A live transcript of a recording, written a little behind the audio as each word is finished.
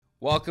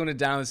Welcome to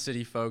Down the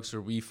City, folks,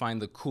 where we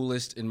find the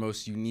coolest and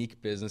most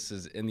unique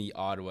businesses in the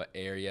Ottawa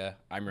area.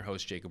 I'm your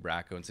host, Jacob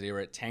Bracco, and today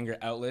we're at Tanger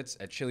Outlets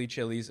at Chili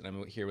Chili's, and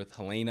I'm here with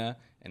Helena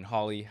and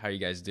Holly. How are you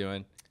guys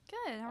doing?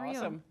 Good. How are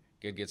you?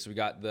 Good. So we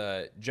got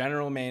the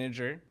general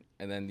manager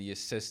and then the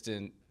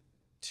assistant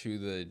to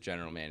the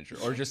general manager,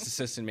 or just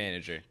assistant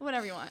manager.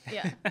 Whatever you want.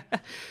 Yeah.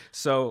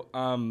 So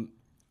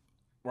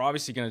we're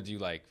obviously going to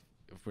do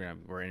if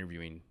we're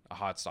interviewing a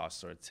hot sauce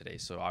store today,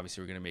 so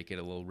obviously we're going to make it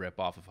a little rip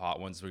off of Hot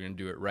Ones. We're going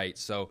to do it right.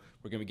 So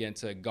we're going to get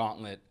into a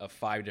gauntlet of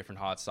 5 different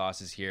hot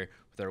sauces here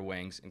with our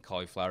wings and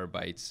cauliflower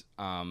bites.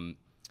 And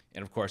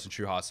of course, in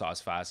true hot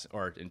sauce fashion,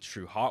 or in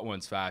true Hot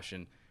Ones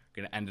fashion,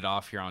 we're going to end it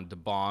off here on Da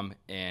Bomb,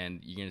 and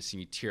you're going to see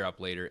me tear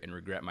up later and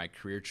regret my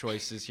career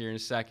choices here in a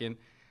second.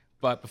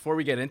 But before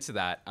we get into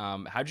that,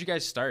 how did you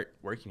guys start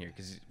working here?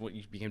 Because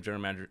you became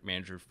general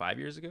manager 5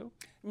 years ago?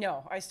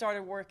 No, I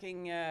started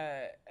working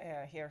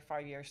here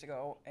 5 years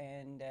ago,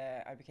 and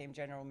I became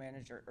general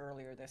manager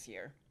earlier this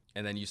year.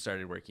 And then you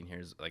started working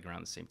here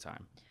around the same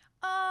time?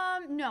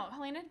 No,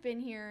 Helena had been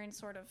here and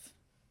sort of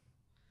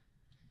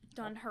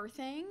done her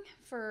thing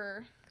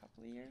for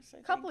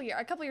A couple of years,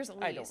 a couple years at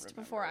least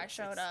before I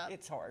showed up.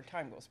 It's hard.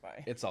 Time goes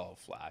by. It's all a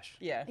flash.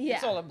 Yeah, Yeah.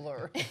 It's all a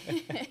blur.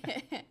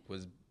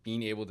 Was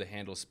being able to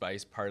handle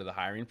spice part of the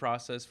hiring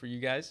process for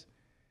you guys?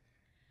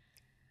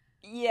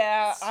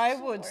 Yeah, I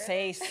would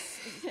say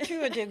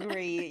to a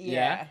degree,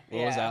 yeah.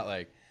 What was that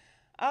like?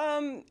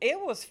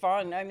 It was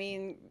fun. I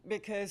mean,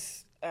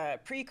 because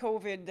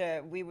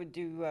pre-COVID, we would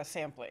do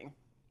sampling,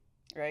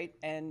 right?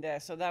 And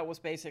so that was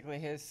basically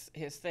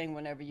his thing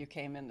whenever you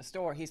came in the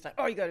store. He's like,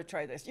 oh, you got to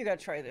try this. You got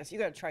to try this. You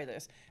got to try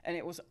this. And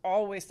it was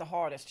always the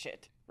hardest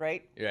shit,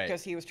 right? Right.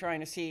 Because he was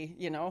trying to see,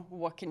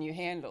 what can you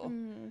handle?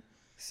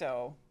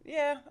 So,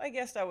 yeah, I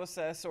guess that was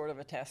sort of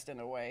a test in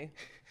a way.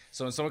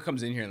 So when someone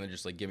comes in here and they're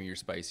just like, give me your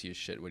spiciest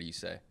shit, what do you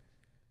say?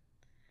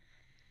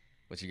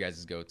 What's your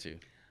guys' go-to?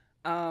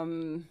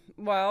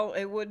 Well,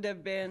 it would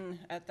have been,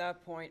 at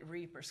that point,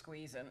 Reaper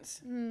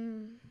Squeezins.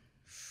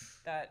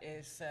 That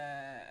is...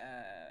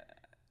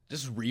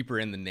 Just Reaper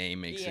in the name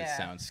makes it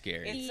sound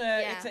scary.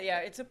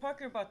 It's a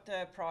pucker butt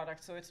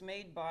product. So it's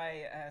made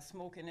by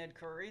Smokin' Ed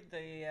Curry,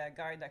 the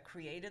guy that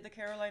created the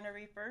Carolina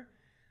Reaper.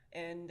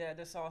 And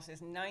the sauce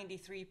is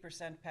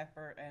 93%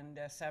 pepper and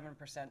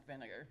 7%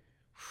 vinegar.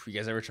 You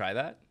guys ever try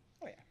that?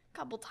 Oh, yeah.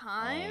 Couple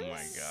times. Oh,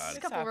 my God. A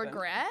couple happened.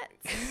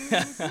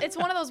 regrets. It's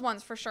one of those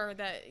ones for sure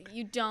that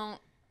you don't.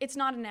 It's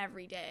not an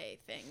everyday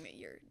thing that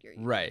you're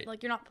Right.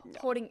 Like you're not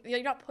putting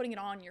it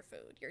on your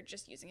food. You're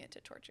just using it to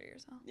torture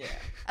yourself. Yeah.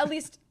 At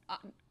least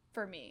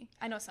for me,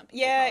 I know some people.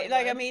 Yeah,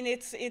 probably would. I mean,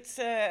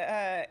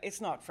 it's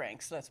not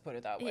Frank's. Let's put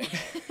it that way.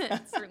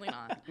 It's certainly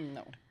not.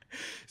 No.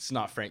 It's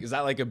not Frank. Is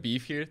that like a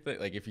beef here?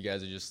 Like if you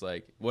guys are just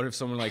like, what if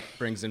someone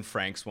brings in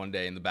Frank's one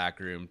day in the back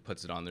room,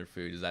 puts it on their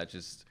food? Is that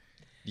just,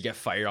 you get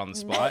fired on the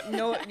spot?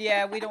 No,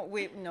 yeah,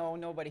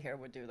 nobody here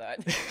would do that.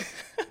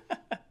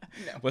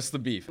 No. What's the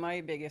beef? My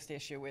biggest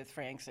issue with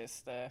Frank's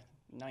is the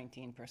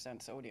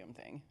 19% sodium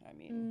thing. I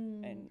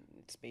mean, and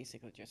it's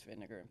basically just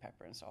vinegar and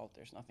pepper and salt.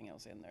 There's nothing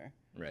else in there.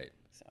 Right.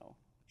 So,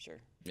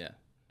 sure. Yeah.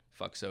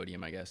 Fuck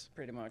sodium, I guess.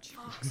 Pretty much.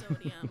 Fuck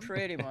sodium.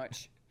 Pretty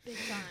much. Big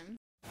time.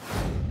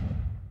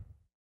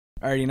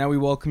 Alrighty, now we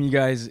welcome you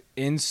guys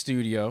in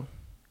studio.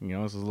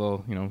 This is a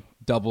little,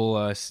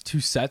 double 2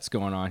 sets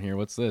going on here.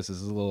 What's this? This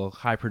is a little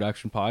high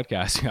production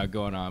podcast we got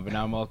going on. But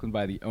now I'm welcomed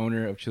by the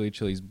owner of Chili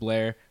Chili's,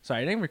 Blair. Sorry,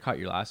 I didn't even caught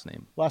your last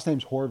name. Last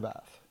name's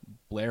Horvath.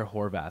 Blair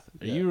Horvath.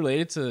 Are you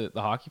related to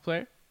the hockey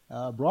player?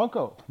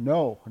 Bronco.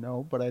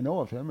 No, but I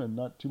know of him, and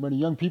not too many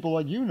young people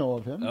like you know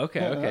of him.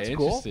 Okay, That's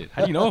interesting. cool.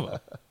 How do you know of him?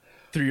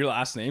 Through your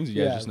last names?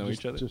 You guys just know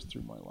each other? Just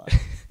through my last.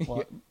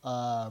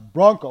 Well,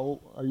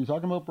 Bronco. Are you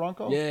talking about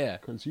Bronco? Yeah.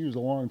 Because he was a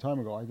long time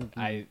ago. I think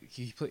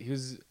he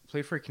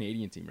played for a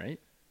Canadian team,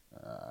 right?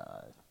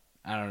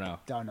 I don't know.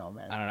 Don't know,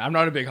 man. I don't know. I'm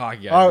not a big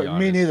hockey guy. To be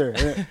Me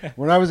honest. neither.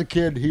 When I was a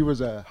kid, he was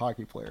a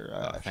hockey player.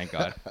 Oh, thank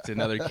God. It's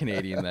another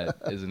Canadian that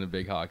isn't a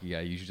big hockey guy.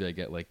 Usually I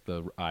get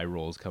the eye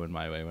rolls coming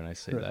my way when I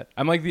say that.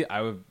 I'm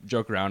I would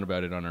joke around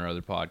about it on our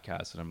other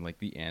podcast, and I'm like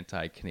the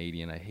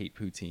anti-Canadian. I hate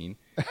poutine.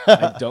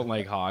 I don't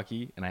like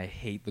hockey, and I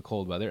hate the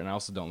cold weather, and I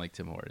also don't like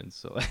Tim Hortons.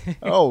 So.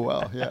 Oh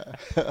well, yeah.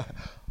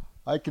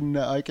 I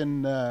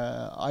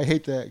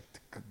hate the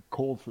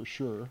cold for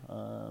sure.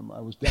 I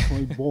was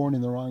definitely born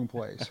in the wrong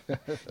place.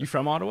 You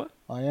from Ottawa?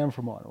 I am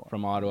from Ottawa.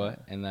 From Ottawa,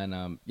 and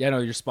then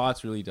your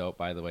spot's really dope.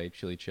 By the way,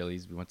 Chili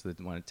Chili's. We went to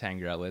the one at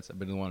Tanger Outlets. I've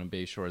been to the one in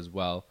Bayshore as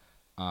well.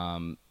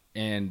 And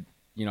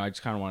I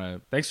just kind of want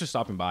to. Thanks for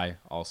stopping by.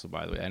 Also,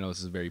 by the way, I know this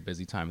is a very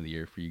busy time of the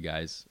year for you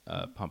guys,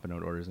 pumping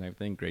out orders and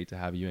everything. Great to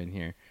have you in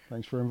here.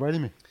 Thanks for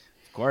inviting me.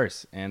 Of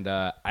course, and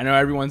I know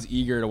everyone's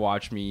eager to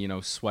watch me,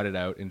 sweat it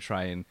out and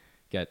try and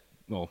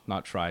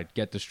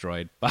get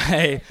destroyed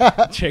by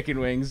chicken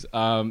wings,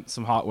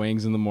 some hot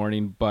wings in the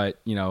morning.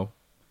 But,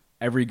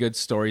 every good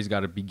story's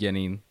got a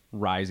beginning,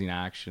 rising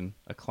action,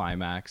 a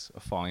climax, a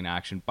falling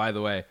action. By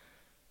the way,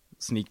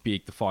 sneak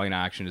peek, the falling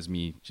action is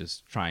me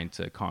just trying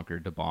to conquer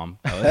Da Bomb.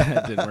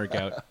 That didn't work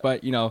out.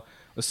 But,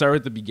 let's start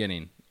with the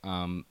beginning.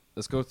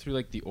 Let's go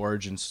through the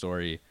origin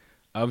story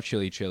of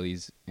Chili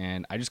Chili's,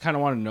 and I just kind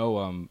of want to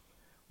know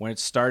when it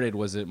started,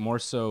 was it more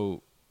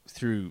so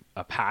through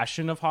a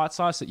passion of hot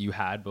sauce that you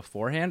had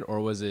beforehand, or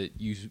was it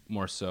you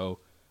more so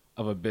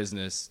of a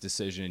business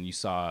decision? You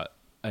saw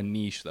a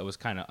niche that was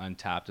kind of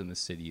untapped in the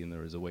city and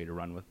there was a way to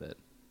run with it.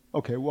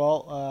 Okay,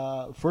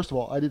 well, first of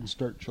all, I didn't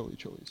start Chili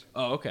Chili's.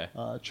 Oh, okay.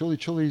 Chili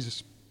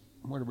Chili's,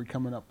 what are we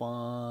coming up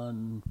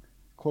on?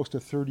 Close to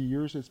 30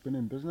 years it's been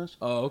in business.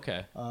 Oh,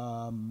 okay.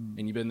 And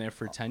you've been there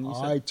for 10, you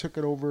said? I took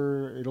it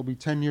over, it'll be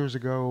 10 years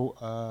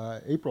ago,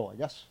 April, I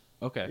guess.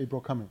 Okay.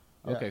 April coming.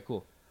 Yeah. Okay,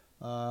 cool.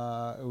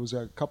 It was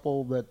a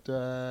couple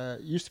that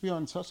used to be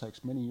on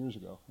Sussex many years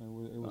ago. It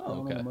was down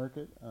on the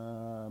market.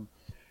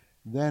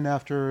 Then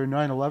after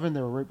 9/11,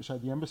 they were right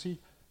beside the embassy.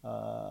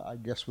 I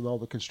guess with all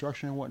the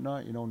construction and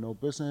whatnot, no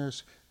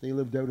business. They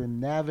lived out in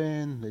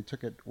Navan. They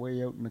took it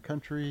way out in the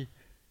country.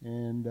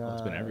 And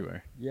it's been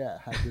everywhere. Yeah,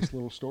 had this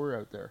little store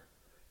out there.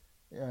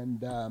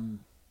 And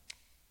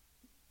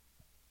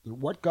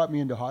what got me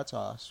into hot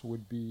sauce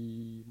would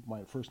be,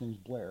 my first name's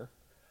Blair.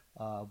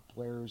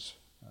 Blair's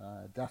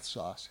Death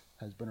Sauce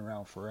has been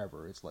around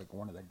forever. It's like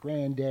one of the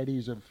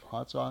granddaddies of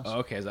hot sauce. Oh,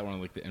 okay. Is that one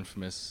of like the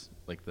infamous,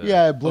 like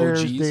the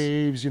Blair's, OGs?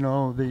 Dave's,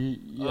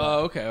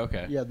 Oh,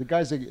 okay. Yeah, the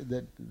guys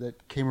that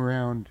came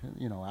around,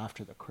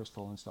 after the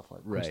Crystal and stuff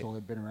like that. Right. Crystal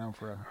had been around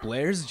for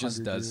Blair's just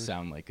 100 does years.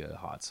 sound like a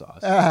hot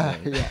sauce.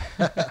 Yeah.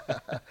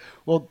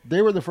 Well,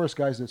 they were the first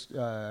guys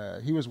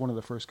that, he was one of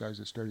the first guys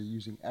that started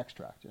using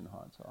extract in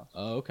hot sauce.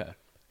 Oh, okay.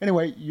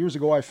 Anyway, years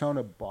ago I found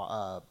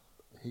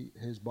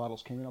his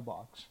bottles came in a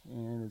box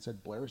and it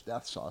said Blair's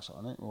Death Sauce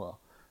on it. Well,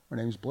 my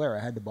name's Blair. I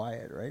had to buy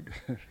it, right?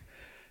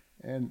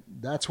 And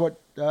that's what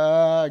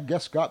I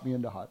guess got me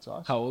into hot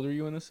sauce. How old are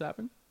you when this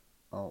happened?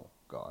 Oh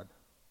God,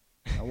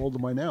 how old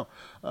am I now?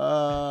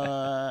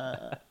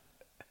 I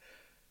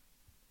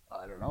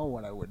don't know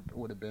what I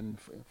would have been,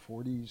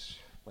 40s,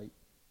 late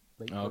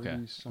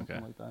 30s, something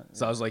like that.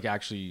 So I was like,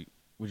 actually,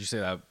 would you say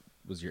that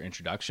was your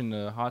introduction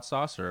to hot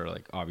sauce, or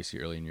like obviously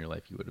early in your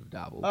life you would have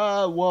dabbled?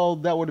 Well,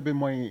 that would have been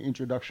my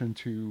introduction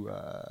to,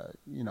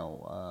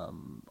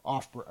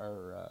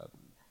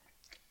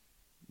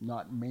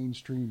 not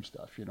mainstream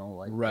stuff,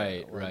 like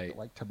Right.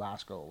 like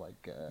Tabasco,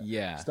 like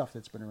Yeah. stuff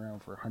that's been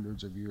around for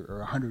hundreds of years or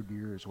 100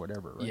 years,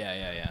 whatever. Right?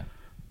 Yeah.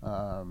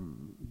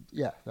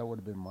 Yeah, that would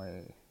have been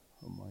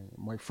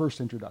my first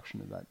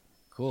introduction to that.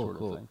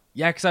 Cool. Thing.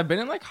 Yeah, because I've been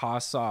in like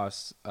hot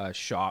sauce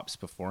shops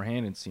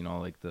beforehand and seen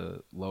all like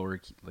the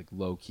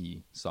low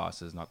key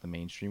sauces, not the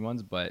mainstream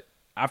ones. But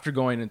after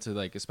going into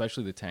like,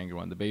 especially the Tanger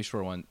one, the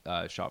Bayshore one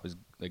shop is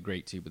like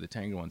great too, but the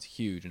Tanger one's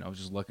huge. And I was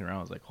just looking around,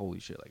 I was like, holy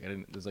shit! Like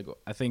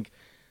I think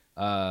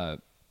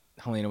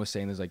Helena was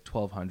saying there's like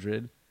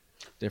 1,200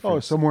 different. Oh,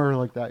 somewhere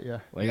like that, yeah.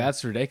 Like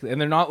that's ridiculous,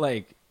 and they're not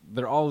like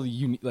they're all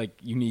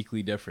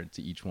uniquely different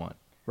to each one.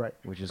 Right.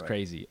 Which is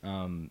crazy.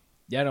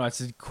 Yeah, no,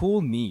 it's a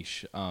cool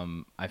niche,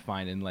 I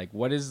find. And, like,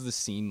 what is the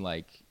scene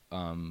like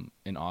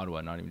in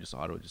Ottawa? Not even just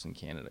Ottawa, just in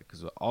Canada.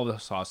 Because all the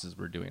sauces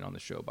we're doing on the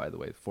show, by the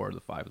way, 4 of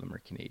the 5 of them are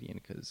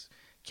Canadian. Because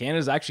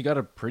Canada's actually got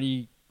a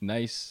pretty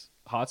nice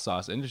hot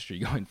sauce industry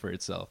going for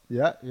itself.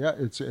 Yeah,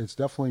 it's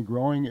definitely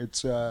growing.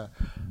 It's, it's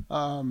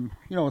kind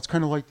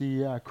of like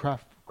the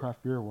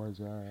craft beer was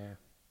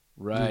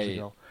Right. years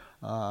ago.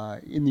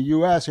 In the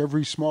U.S.,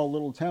 every small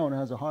little town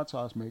has a hot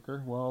sauce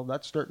maker. Well,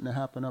 that's starting to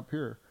happen up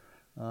here.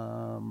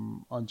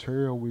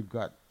 Ontario, we've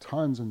got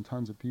tons and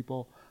tons of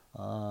people.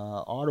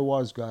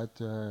 Ottawa's got,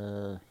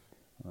 I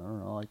don't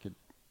know,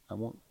 I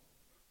won't,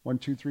 1,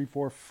 2, 3,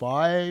 4,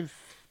 5,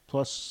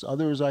 plus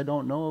others I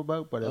don't know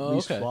about, but at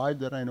least 5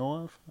 that I know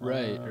of.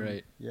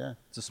 Right. Yeah.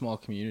 It's a small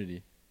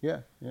community.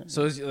 Yeah.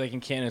 So, is, like,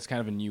 in Canada, it's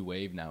kind of a new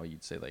wave now,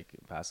 you'd say, like,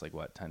 past, like,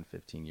 what, 10,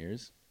 15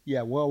 years?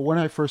 Yeah, well, when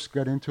I first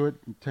got into it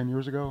 10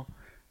 years ago,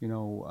 there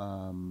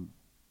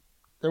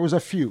was a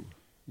few,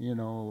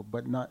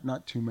 but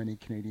not too many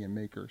Canadian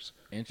makers.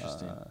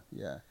 Interesting.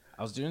 Yeah.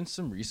 I was doing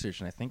some research,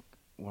 and I think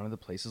one of the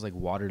places, like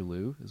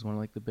Waterloo, is one of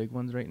like the big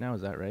ones right now.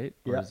 Is that right?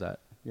 Or is that?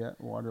 Yeah,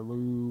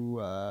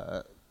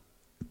 Waterloo,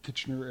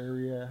 Kitchener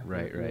area.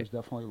 Right. There's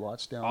definitely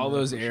lots down All there.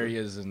 those for sure.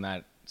 areas in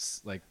that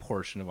like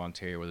portion of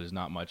Ontario where there's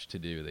not much to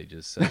do. They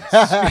just said,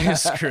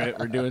 screw it.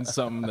 We're doing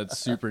something that's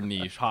super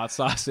niche. Hot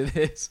sauce it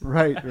is.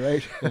 Right.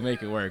 We'll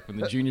make it work. When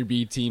the junior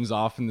B team's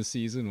off in the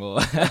season,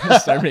 we'll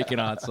start making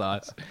hot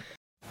sauce.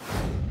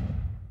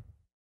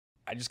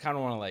 I just kind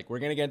of want to we're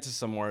going to get into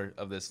some more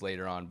of this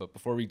later on, but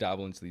before we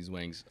dabble into these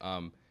wings,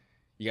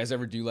 you guys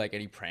ever do like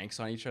any pranks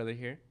on each other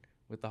here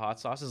with the hot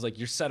sauces? Like,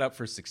 you're set up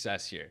for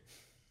success here.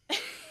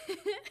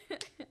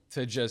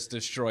 To just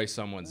destroy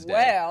someone's day.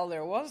 Well,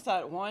 there was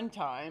that one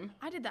time.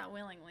 I did that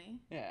willingly.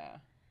 Yeah.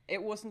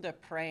 It wasn't a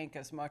prank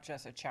as much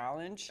as a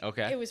challenge.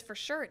 Okay. It was for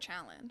sure a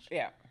challenge.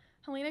 Yeah.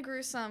 Helena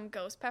grew some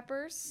ghost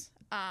peppers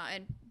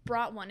and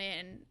brought one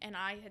in, and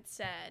I had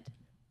said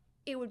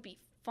it would be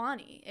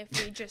funny if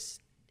we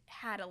just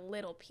had a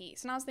little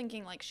piece. And I was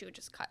thinking like she would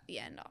just cut the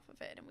end off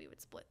of it and we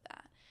would split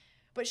that.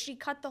 But she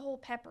cut the whole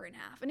pepper in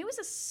half, and it was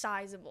a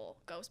sizable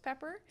ghost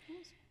pepper.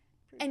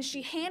 And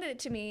she handed it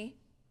to me,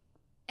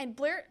 and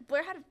Blair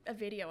had a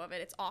video of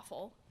it. It's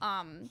awful.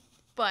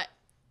 But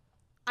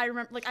I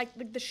remember,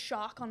 like the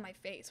shock on my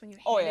face when you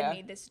Oh, handed yeah.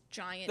 me this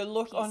giant. The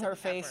look piece on her of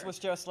face pepper. was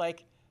just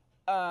like,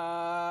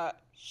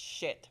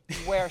 shit,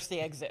 where's the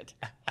exit?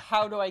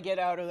 How do I get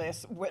out of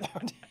this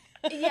without...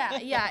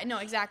 yeah, no,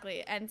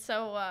 exactly. And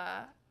so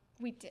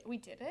we did it.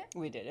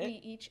 We did it. We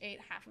each ate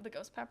half of the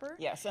ghost pepper.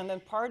 Yes, and then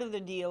part of the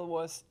deal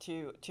was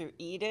to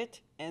eat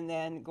it and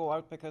then go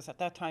out, because at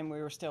that time we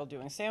were still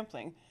doing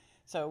sampling.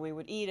 So we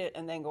would eat it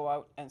and then go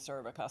out and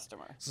serve a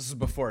customer. So this is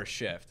before a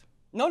shift.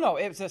 No,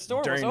 it was the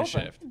store During the was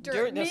open. shift.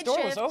 The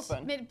store was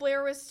open.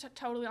 Blair was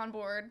totally on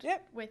board.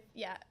 Yep. With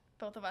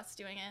both of us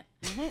doing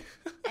it.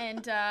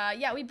 And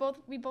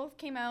we both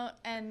came out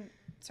and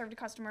served a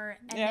customer,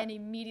 and Yeah. then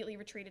immediately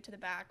retreated to the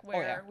back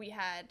where yeah. we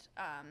had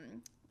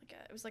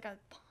it was like a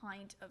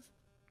pint of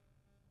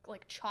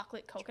like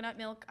chocolate coconut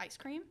milk ice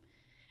cream,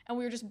 and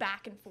we were just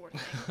back and forth.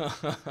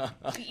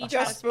 We each had a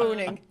Just spoon.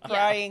 spooning, Yeah.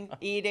 crying,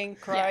 eating,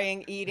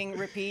 crying, eating,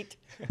 repeat.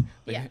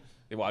 Yeah.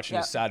 They watching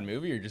Yeah. a sad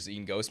movie or just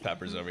eating ghost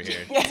peppers over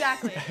here?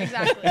 Exactly.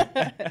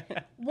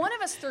 One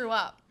of us threw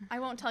up. I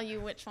won't tell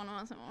you which one of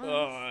us it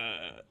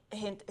was.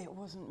 Hint, it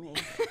wasn't me.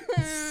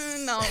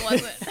 No, it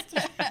wasn't.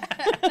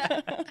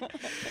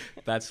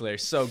 That's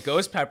hilarious. So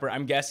ghost pepper,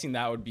 I'm guessing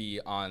that would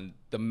be on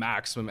the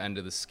maximum end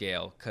of the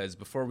scale, because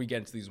before we get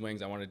into these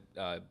wings, I want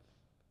to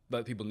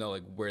let people know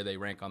like where they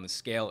rank on the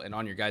scale. And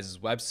on your guys'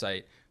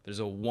 website, there's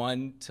a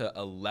 1 to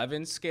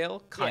 11 scale,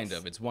 kind Yes.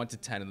 of. It's 1 to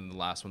 10, and then the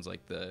last one's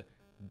like the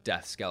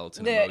death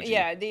skeleton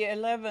emoji. The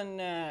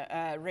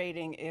 11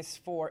 rating is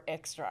for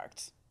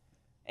extracts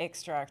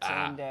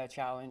and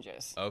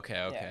challenges.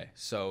 Okay. Yeah.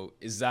 So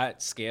is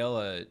that scale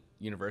a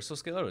universal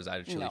scale, or is that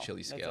a chili No,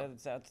 chili scale?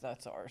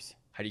 That's ours.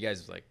 How do you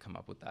guys like come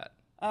up with that?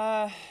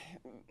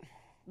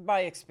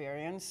 By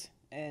experience,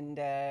 and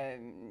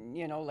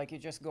like you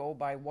just go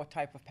by what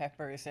type of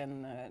pepper is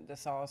in the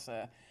sauce,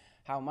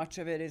 how much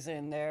of it is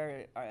in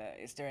there,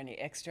 is there any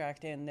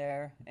extract in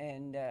there,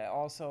 and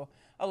also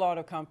a lot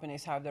of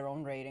companies have their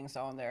own ratings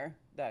on there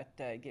that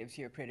gives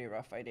you a pretty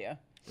rough idea.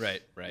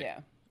 Right. Yeah.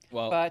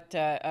 Well, But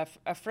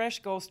a fresh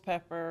ghost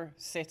pepper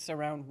sits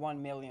around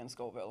 1 million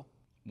Scoville.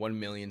 1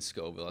 million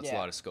Scoville. That's a Yeah.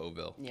 lot of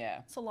Scoville. Yeah.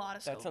 It's a lot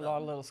of That's Scoville. a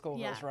lot of little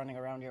Scovilles Yeah. running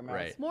around your mouth.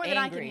 Right. More than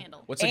I can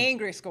handle. What's a-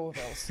 angry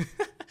Scovilles.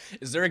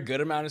 Is there a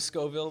good amount of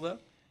Scoville though?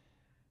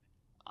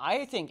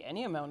 I think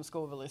any amount of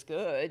Scoville is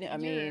good. I You're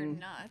mean,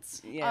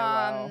 nuts. yeah,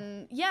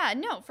 wow. Yeah,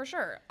 no, for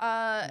sure.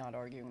 Not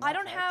arguing. I that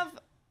don't fact.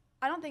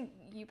 I don't think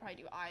you probably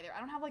do either. I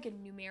don't have like a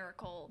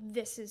numerical,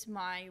 this is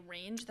my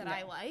range that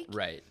I like.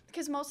 Right.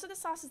 Because most of the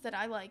sauces that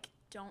I like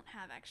don't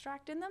have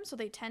extract in them, so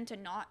they tend to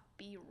not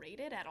be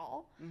rated at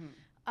all.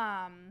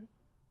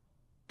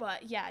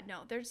 But yeah,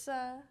 no, there's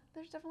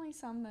definitely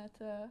some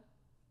that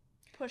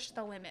push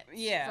the limits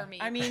for me.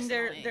 I mean,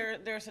 personally.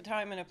 there's a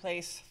time and a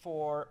place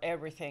for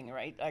everything,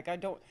 right? Like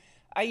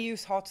I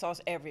use hot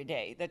sauce every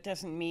day. That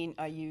doesn't mean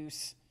I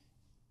use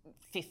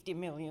 50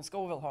 million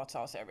Scoville hot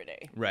sauce every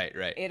day. Right.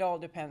 It all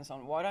depends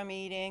on what I'm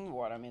eating,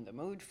 what I'm in the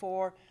mood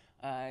for.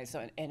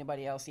 So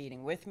anybody else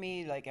eating with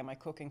me? Like, am I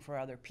cooking for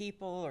other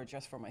people or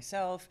just for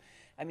myself?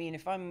 I mean,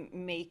 if I'm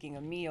making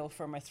a meal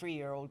for my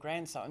 3-year-old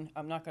grandson,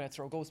 I'm not going to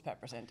throw ghost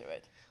peppers into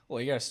it. Well,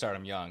 you got to start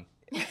them young.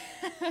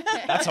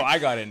 That's how I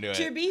got into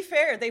To it. be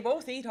fair, they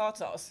both eat hot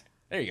sauce.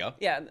 There you go.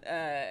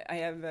 Yeah, I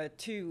have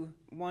 2.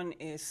 One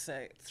is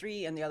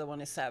 3 and the other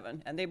one is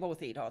 7, and they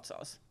both eat hot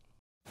sauce.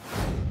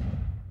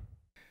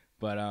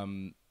 But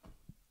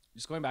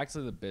just going back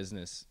to the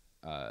business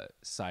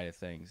side of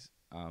things,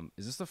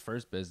 is this the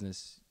first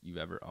business you've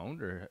ever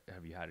owned, or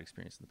have you had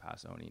experience in the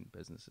past owning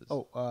businesses?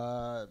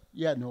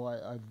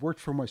 I've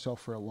worked for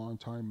myself for a long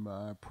time,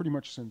 pretty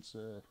much since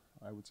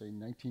I would say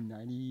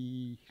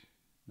 1990.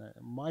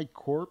 My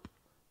corp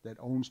that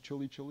owns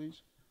Chili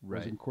Chili's was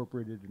Right.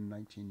 incorporated in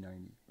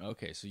 1990.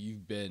 Okay, so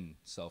you've been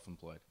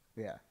self-employed.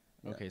 Yeah.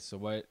 Okay, so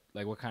what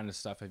kind of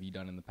stuff have you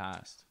done in the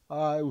past?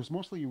 It was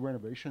mostly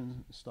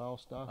renovation style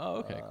stuff. Oh,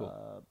 okay,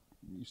 cool.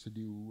 Used to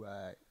do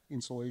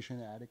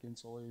insulation, attic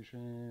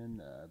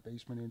insulation,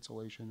 basement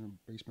insulation,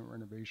 basement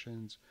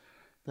renovations.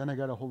 Then I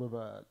got a hold of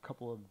a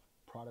couple of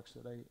products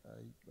that I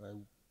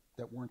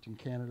that weren't in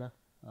Canada.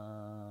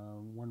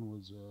 One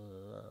was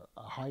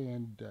a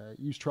high-end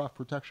eaves trough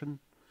protection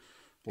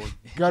or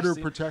gutter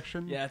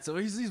protection. Yeah, it's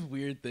always these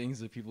weird things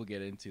that people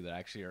get into that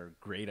actually are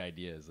great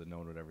ideas that no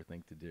one would ever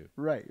think to do.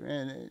 Right,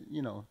 and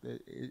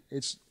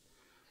it's.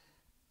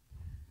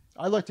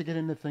 I like to get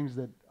into things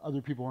that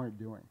other people aren't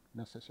doing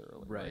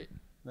necessarily. Right.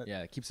 That-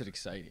 Yeah, it keeps it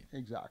exciting.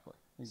 Exactly.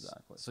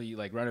 So you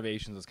like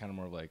renovations is kind of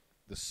more of like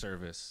the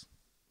service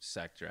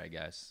sector, I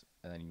guess,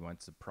 and then you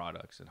went to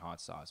products and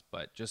hot sauce.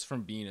 But just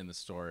from being in the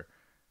store,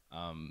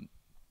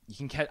 you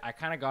can get. I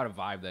kind of got a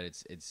vibe that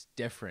it's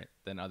different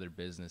than other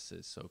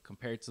businesses. So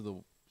compared to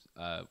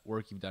the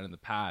work you've done in the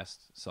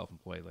past,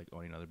 self-employed, like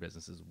owning other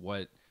businesses,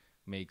 what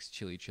makes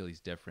Chili Chili's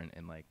different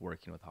in like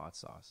working with hot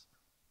sauce?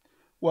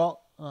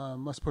 Well,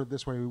 let's put it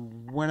this way: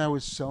 when I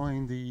was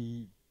selling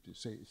the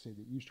say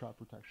the eaves trough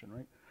protection,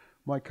 right?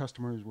 My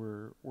customers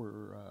were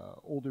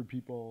older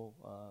people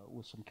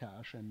with some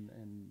cash, and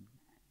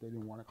they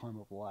didn't want to climb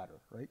up a ladder,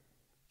 right?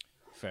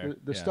 Fair.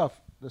 The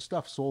Yeah.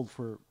 stuff sold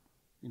for,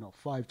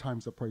 5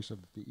 times the price of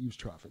the Eaves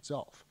trough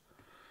itself.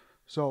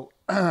 So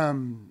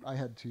I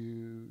had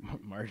to.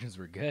 Margins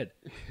were good.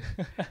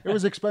 It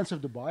was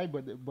expensive to buy,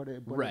 but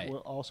Right. it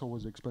also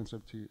was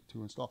expensive to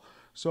install.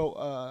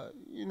 So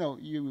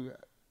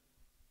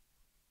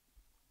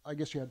I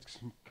guess you had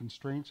some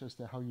constraints as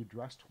to how you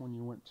dressed when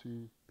you went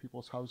to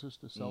people's houses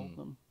to sell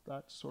them,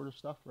 that sort of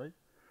stuff, right?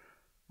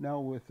 Now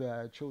with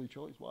Chili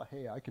Chili's, well,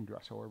 hey, I can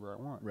dress however I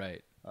want.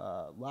 Right.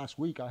 Last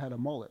week I had a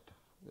mullet.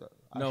 No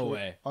Actually,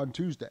 way. On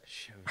Tuesday.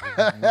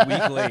 We're a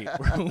week late.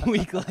 We're a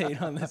week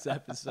late on this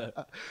episode.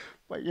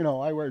 But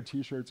I wear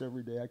T-shirts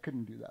every day. I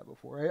couldn't do that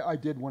before. I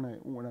did when I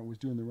was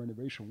doing the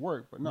renovation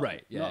work, but not,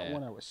 Right, yeah, not yeah.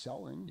 when I was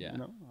selling. Yeah.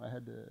 I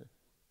had to.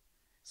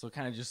 So it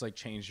kind of just like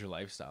changed your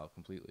lifestyle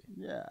completely.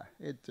 Yeah,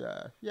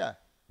 yeah.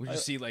 Would you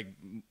see like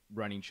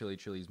running Chili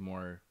Chili's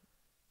more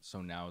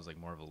so now is like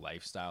more of a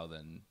lifestyle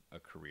than a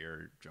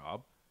career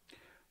job?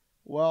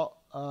 Well,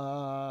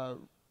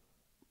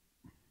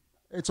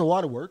 it's a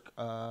lot of work,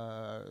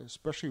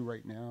 especially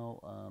right now.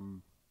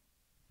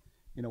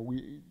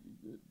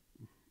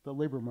 The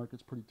labor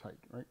market's pretty tight,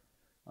 right?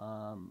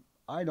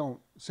 I don't,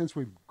 since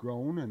we've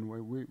grown and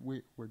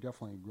we're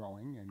definitely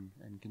growing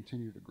and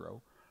continue to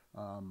grow.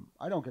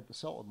 I don't get to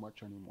sell it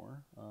much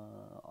anymore.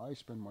 I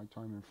spend my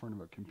time in front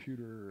of a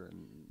computer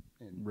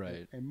and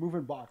Right. and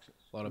moving boxes.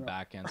 A lot of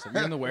back end stuff.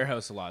 You're in the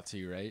warehouse a lot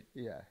too, right?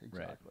 Yeah,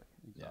 Right.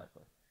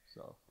 exactly.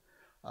 So,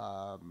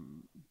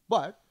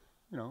 but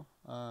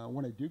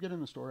when I do get in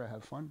the store, I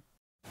have fun.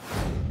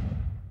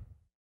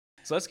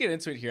 So let's get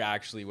into it here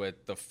actually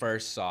with the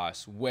first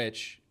sauce,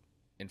 which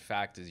in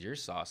fact is your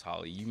sauce,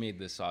 Holly. You made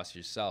this sauce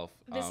yourself.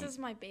 This is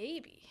my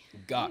baby.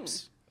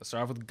 Gups. Let's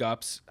start off with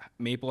Gups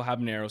maple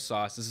habanero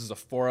sauce. This is a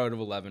 4 out of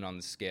 11 on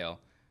the scale.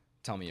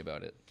 Tell me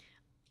about it.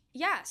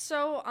 Yeah,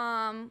 so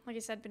like I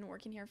said, been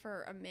working here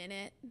for a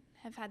minute.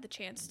 Have had the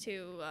chance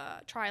to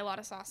try a lot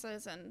of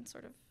sauces and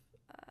sort of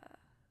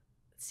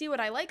see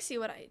what I like, see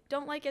what I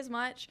don't like as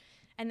much.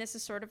 And this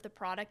is sort of the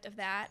product of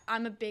that.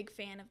 I'm a big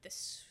fan of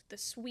the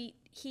sweet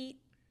heat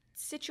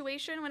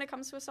situation when it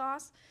comes to a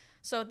sauce.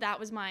 So that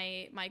was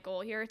my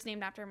goal here. It's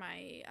named after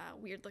my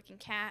weird looking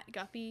cat,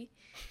 Guppy.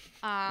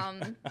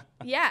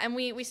 Yeah, and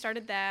we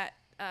started that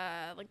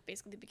like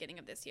basically the beginning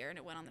of this year, and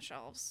it went on the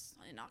shelves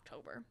in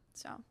October.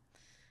 So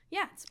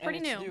yeah, it's pretty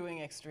and it's new. doing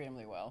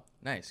extremely well.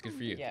 Nice. Good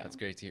for you. Yeah. That's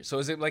great to hear. So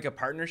is it like a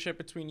partnership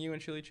between you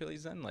and Chili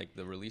Chili's then? Like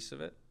the release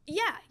of it?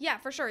 Yeah,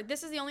 for sure.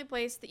 This is the only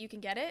place that you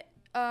can get it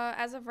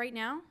as of right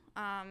now.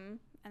 And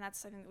that's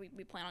something that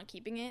we plan on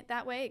keeping it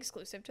that way,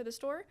 exclusive to the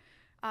store,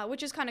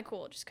 which is kind of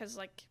cool just because,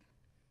 like,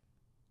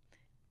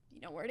 you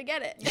know where to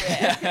get it.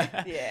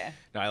 Yeah.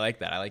 No, I like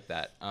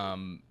that.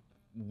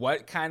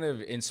 What kind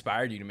of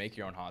inspired you to make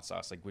your own hot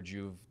sauce? Like, would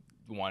you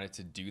have wanted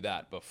to do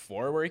that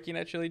before working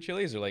at Chili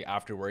Chili's, or like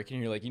after working,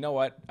 you're like, you know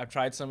what? I've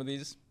tried some of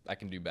these. I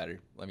can do better.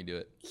 Let me do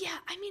it. Yeah,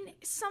 I mean,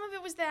 some of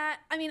it was that.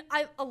 I mean,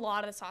 a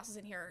lot of the sauces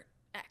in here are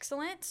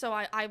excellent, so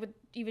I would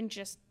even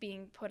just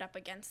being put up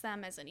against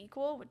them as an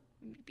equal would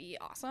be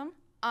awesome.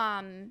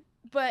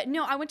 But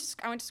no, I went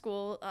to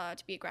school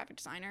to be a graphic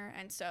designer,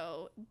 and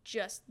so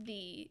just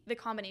the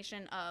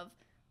combination of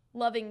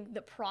loving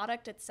the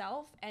product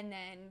itself and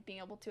then being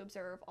able to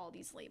observe all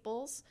these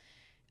labels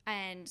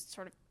and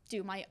sort of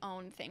do my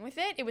own thing with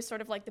it. It was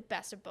sort of like the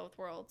best of both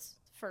worlds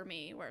for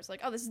me, where it's like,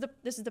 oh, this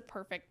is the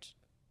perfect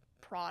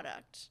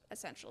product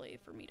essentially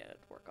for me to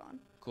work on.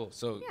 Cool.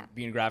 So Yeah.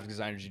 being a graphic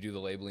designer, did you do the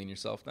labeling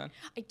yourself then?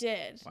 I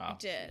did. Wow. I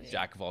did.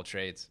 Jack of all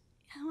trades.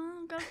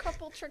 Well, got a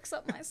couple tricks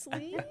up my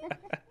sleeve.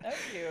 Thank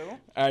you.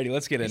 Alrighty,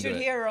 let's get You into should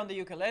it. hear her on the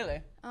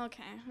ukulele.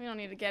 Okay, we don't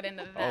need to get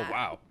into Oh that.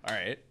 wow. All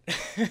right.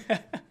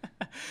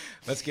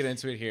 Let's get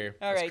into it here.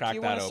 All Let's right, crack do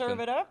you that want to open. serve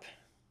it up?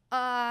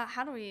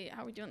 How are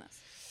we doing this?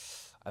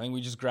 I think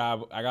we just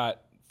grab. I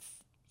got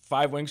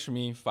 5 wings for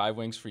me, 5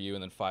 wings for you,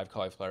 and then 5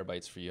 cauliflower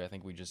bites for you. I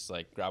think we just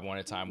like grab one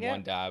at a time, Yeah.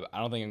 one dab. I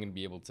don't think I'm gonna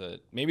be able to.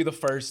 Maybe the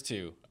first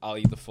 2, I'll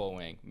eat the full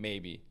wing.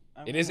 Maybe.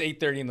 It is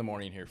 8:30 in the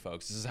morning here,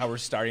 folks. This is how we're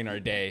starting our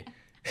day.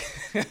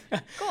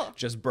 Cool.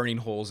 Just burning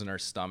holes in our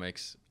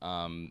stomachs.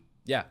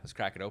 Yeah, let's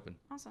crack it open.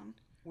 Awesome.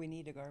 We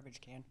need a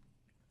garbage can.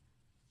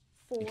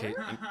 4.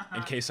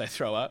 In case I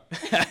throw up.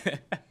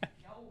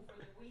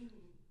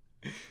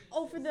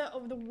 Oh, for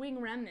the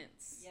wing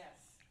remnants. Yes.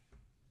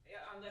 Yeah,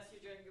 unless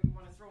you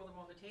want to throw them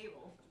on the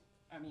table.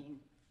 I mean,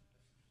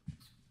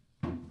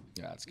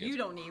 Yeah, that's good. you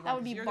don't need one. That would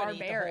 'cause be you're gonna eat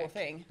the whole barbaric.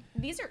 thing.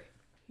 These are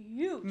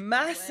huge.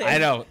 Massive. I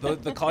know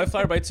the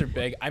cauliflower bites are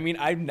big. I mean,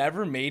 I've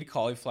never made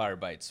cauliflower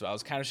bites, so I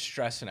was kind of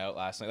stressing out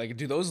last night. Like,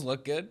 do those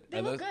look good? They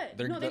Are look those- good.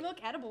 they're No, they good?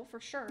 look edible for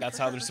sure. That's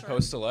for how sure, they're for sure.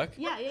 supposed to look.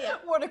 Yeah.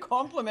 What a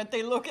compliment.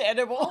 They look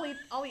edible.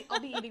 I'll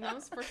be eating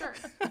those for sure.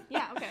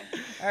 Yeah. Okay.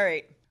 All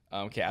right.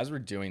 Okay, as we're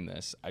doing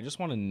this, I just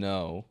want to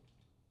know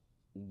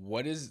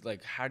what is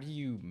like. How do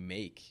you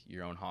make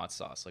your own hot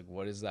sauce? Like,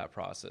 what is that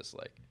process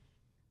like?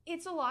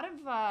 It's a lot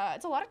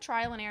of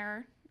trial and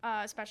error,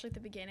 especially at the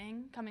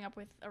beginning, coming up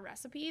with a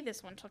recipe.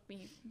 This one took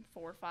me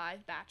 4 or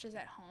 5 batches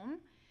at home,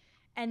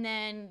 And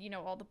then, you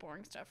know, all the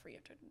boring stuff where you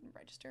have to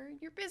register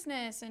your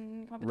business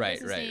and come up with Right,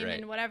 a business right, name right.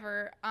 and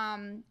whatever.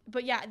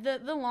 But yeah,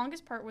 the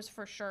longest part was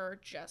for sure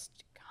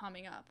just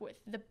coming up with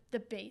the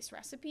base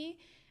recipe.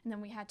 And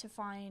then we had to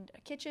find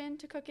a kitchen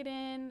to cook it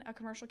in, a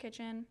commercial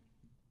kitchen,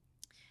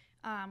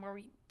 where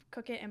we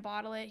cook it and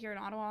bottle it here in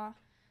Ottawa.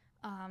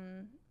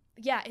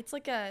 Yeah, it's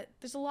like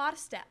there's a lot of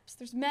steps.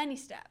 There's many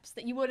steps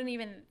that you wouldn't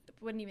even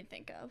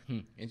think of.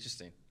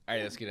 Interesting. All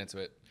right, let's get into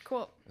it.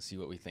 Cool. Let's see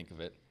what we think of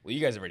it. Well, you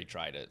guys have already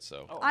tried it,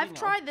 so. Oh, I've you know,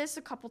 tried this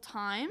a couple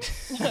times.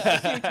 a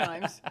few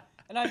times,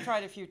 and I've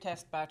tried a few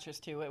test batches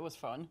too. It was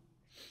fun.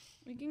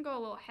 We can go a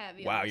little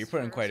heavy. Wow, on you're this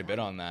putting quite a first bit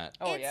one. on that.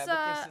 Oh It's,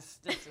 yeah,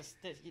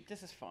 but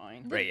this is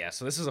fine. Right, yeah.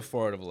 So this is a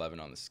 4 out of 11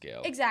 on the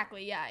scale.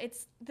 Exactly, yeah.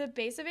 It's the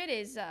base of it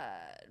is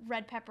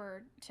red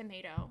pepper,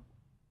 tomato,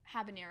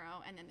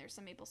 habanero, and then there's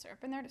some maple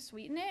syrup in there to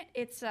sweeten it.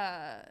 It's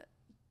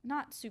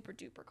not super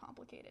duper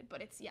complicated,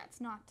 but it's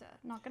not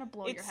gonna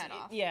blow your head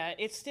off. Yeah,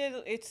 it's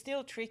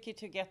still tricky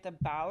to get the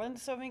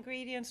balance of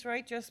ingredients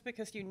right. Just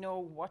because you know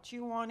what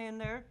you want in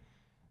there,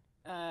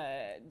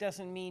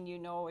 doesn't mean you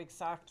know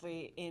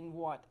exactly in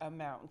what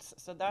amounts.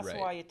 So that's Right.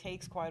 why it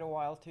takes quite a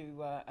while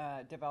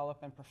to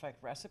develop and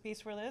perfect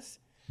recipes for this.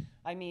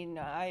 I mean,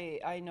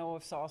 I know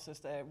of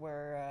sauces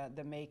where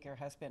the maker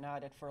has been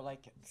at it for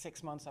like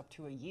 6 months up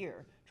to a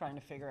year trying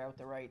to figure out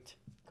the right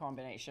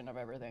combination of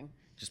everything.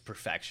 Just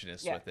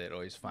perfectionist Yeah. with it,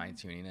 always fine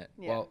tuning it.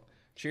 Yeah. Well,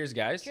 cheers,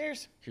 guys.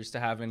 Cheers. Cheers to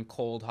having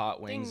cold, hot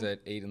wings Ding. at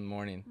 8 in the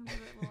morning.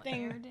 A little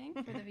Ding. air ding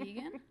for the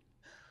vegan.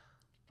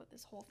 Put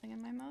this whole thing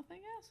in my mouth, I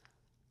guess.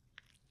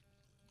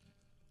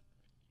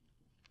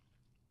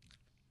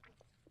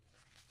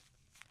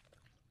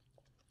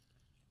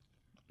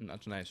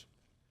 That's nice.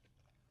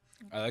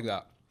 I like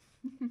that.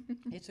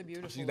 It's a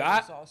beautiful See little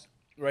that? sauce.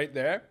 Right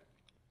there,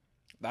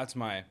 that's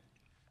my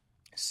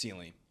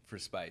ceiling for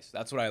spice.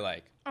 That's what I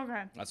like.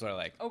 Okay. That's what I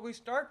like. Oh, we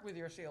start with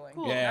your ceiling.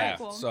 Cool. Yeah. very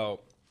cool.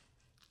 So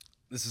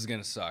this is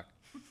gonna suck.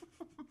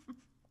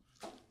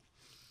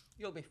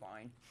 You'll be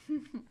fine.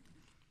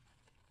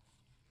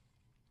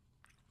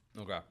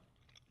 Okay.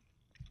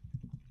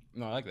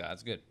 No, I like that.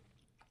 That's good.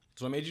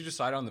 So what made you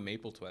decide on the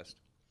maple twist?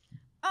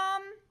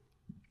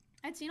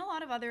 I'd seen a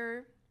lot of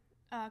other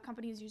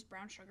companies use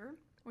brown sugar,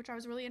 which I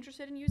was really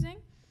interested in using.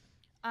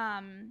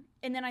 And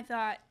then I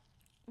thought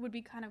it would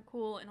be kind of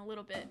cool and a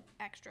little bit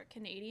extra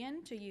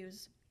Canadian to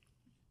use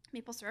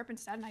maple syrup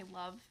instead. And I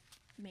love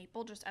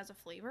maple just as a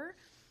flavor.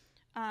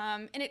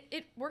 And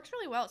it works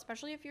really well,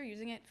 especially if you're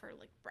using it for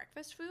like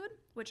breakfast food,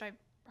 which I've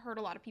heard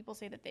a lot of people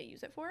say that they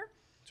use it for.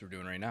 That's what we're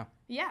doing right now.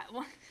 Yeah,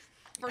 well,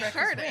 for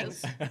sure it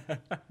is.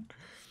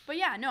 But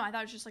yeah, no, I thought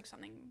it was just like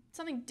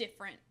something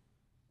different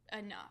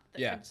enough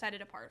that Yeah. could set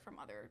it apart from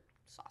other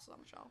sauces on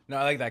the shelf. No,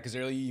 I like that because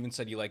earlier you even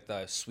said you like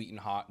the sweet and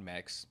hot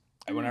mix.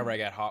 And whenever I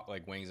get hot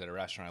like wings at a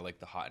restaurant, I like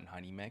the hot and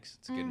honey mix.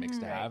 It's a good mix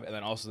to have. And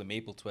then also the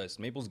maple twist.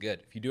 Maple's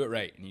good if you do it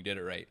right, and you did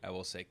it right. I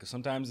will say, because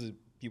sometimes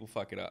people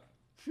fuck it up.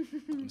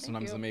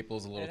 Sometimes you. the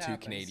maple's a little It too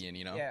happens. Canadian,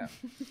 you know. Yeah.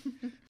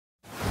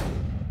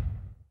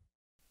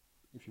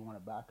 If you want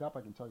to back up,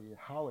 I can tell you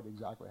how it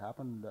exactly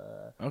happened.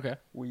 Okay.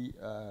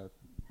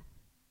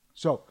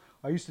 So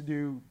I used to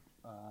do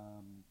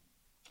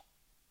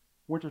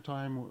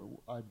wintertime.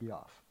 I'd be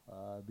off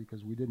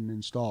because we didn't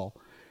install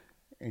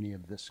any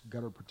of this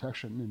gutter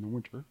protection in the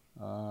winter.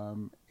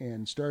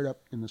 And start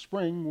up in the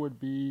spring would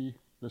be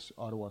this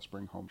Ottawa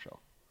Spring Home Show.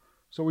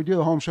 So we do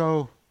the home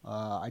show.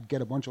 I'd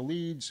get a bunch of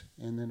leads,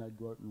 and then I'd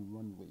go out and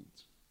run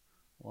leads.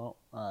 Well,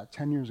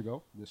 10 years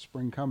ago, this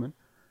spring coming,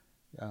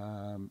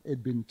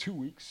 it'd been 2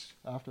 weeks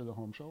after the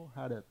home show,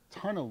 had a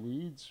ton of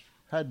leads,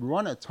 had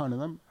run a ton of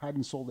them,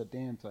 hadn't sold a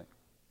damn thing,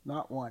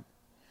 not one.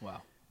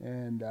 Wow.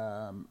 And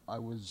I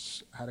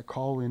had a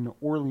call in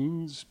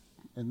Orleans,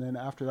 and then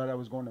after that I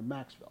was going to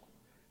Maxville,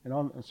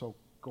 and so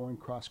going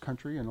cross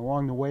country, and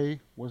along the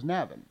way was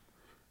Navin,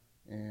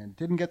 and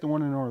didn't get the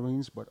one in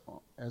Orleans, but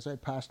as I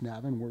passed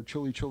Navin, where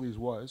Chili Chili's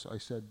was, I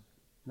said,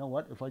 you know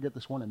what? If I get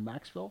this one in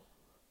Maxville,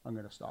 I'm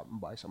going to stop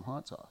and buy some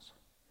hot sauce.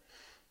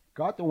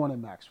 Got the one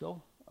in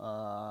Maxville.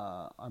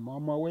 I'm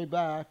on my way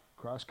back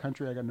cross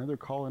country. I got another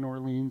call in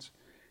Orleans,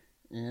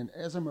 and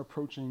as I'm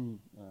approaching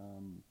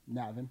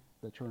Navin,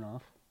 the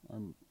turnoff,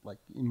 I'm like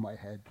in my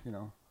head,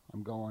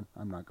 I'm going,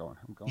 I'm not going,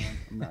 I'm going,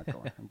 I'm not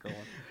going, I'm going.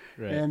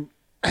 Right. And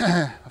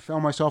I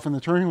found myself in the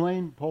turning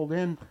lane, pulled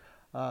in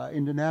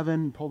into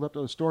Navin, pulled up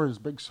to the store. There's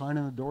a big sign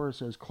on the door that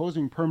says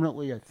closing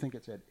permanently. I think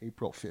it's at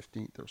April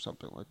 15th or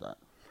something like that.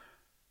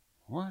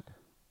 What?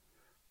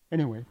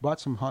 Anyway, bought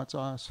some hot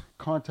sauce,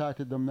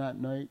 contacted them that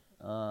night.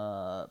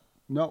 No,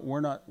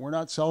 we're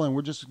not selling.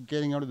 We're just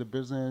getting out of the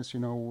business.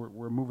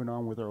 We're moving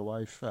on with our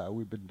life.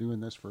 We've been doing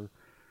this for,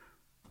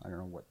 I don't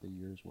know what the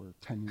years were,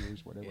 10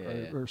 years, whatever,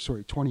 Yeah. or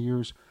sorry, 20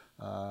 years.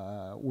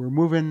 We're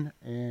moving,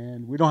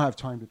 and we don't have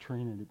time to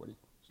train anybody.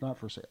 It's not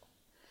for sale.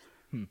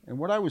 And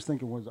what I was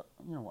thinking was,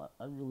 what?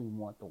 I really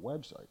want the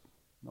website.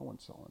 No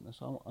one's selling this.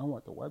 I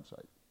want the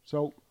website.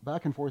 So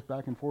back and forth.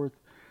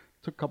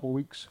 Took a couple of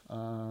weeks,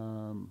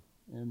 and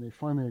they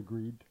finally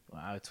agreed.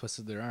 Wow, it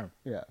twisted their arm.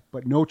 Yeah,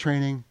 but no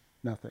training,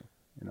 nothing.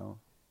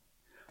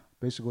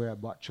 basically I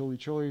bought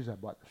chilies, I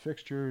bought the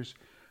fixtures.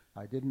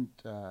 I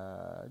didn't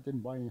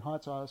buy any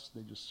hot sauce.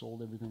 They just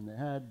sold everything they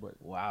had.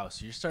 But Wow.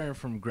 So you're starting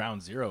from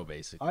ground zero,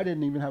 basically. I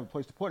didn't even have a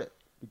place to put it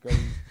because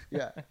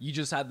yeah, You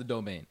just had the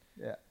domain,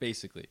 yeah,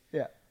 basically.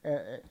 yeah,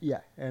 yeah,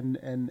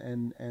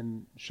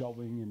 and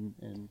shelving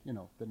and you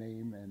know the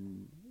name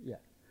and yeah.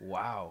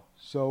 Wow.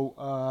 So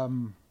I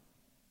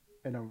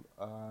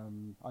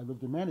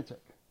lived in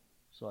Manitic,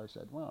 so I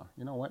said, well,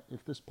 you know what?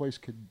 If this place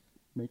could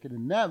make it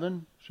in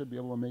Navan, should be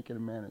able to make it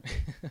in Manitic.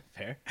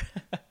 Fair.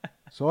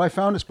 So I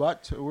found a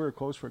spot. We were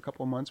closed for a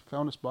couple of months.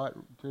 Found a spot,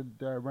 did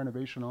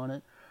renovation on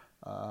it.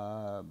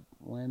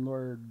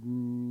 Landlord,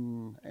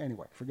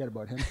 anyway, forget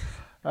about him.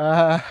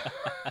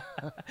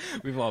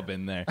 We've all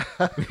been there.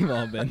 We've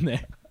all been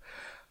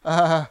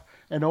there.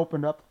 And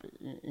opened up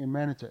in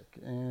Manitic.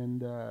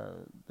 And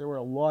there were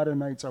a lot of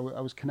nights I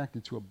was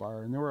connected to a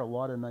bar, and there were a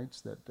lot of nights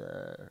that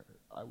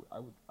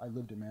I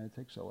lived in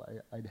Manitic, so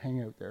I'd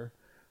hang out there.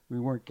 We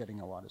weren't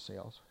getting a lot of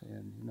sales,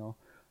 and you know,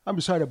 I'm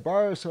beside a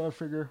bar, so I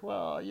figure,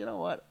 well, you know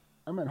what?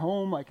 I'm at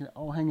home.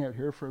 I'll hang out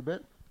here for a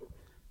bit.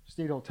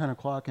 Stay till 10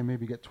 o'clock and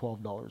maybe get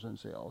 $12 in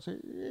sales.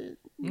 Okay.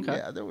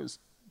 Yeah, there was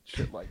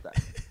shit like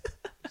that.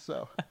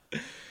 So,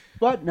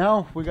 but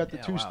now we got the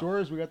Yeah, two wow.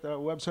 stores. We got the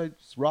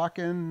websites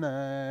rocking.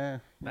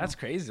 That's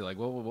crazy. Like,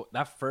 what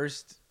that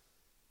first,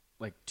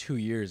 like, 2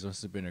 years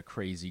must have been a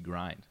crazy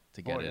grind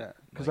to get it.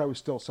 because Like- I was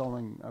still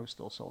selling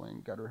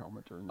gutter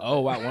helmet during the oh,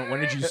 day. wow.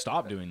 When did you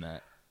stop doing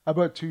that?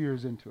 About 2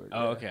 years into it.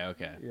 Oh, yeah.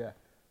 okay. Yeah.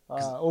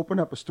 Opened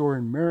up a store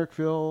in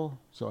Merrickville,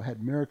 so I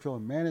had Merrickville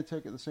and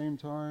Manitic at the same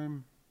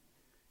time.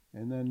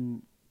 And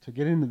then to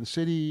get into the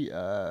city,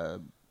 I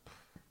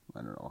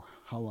don't know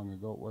how long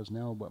ago it was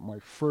now, but my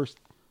first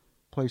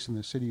place in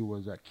the city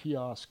was a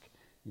kiosk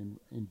in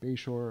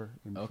Bayshore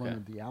in Okay. front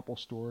of the Apple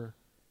store.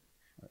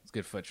 It's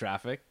good foot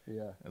traffic.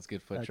 Yeah. That's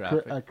good foot At,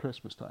 traffic. at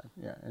Christmas time,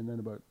 yeah. And then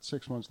about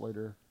 6 months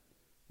later,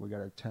 we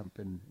got a temp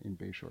in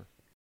Bayshore.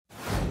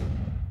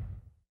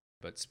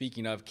 But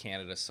speaking of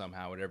Canada,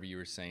 somehow, whatever you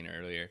were saying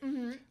earlier,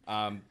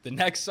 the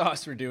next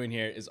sauce we're doing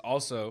here is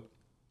also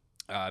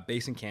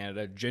based in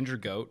Canada, Ginger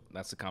Goat.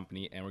 That's the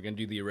company, and we're gonna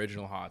do the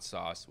original hot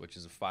sauce, which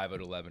is a 5 out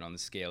of 11 on the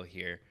scale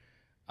here.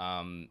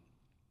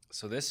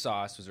 So this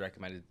sauce was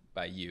recommended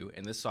by you,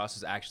 and this sauce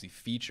is actually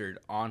featured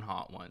on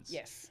Hot Ones.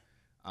 Yes.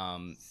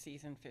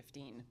 Season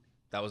 15.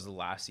 That was the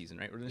last season,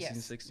 right? We're in Yes.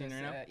 season 16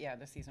 this, right now. Yeah,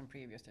 the season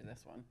previous to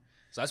this one.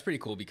 So that's pretty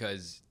cool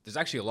because there's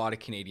actually a lot of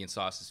Canadian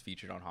sauces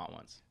featured on Hot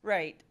Ones.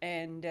 Right,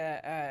 and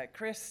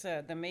Chris,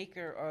 the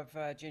maker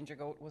of Ginger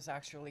Goat, was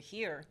actually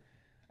here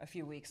a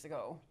few weeks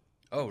ago.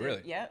 Oh,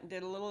 really? Yeah,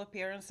 did a little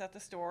appearance at the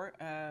store.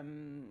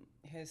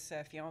 His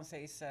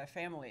fiance's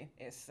family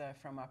is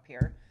from up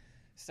here.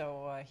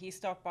 So he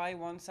stopped by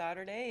one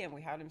Saturday and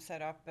we had him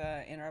set up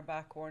in our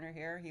back corner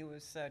here. He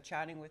was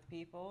chatting with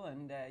people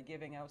and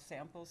giving out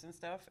samples and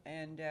stuff.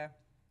 And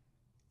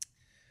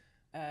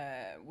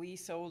we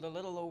sold a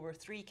little over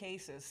 3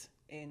 cases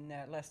in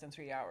less than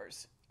 3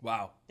 hours.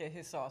 Wow.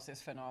 His sauce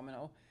is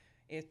phenomenal.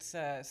 It's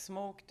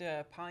smoked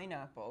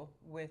pineapple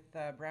with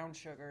brown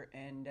sugar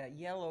and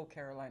yellow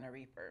Carolina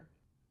Reaper.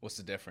 What's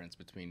the difference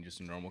between just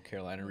a normal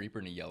Carolina Reaper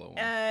and a yellow one?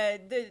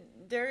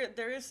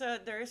 There is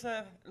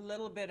a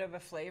little bit of a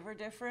flavor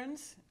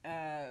difference.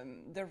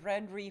 The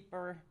red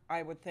Reaper,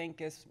 I would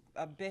think, is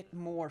a bit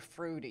more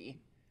fruity,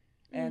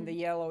 and the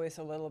yellow is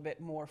a little bit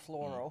more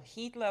floral.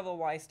 Heat level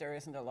wise, there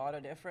isn't a lot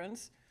of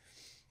difference,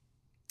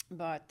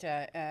 but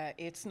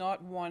it's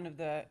not one of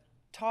the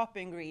top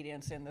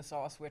ingredients in the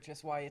sauce, which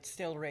is why it's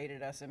still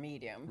rated as a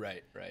medium.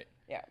 Right.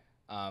 Yeah.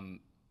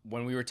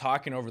 When we were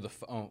talking over the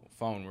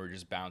phone, we were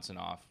just bouncing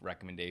off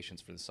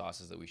recommendations for the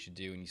sauces that we should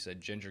do, and you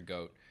said Ginger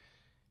Goat.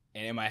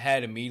 And in my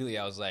head, immediately,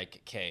 I was like,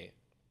 okay,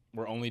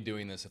 we're only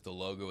doing this if the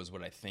logo is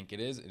what I think it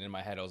is. And in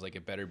my head, I was like,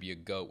 it better be a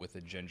goat with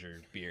a ginger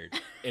beard.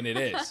 And it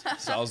is.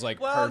 So I was like,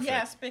 Well, perfect.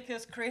 yes,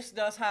 because Chris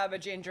does have a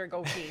ginger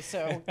goatee,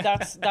 so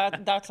that's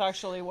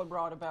actually what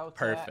brought about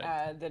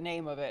Perfect. the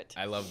name of it.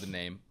 I love the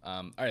name.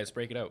 All right, let's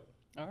break it out.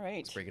 All right.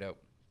 Let's break it out.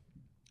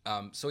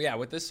 So yeah,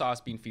 with this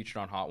sauce being featured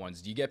on Hot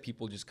Ones, do you get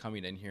people just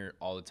coming in here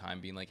all the time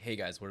being like, hey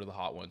guys, what are the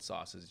Hot Ones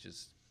sauces?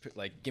 Just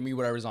like, give me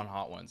whatever's on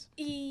Hot Ones.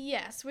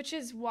 Yes, which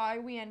is why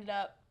we ended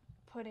up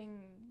putting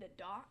the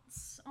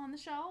dots on the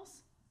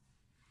shelves.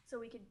 So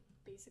we could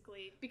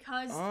basically,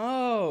 because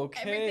Oh,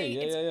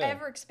 everything, it's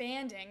ever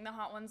expanding, the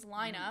Hot Ones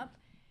lineup,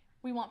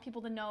 we want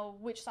people to know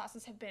which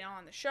sauces have been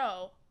on the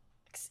show.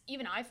 'Cause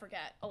even I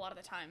forget a lot of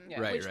the time Yeah.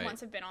 Right, which right. ones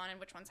have been on and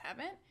which ones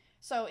haven't.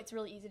 So it's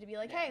really easy to be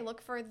like, hey,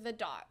 look for the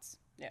dots.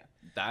 Yeah.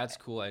 That's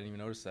cool. I didn't even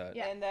notice that.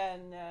 Yeah. And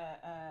then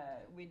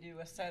we do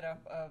a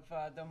setup of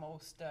the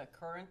most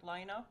current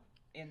lineup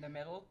in the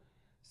middle.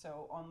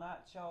 So on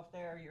that shelf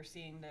there, you're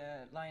seeing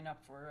the lineup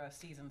for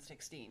season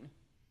 16.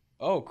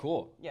 Oh,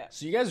 cool. Yeah.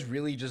 So you guys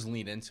really just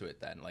lean into it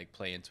then, like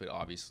play into it,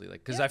 obviously,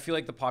 like because I feel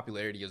like the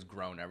popularity has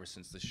grown ever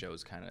since the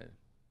show's kind of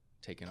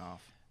taken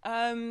off.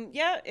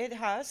 Yeah, it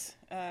has.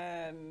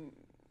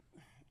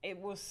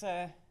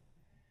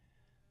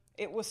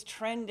 It was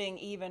trending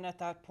even at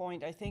that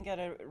point. I think at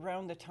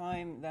around the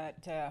time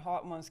that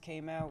Hot Ones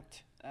came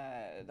out,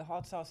 the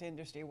hot sauce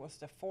industry was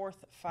the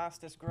 4th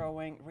fastest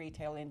growing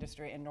retail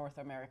industry in North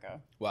America.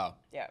 Wow.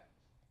 Yeah,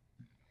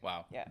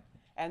 Wow. yeah.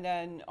 And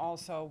then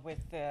also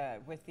with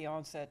the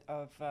onset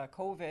of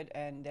COVID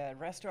and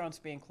restaurants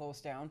being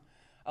closed down,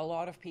 a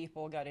lot of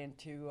people got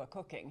into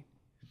cooking.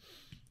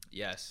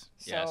 Yes.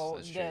 So Yes,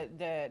 that's true.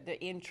 the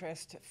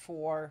interest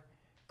for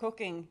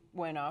cooking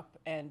went up,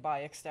 and by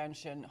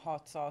extension,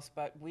 hot sauce.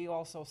 But we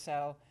also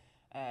sell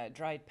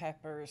dried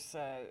peppers,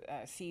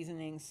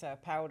 seasonings,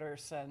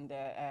 powders, and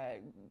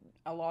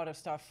a lot of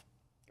stuff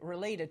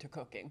related to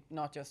cooking,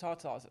 not just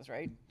hot sauces,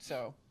 right?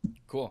 So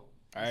Cool.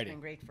 it's Alrighty. been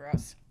great for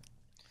us.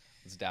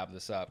 Let's dab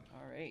this up.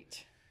 All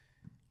right.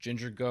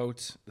 Ginger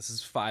goat. This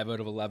is 5 out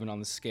of 11 on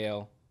the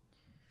scale.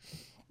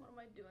 What am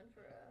I doing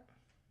for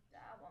a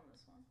dab on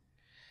this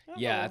one?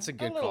 Yeah, that's a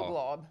good little call.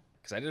 glob.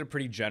 Because I did a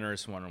pretty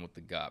generous one with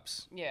the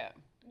gups. Yeah.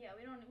 Yeah,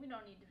 we don't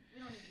need to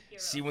hear.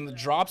 See, when the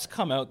drops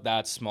come out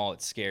that small,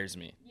 it scares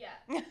me. Yeah.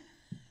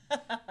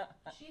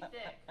 She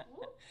thick.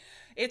 Ooh.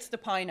 It's the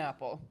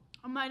pineapple.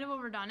 I might have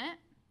overdone it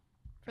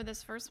for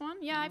this first one.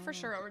 Yeah, I for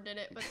sure overdid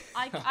it, but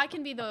I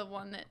can be the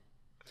one that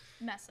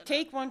mess it up.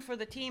 Take one for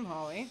the team,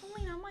 Holly.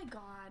 Oh my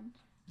god.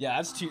 Yeah,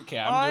 that's too. Okay,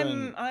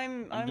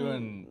 I'm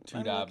doing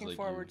 2 dabs looking like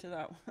forward you. to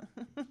that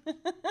one.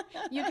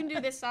 You can do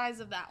the size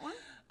of that one?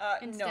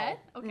 Instead?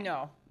 No, Okay.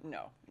 no.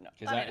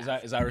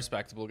 Is that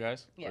respectable,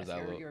 guys? Or Yes, is that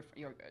a little-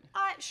 you're good.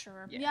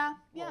 Sure. Yeah.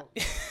 Yeah.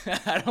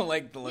 I don't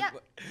like the look.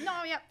 Yeah.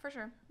 No, yeah, for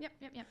sure. Yep.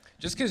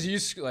 Just because you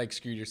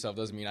screwed yourself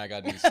doesn't mean I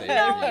got to do the same.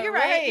 No, thing. you're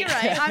right. You're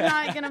right. I'm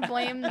not gonna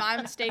blame my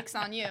mistakes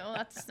on you.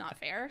 That's not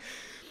fair.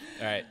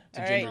 All right,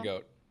 to All ginger right.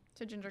 goat.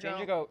 To ginger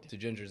Ginger goat. goat. To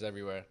gingers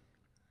everywhere.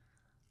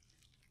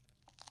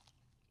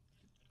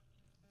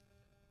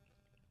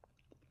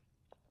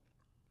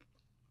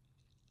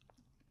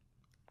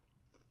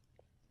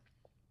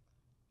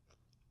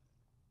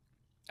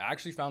 I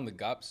actually found the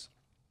gups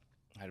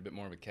had a bit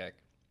more of a kick.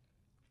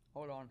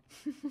 Hold on.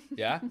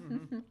 Yeah?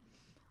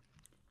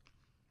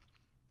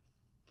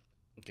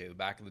 Okay, the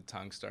back of the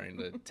tongue starting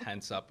to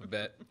tense up a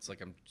bit. It's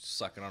like I'm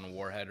sucking on a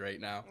warhead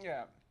right now.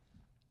 Yeah.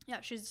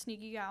 Yeah, she's a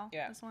sneaky gal.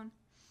 Yeah. This one.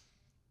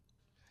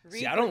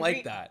 See, I don't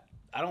like that.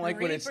 I don't like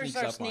when it Reapers sneaks are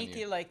up on sneaky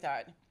you. like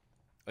that.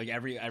 Like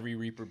every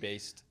Reaper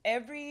based.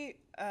 Every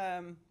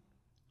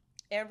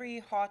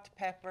hot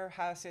pepper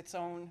has its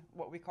own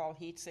what we call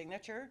heat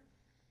signature,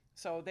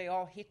 so they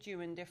all hit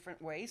you in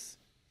different ways,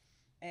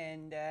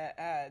 and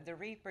the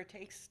Reaper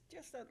takes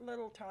just that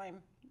little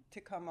time to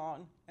come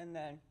on, and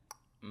then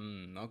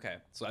Okay,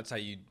 so that's how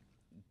you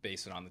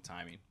base it on the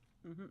timing.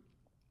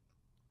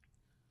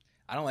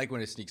 I don't like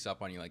when it sneaks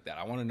up on you like that.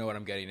 I want to know what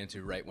I'm getting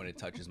into right when it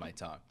touches my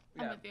tongue.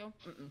 I'm Yeah. with you.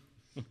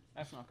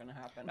 that's not going to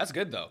happen. That's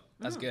good though.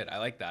 That's good. I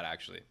like that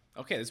actually.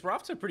 Okay, we're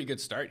off to a pretty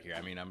good start here.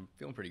 I mean, I'm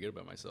feeling pretty good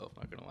about myself.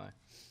 Not gonna lie.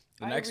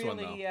 The next one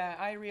though.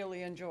 I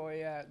really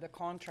enjoy the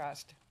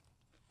contrast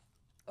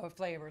of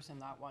flavors in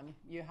that one.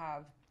 You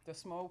have the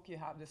smoke, you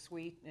have the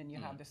sweet, and you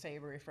have the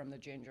savory from the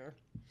ginger.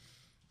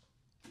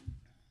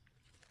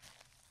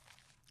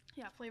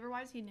 Yeah, flavor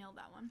wise, he nailed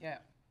that one. Yeah.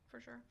 For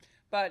sure.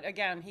 But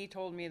again, he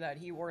told me that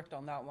he worked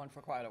on that one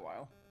for quite a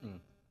while.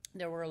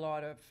 There were a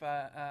lot of,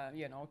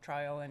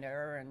 trial and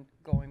error and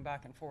going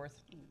back and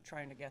forth,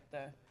 trying to get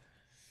the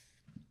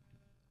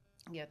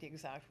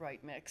exact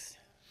right mix.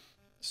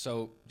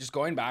 So just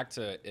going back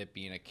to it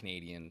being a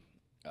Canadian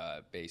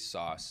based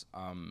sauce,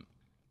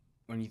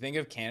 when you think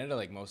of Canada,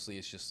 like mostly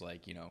it's just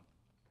like,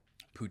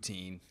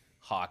 poutine,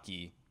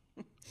 hockey,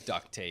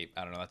 duct tape.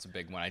 I don't know. That's a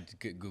big one. I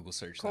Google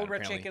search that. Cobra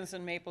Apparently. chickens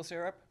and maple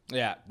syrup.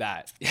 Yeah,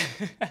 that.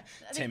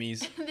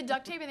 Timmy's. The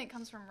duct tape I think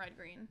comes from Red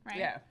Green, right?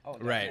 Yeah. Oh,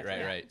 Right.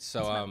 definitely. So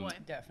That's my boy.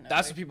 Definitely.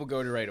 that's what people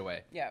go to right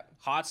away. Yeah.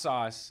 Hot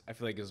sauce, I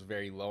feel like is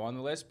very low on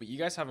the list, but you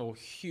guys have a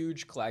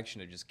huge collection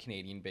of just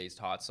Canadian-based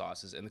hot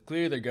sauces, and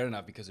clearly they're good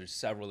enough because there's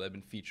several that have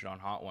been featured on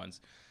Hot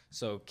Ones.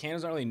 So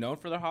Canada's not really known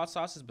for their hot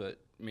sauces, but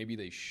maybe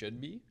they should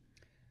be.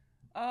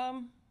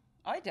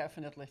 I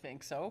definitely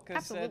think so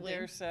because Absolutely.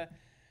 there's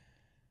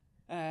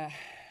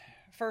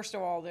first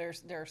of all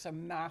there's a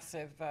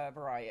massive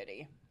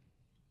variety.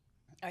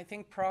 I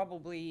think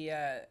probably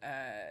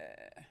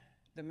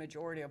the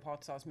majority of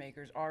hot sauce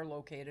makers are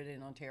located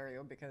in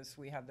Ontario because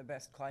we have the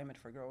best climate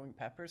for growing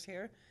peppers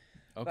here.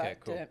 Okay,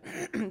 But,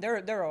 cool.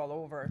 they're all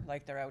over.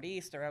 Like they're out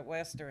east, they're out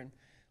west,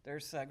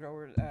 there's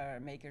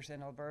makers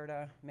in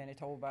Alberta,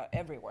 Manitoba,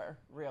 everywhere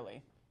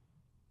really.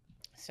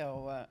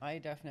 So I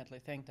definitely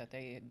think that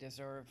they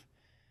deserve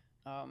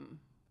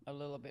a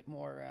little bit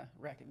more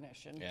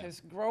recognition Yeah.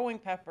 because growing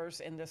peppers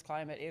in this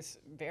climate is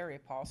very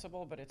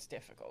possible, but it's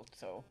difficult.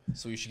 So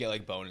So we should get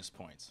like bonus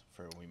points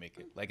for when we make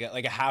it. Like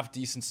a half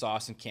decent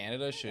sauce in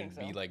Canada should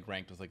think be so. like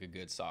ranked with like a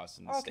good sauce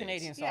in the all States.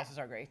 Canadian Yeah. sauces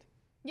are great.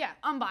 Yeah,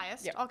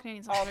 unbiased. Yeah. All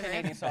Canadian sauce. All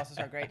Canadian sauces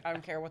are great. I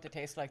don't care what they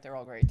taste like; they're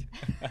all great.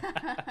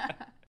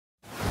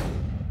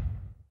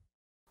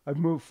 I've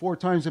moved 4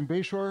 times in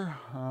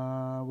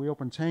Bayshore. We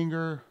opened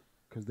Tanger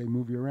because they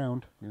move you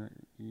around.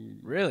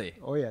 Really?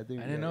 Oh yeah, I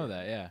didn't know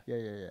that. Yeah.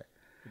 Yeah.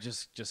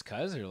 Just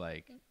cause or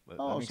like. That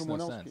Oh, makes someone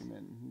no else sense. came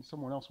in.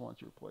 Someone else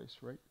wants your place,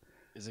 right?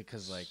 Is it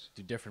because like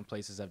do different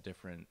places have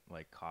different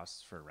like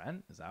costs for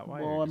rent? Is that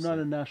why? Well, or I'm just, not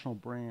a like- national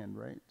brand,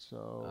 right?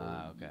 So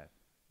Okay.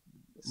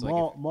 So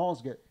like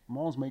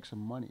malls make some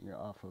money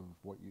off of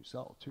what you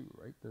sell too,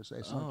 right?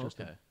 It's not just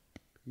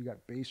you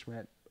got base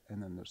rent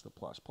and then there's the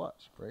plus,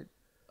 right?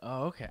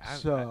 Oh, okay.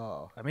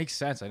 That makes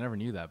sense. I never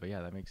knew that, but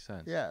yeah, that makes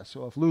sense. Yeah,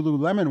 so if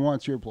Lululemon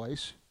wants your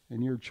place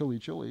and you're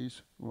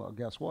Chili's, well,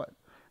 guess what?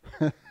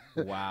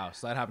 Wow.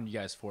 So that happened to you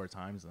guys 4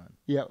 times then.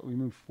 Yeah, we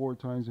moved 4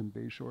 times in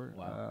Bayshore.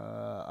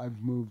 Wow.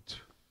 I've moved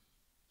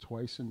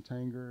twice in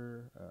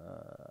Tanger.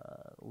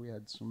 We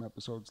had some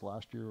episodes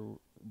last year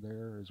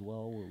there as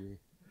well where we.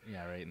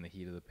 Yeah, right in the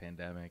heat of the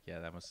pandemic. Yeah,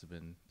 that must have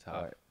been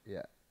tough.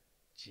 Yeah.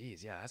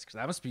 Jeez, yeah,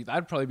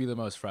 that'd probably be the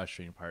most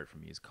frustrating part for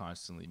me is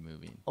constantly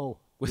moving Oh,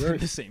 within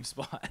the same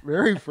spot.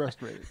 very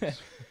frustrating.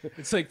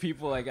 It's like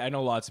people like I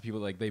know lots of people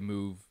like they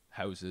move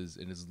houses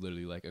and it's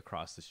literally like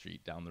across the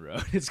street down the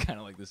road. It's kind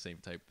of like the same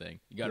type thing.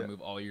 You got to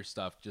move all your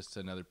stuff just to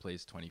another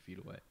place 20 feet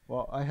away.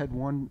 Well, I had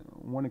one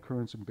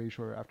occurrence in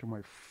Bayshore after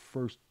my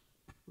first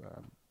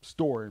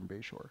store in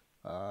Bayshore.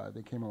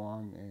 They came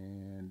along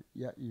and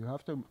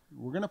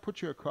we're going to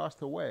put you across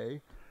the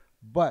way,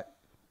 but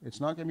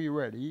it's not going to be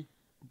ready.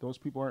 Those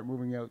people aren't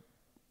moving out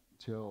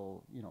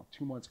till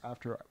 2 months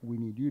after we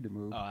need you to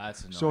move. Oh,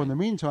 that's annoying. So in the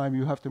meantime,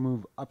 you have to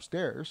move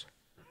upstairs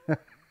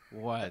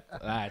What?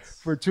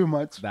 That's for 2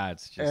 months.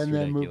 That's just and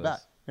then ridiculous. move back.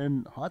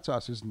 And hot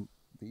sauce isn't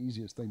the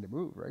easiest thing to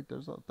move, right?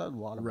 There's a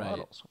lot of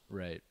bottles.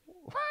 Right.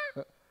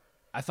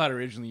 I thought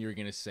originally you were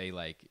gonna say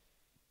like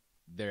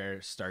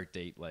their start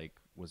date like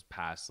was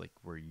past like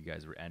where you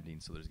guys were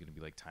ending, so there's gonna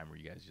be like time where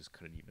you guys just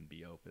couldn't even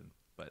be open.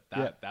 But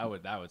that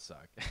would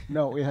suck.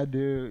 No, we had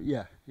to.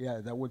 Yeah,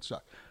 that would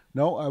suck.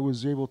 No, I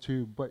was able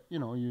to, but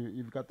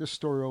you've got this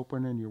store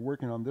open and you're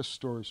working on this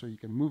store, so you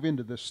can move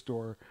into this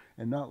store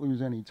and not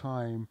lose any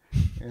time.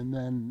 And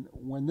then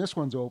when this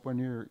one's open,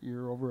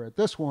 you're over at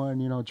this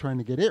one, trying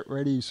to get it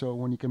ready. So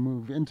when you can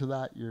move into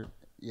that,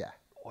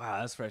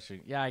 Wow, that's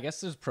frustrating. Yeah, I guess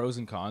there's pros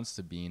and cons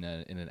to being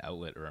in an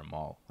outlet or a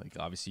mall. Like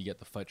obviously you get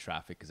the foot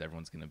traffic because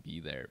everyone's gonna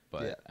be there,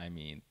 but I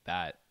mean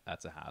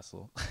that's a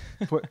hassle.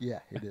 But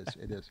yeah, it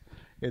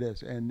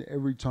is. And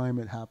every time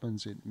it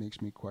happens, it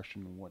makes me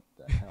question what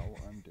the hell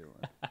I'm doing.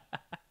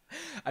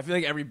 I feel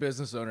like every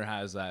business owner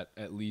has that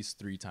at least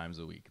 3 times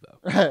a week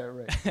though.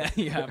 Right.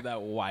 You have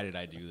that why did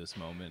I do this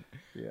moment?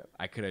 Yeah.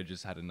 I could have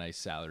just had a nice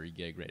salary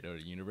gig right out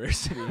of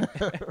university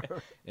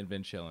and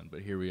been chilling,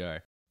 but here we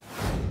are.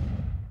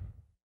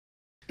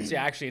 So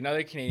yeah, actually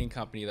another Canadian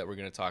company that we're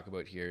going to talk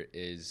about here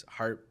is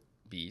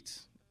Heartbeat,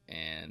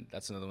 and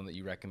that's another one that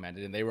you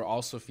recommended, and they were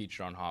also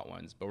featured on Hot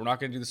Ones, but we're not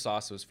going to do the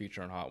sauce that was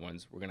featured on Hot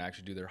Ones. We're going to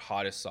actually do their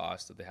hottest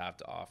sauce that they have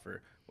to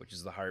offer, which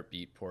is the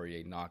Heartbeat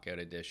Poirier Knockout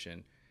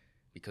Edition,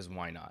 because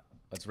why not?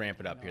 Let's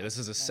ramp it up here. This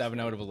is a 7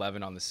 out of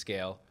 11 on the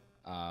scale.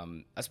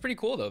 That's pretty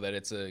cool though that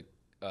it's a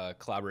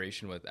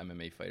collaboration with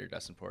MMA fighter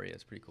Dustin Poirier.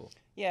 It's pretty cool.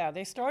 Yeah,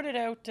 they started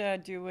out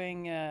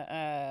doing.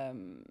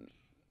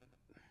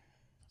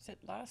 Was it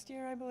last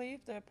year, I believe,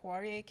 the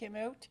Poirier came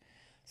out?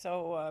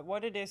 So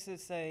what it is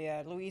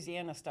a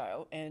Louisiana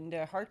style, and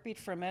Heartbeat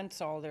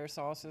ferments all their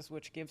sauces,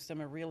 which gives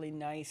them a really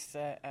nice,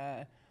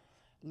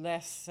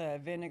 less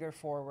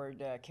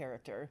vinegar-forward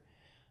character.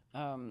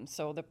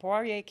 So the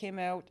Poirier came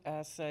out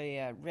as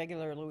a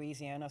regular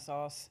Louisiana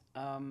sauce,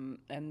 and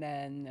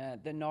then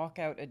the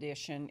Knockout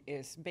Edition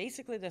is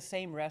basically the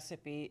same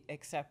recipe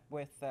except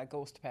with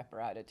ghost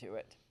pepper added to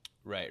it.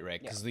 Right.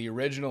 Because the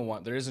original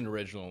one, there is an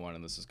original one,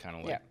 and this is kind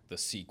of like the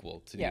sequel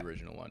to the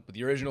original one. But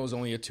the original was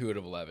only a 2 out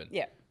of 11.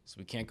 Yeah. So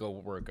we can't go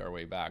work our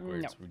way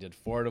backwards. No. We did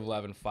 4 out of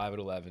 11, 5 out of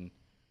 11,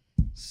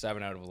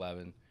 7 out of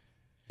 11.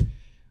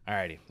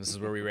 Alrighty, this is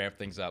where we ramp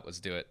things up. Let's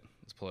do it.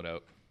 Let's pull it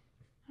out.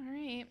 All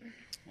right.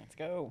 Let's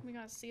go. We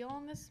got a seal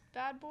on this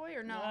bad boy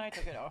or no? No, I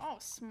took it off. Oh,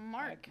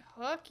 smart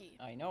cookie.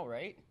 I know,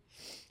 right?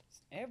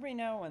 Every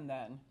now and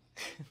then.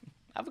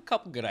 I have a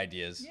couple good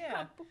ideas.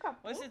 Yeah.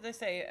 What did they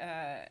say?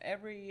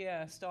 Every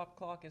stop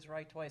clock is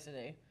right twice a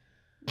day.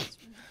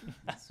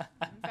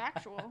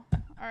 Factual. All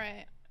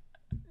right.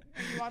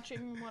 Are you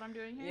watching what I'm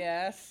doing here?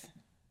 Yes.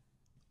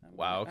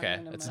 Wow, okay. I'm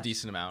gonna That's a match-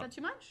 decent Is amount. that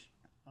too much?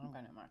 I'm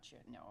gonna match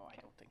it. No, I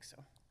don't think so.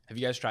 Have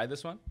you guys tried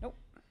this one? Nope.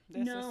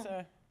 This No.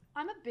 is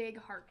I'm a big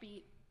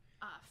Heartbeat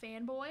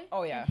fanboy.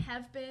 Oh, yeah. And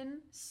have been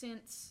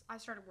since I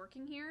started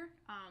working here.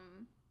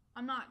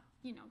 I'm not,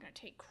 gonna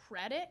take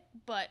credit,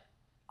 but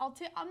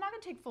I'm not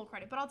gonna take full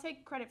credit, but I'll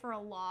take credit for a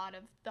lot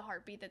of the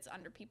Heartbeat that's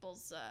under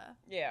people's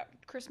yeah,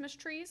 Christmas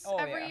trees Oh,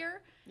 every yeah.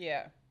 year.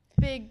 yeah.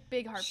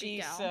 Big Heartbeat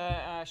She's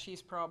gal.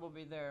 she's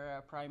probably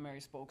their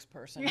primary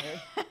spokesperson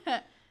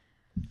there.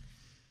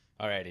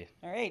 Alrighty.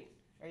 All right.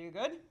 Are you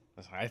good?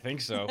 I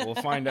think so. We'll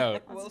find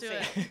out. Let's we'll do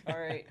see. it. All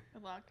right.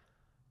 Good luck.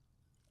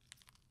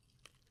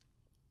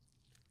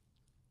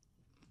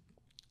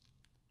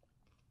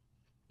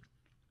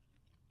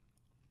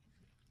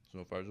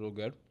 So far, it's a little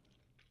good.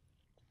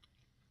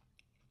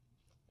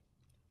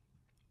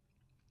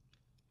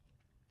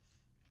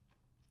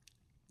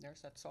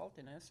 There's that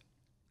saltiness.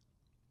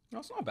 No,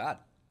 it's not bad.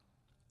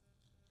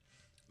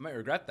 I might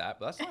regret that,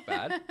 but that's not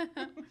bad.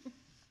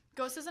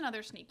 Ghost is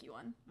another sneaky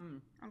one,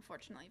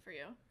 unfortunately for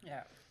you.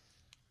 Yeah.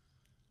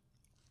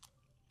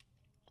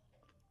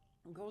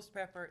 Ghost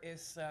pepper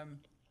is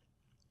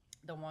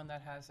the one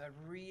that has a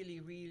really,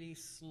 really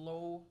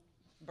slow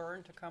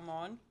burn to come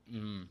on,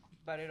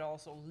 but it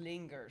also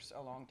lingers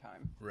a long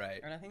time. Right.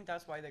 And I think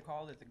that's why they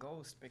call it the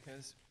ghost,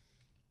 because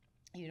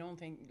you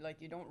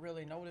don't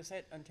really notice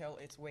it until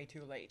it's way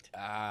too late.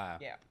 Ah.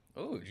 Yeah.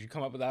 Oh, did you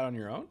come up with that on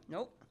your own?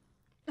 Nope.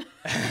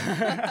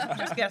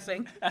 Just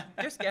guessing.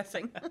 Just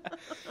guessing.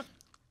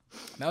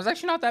 That was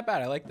actually not that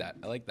bad. I like that.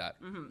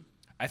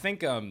 I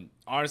think,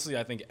 honestly,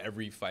 I think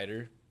every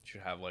fighter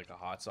should have like a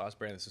hot sauce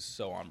brand. This is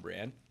so on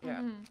brand.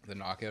 Yeah. The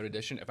Knockout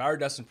Edition. If I were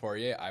Dustin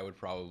Poirier, I would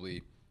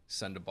probably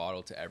send a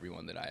bottle to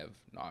everyone that I have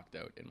knocked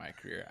out in my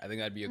career. I think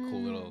that'd be a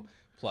cool little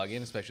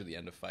plug-in, especially at the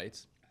end of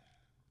fights.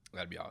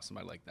 That'd be awesome.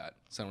 I like that.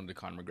 Send one to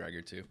Conor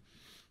McGregor too.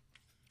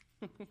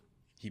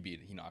 He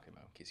knocked him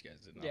out, in case you guys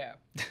didn't know.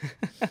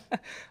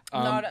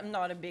 Yeah.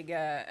 Not a big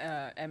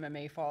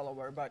MMA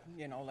follower, but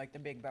like the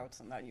big bouts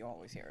and that you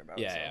always hear about.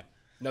 Yeah, so. yeah.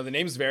 No, the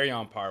name's very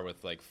on par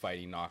with like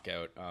Fighting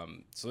Knockout.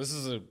 So this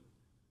is a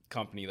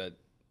company that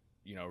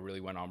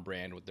really went on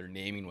brand with their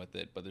naming with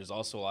it, but there's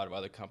also a lot of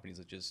other companies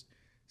that just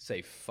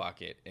say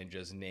fuck it and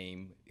just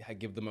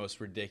give the most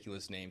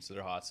ridiculous names to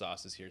their hot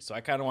sauces here. So I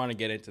kind of want to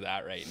get into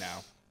that right now,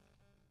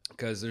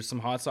 because there's some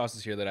hot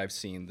sauces here that I've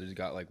seen. There's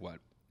got like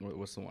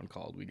what's the one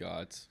called? We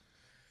got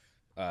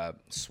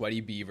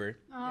Sweaty Beaver.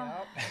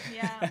 Oh,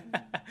 yeah.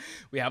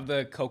 We have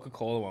the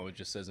Coca-Cola one, which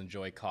just says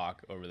 "Enjoy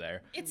Cock" over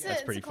there. It's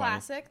That's a pretty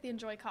classic, the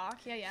Enjoy Cock.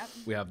 Yeah.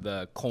 We have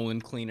the Colon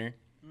Cleaner.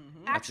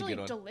 Actually, good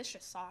one.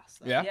 delicious sauce.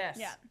 Though. Yeah? Yes,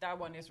 Yeah. that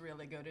one is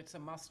really good. It's a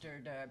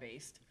mustard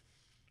based.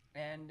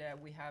 And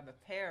we have a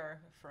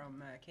pair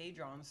from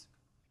K-John's,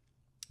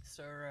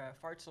 Sir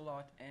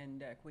Farts-A-Lot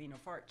and Queen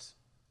of Farts.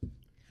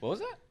 What was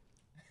that?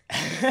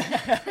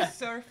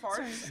 Sir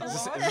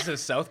Farts-A-Lot? Is this a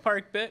South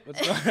Park bit? What's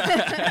going on?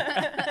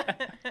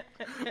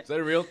 Is that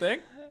a real thing?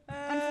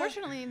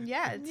 Unfortunately,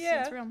 yeah,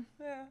 it's real.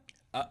 Yeah.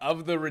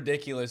 Of the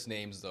ridiculous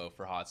names, though,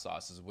 for hot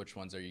sauces, which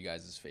ones are you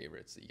guys'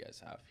 favorites that you guys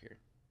have here?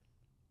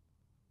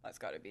 That's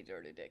got to be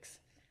Dirty Dicks.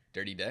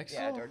 Dirty Dicks?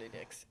 Yeah, Oh. Dirty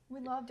Dicks. We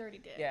love dirty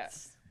dicks. Yeah.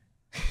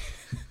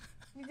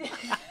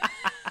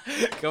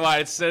 Come on,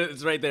 it's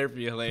right there for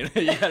you, Helena.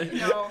 You gotta-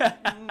 No,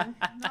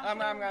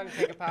 I'm going to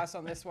take a pass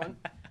on this one.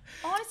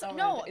 Honestly,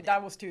 no.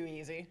 That was too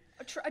easy.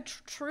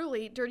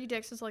 Truly, Dirty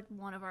Dicks is like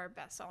one of our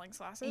best-selling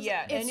sauces.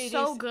 Yeah, it's and it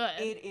so is- good.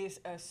 It is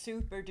a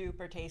super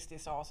duper tasty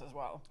sauce as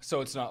well.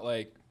 So it's not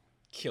like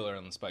killer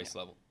on the spice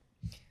level.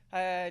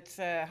 It's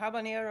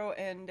habanero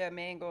and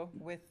mango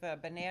with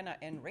banana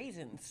and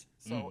raisins.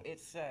 So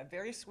it's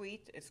very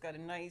sweet. It's got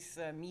a nice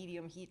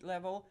medium heat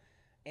level,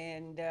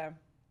 and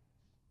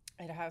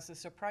it has a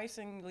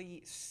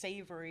surprisingly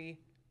savory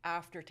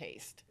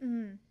aftertaste.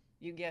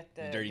 You get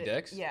the Dirty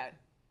Dicks? Yeah.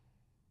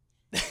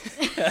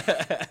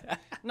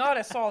 Not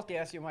as salty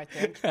as you might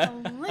think.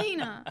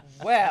 Elena.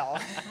 Well,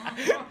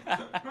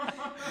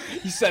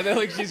 You said that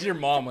like she's your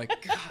mom, like,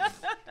 God.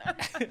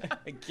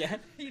 Again?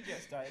 he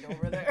just died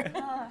over there.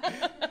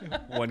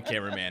 One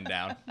cameraman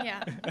down.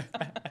 Yeah.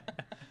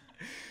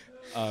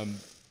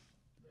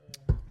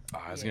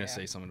 I was gonna Yeah.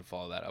 say something to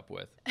follow that up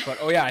with,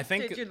 but I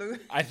think Did you lose?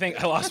 I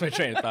think I lost my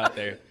train of thought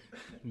there.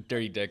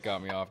 Dirty Dick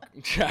got me off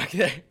track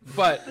there,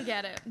 but We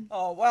get it.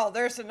 Oh, well,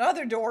 there's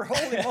another door.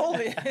 Holy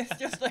moly. It's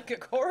just like a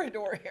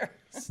corridor here.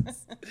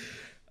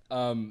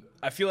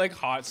 I feel like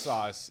hot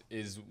sauce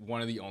is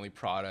one of the only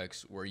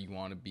products where you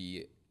want to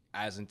be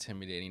as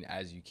intimidating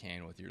as you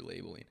can with your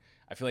labeling.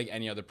 I feel like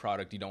any other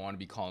product, you don't want to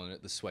be calling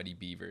it the Sweaty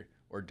Beaver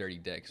or Dirty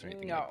Dicks or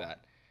anything like No.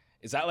 that.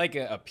 Is that like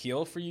an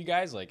appeal for you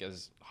guys, like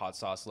as hot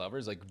sauce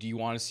lovers? Like, do you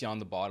want to see on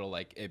the bottle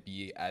like it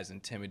be as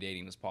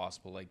intimidating as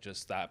possible, like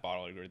just that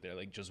bottle right there,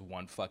 like just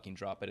one fucking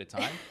drop at a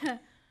time?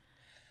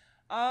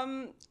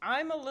 I'm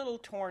a little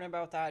torn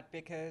about that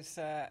because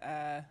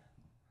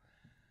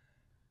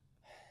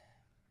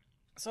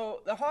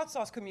so the hot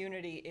sauce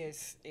community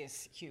is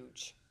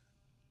huge.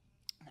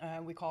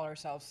 We call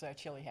ourselves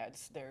Chili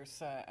Heads.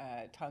 There's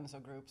tons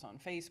of groups on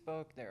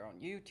Facebook. They're on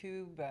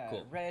YouTube,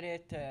 Cool.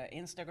 Reddit,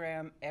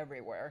 Instagram,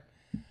 everywhere.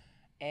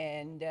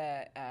 And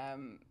it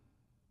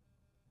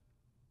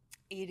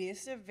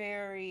is a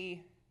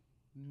very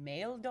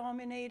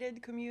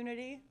male-dominated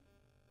community,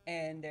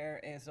 and there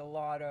is a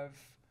lot of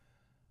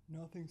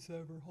nothing's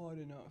ever hot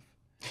enough.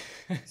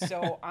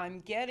 So I'm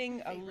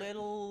getting a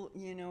little,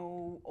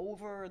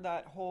 over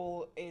that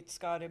whole, it's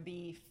got to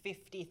be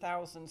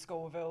 50,000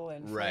 Scoville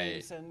and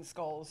Right. flames and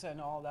skulls and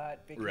all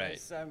that, because Right.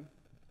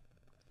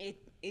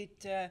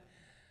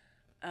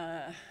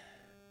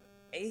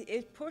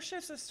 it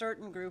pushes a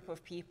certain group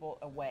of people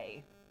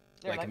away.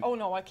 They're Like like, oh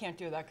no, I can't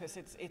do that because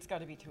it's got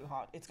to be too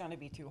hot. It's going to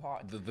be too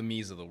hot. the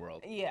me's of the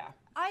world. Yeah.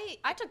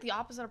 I took the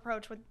opposite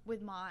approach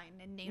with mine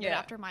and named it Yeah.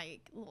 after my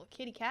little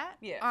kitty cat.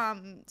 Yeah.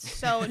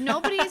 So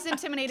nobody's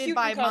intimidated Cute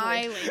by and cuddly.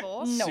 my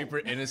labels. No. Super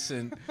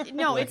innocent.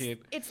 No, looking.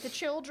 it's the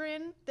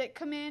children that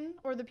come in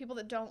or the people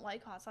that don't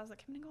like hot sauce that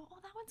come in and go, oh,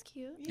 that one's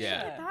cute. You should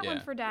Yeah, get that yeah. one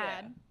for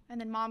dad. Yeah.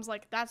 And then mom's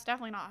like, that's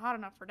definitely not hot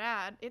enough for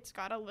dad. It's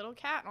got a little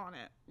cat on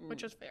it,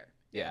 which is fair.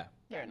 Yeah.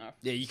 Fair enough.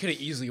 Yeah, you could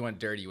have easily went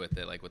dirty with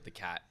it, like with the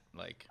cat.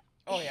 Like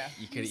Oh yeah.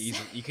 you could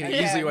have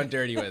Yeah. easily went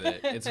dirty with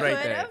it. It's right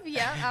Could there. have,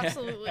 yeah,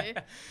 absolutely.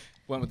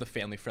 Went with the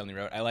family friendly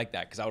route. I like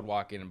that because I would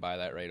walk in and buy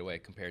that right away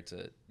compared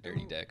to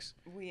Dirty Dicks.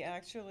 We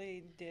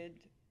actually did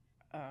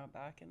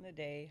back in the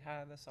day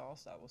have a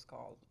sauce that was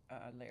called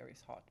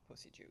Larry's Hot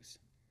Pussy Juice.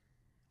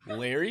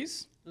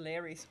 Larry's,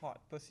 Larry's Hot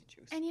Pussy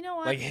Juice. And you know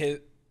what? like his.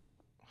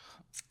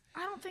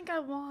 I don't think I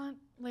want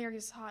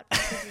Larry's hot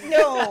pussy juice.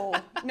 No,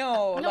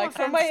 no. No Like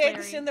for offense, my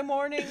eggs Larry. in the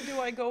morning, do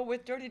I go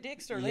with Dirty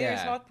Dicks or Larry's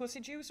Yeah. Hot Pussy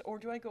Juice, or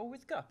do I go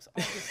with Gups?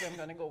 Obviously, I'm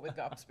going to go with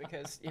Gups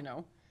because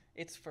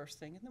it's first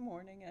thing in the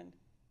morning, and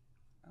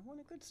I want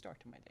a good start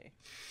to my day.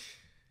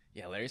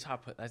 Yeah, Larry's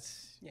hot put.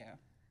 That's Yeah.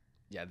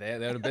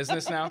 They're out of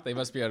business now. They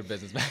must be out of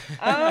business.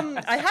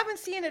 I haven't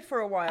seen it for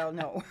a while.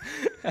 No.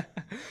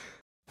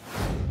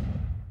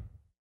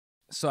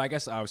 So I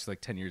guess obviously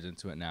like 10 years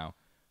into it now,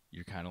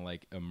 you're kind of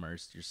like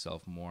immersed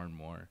yourself more and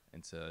more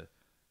into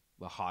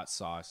the hot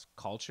sauce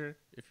culture,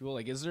 if you will.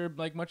 Like, is there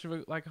like much of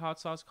a like hot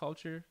sauce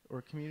culture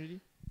or community?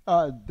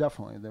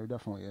 Definitely, there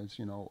definitely is.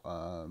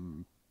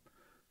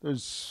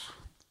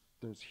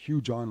 There's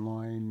huge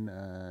online,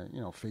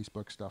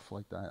 Facebook stuff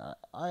like that.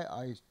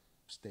 I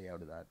stay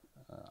out of that.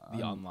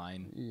 The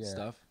online yeah,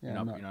 stuff. yeah,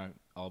 You're not- not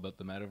all about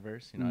the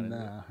metaverse. You're not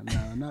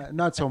into it?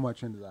 not so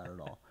much into that at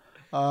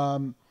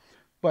all.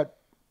 But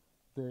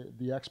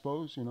the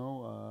expos,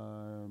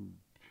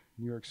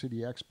 New York City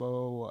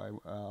Expo,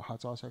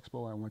 Hot Sauce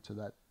Expo. I went to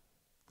that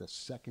the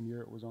second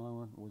year it was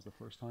on. It was the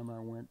first time I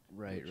went.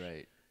 Right,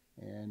 right.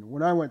 And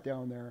when I went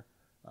down there,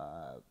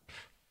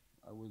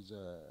 I was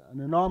an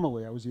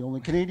anomaly. I was the only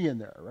Canadian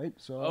there, right?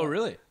 So. Oh,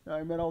 really?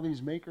 I met all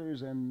these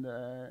makers and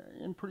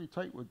in pretty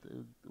tight with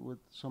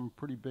some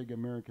pretty big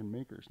American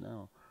makers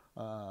now.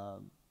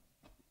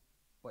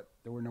 But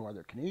there were no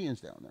other Canadians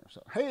down there.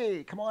 So,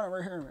 hey, come on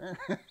over here,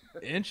 man.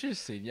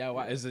 Interesting. Yeah.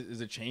 Wow. Is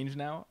it changed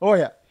now? Oh,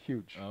 yeah.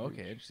 Huge. Oh,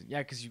 okay. Interesting. Yeah,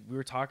 because we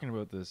were talking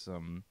about this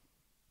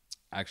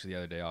actually the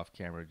other day off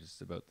camera,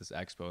 just about this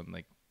expo, and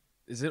like,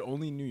 is it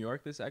only New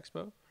York, this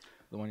expo?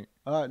 The one,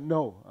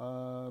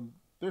 No.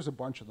 There's a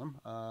bunch of them.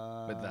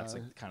 but that's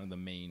like kind of the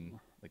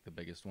main, like the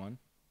biggest one.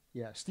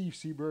 Yeah, Steve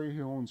Seabury,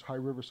 who owns High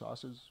River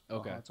Sauces,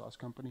 Okay. a hot sauce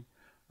company.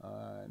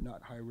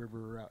 Not High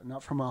River,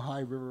 not from a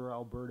High River,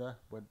 Alberta,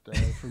 but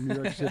from New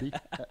York City.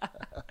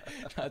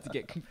 Not to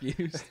get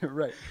confused.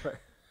 right.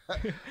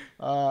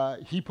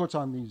 He puts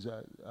on these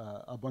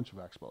a bunch of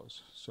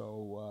expos.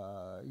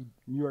 So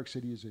New York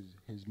City is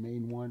his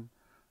main one.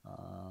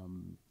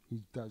 He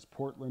does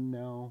Portland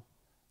now.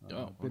 Been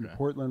to okay.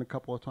 Portland a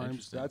couple of times.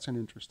 Interesting. That's an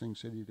interesting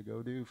city to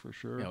go to for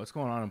sure. Yeah, what's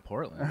going on in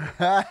Portland?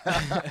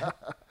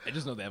 I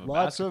just know they have a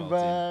Lots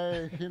basketball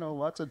of team.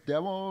 lots of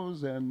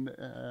demos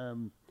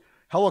and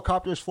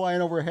helicopters flying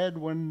overhead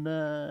when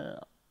the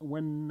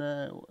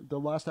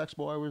last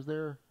expo I was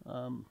there.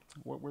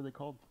 What were they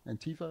called?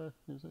 Antifa,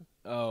 is it?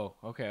 Oh,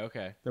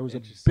 okay. There was a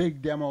Interesting.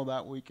 big demo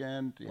that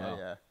weekend. Wow.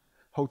 Yeah.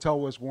 Hotel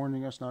was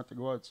warning us not to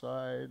go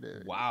outside.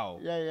 Wow.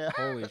 Yeah.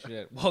 Holy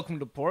shit. Welcome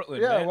to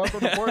Portland, Yeah, man.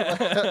 welcome to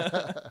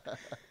Portland.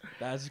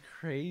 That's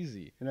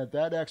crazy. And at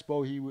that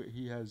expo,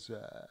 he has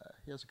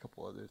a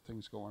couple other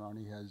things going on.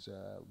 He has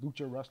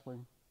lucha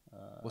wrestling.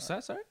 What's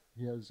that, sorry?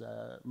 He has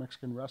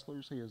Mexican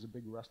wrestlers. He has a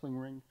big wrestling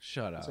ring.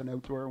 Shut It's up. an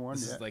outdoor one.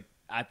 This yeah. is like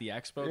at the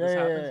expo Yeah, this yeah,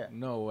 happens? yeah.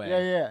 No way.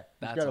 Yeah. He's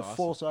That's got a awesome.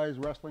 full-size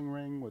wrestling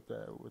ring with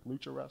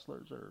lucha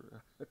wrestlers.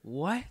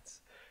 What?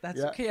 That's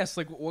Yeah. okay. Yes,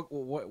 like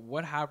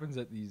what happens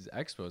at these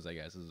expos, I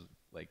guess, is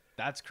like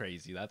that's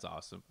crazy. That's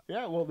awesome.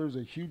 Yeah, well, there's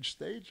a huge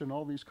stage and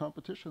all these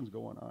competitions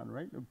going on,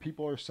 right? And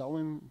people are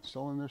selling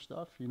their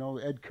stuff.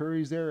 Ed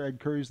Curry's there. Ed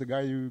Curry's the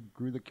guy who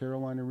grew the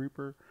Carolina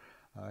Reaper.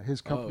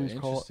 His company's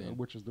called, interesting.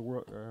 which is the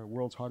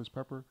world's hottest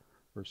pepper,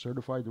 or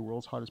certified the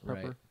world's hottest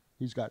pepper. Right.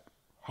 He's got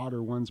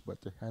hotter ones, but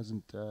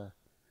hasn't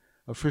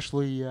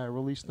officially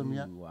released them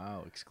yet. Ooh,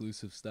 wow,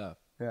 exclusive stuff.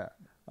 Yeah.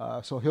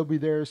 So he'll be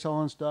there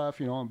selling stuff,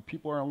 and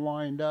people are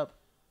lined up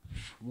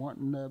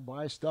wanting to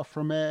buy stuff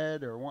from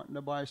Ed or wanting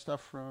to buy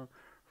stuff from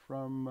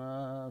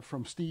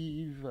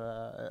Steve.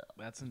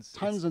 That's insane.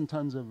 Tons and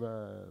tons of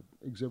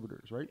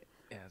exhibitors, right?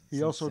 Yeah,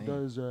 He also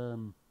does,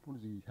 what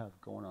does he have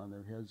going on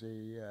there? He has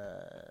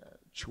a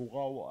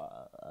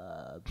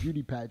Chihuahua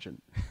beauty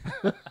pageant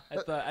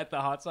at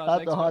the hot sauce.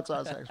 at the Expo? Hot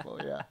Sauce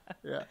Expo.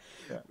 Yeah.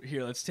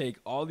 Here, let's take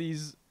all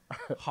these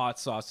hot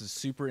sauces,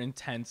 super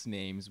intense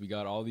names. We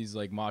got all these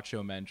like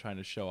macho men trying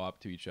to show up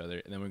to each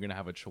other, and then we're gonna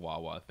have a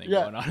Chihuahua thing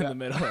Yeah, going on in the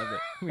middle of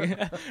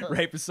it.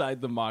 Right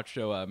beside the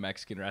macho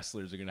Mexican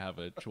wrestlers are gonna have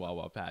a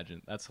Chihuahua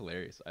pageant. That's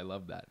hilarious. I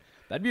love that.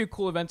 That'd be a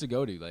cool event to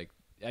go to. Like,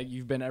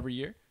 you've been every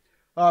year.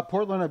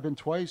 Portland, I've been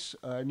twice.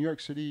 New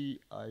York City,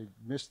 I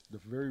missed the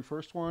very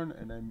first one,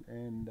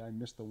 and I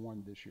missed the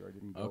one this year. I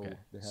didn't go. Okay.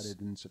 They had it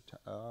in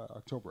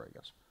October, I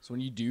guess. So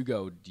when you do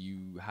go, do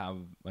you have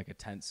like a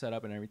tent set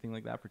up and everything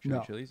like that for Chili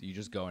No. Chili's? You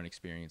just go and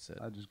experience it.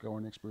 I just go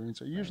and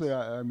experience it. Usually,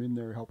 I'm in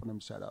there helping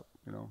them set up.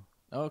 You know,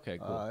 Okay,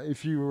 cool.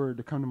 if you were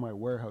to come to my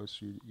warehouse,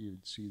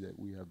 you'd see that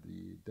we have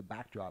the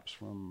backdrops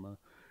from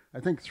I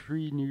think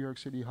 3 New York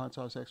City Hot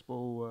Sauce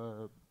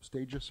Expo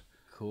stages.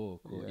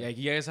 Cool. Yeah. Yeah,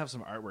 you guys have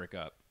some artwork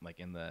up, like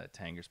in the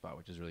Tanger spot,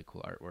 which is really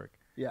cool artwork.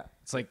 Yeah.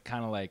 It's like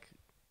kind of like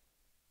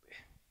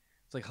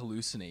it's like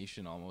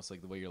hallucination almost,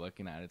 like the way you're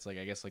looking at it. It's like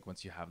I guess like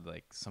once you have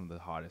like some of the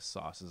hottest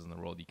sauces in the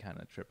world, you kind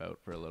of trip out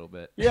for a little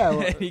bit. Yeah,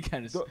 well, you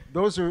kind of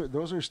those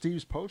are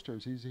Steve's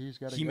posters. He's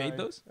got a He guy, made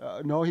those?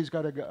 No, he's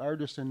got an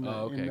artist in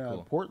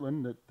Cool.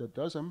 Portland that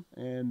does them,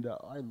 and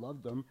I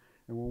love them.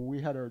 And when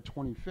we had our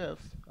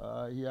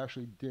 25th, he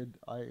actually did.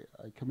 I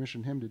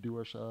commissioned him to do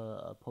us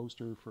a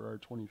poster for our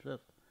 25th.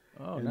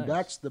 Oh, and nice.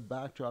 that's the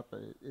backdrop.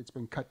 It's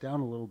been cut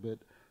down a little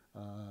bit.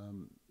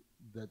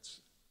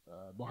 That's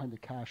behind the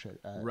cache at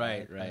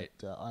Right.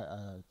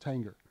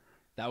 Tanger.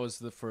 That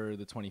was for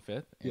the 25th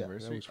Yeah, that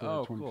anniversary. was for the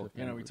oh, 25th cool. Yeah, no,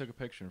 we anniversary. took a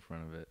picture in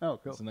front of it. Oh,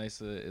 cool. It's a nice.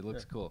 It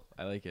looks cool.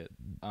 I like it.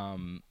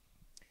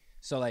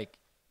 So like,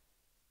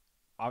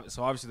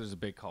 so obviously there's a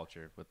big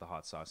culture with the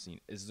hot sauce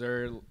scene. Is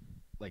there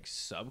like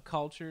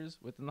subcultures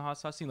within the hot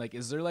sauce scene? Like,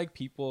 is there like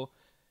people?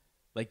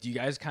 Like, do you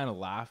guys kind of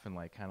laugh and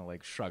like kind of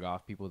like shrug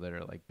off people that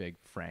are like big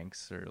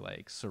Franks or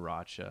like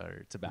Sriracha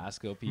or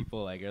Tabasco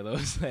people? Like, are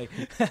those like?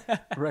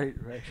 Right.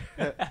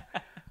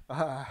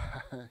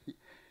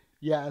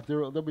 Yeah,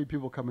 there'll be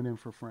people coming in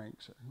for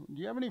Franks.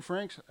 Do you have any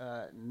Franks?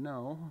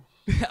 No.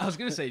 I was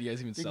gonna say, do you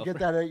guys even You sell? can get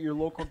that at your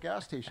local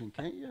gas station,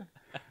 can't you?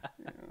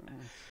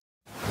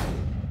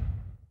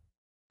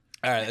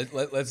 All right,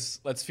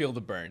 let's feel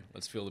the burn.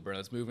 Let's feel the burn.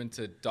 Let's move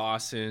into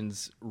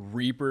Dawson's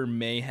Reaper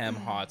Mayhem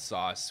hot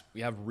sauce. We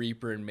have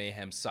Reaper and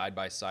Mayhem side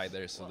by side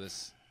there, so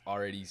this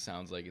already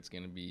sounds like it's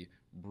going to be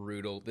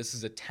brutal. This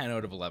is a 10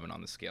 out of 11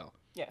 on the scale,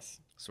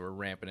 Yes. so we're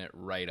ramping it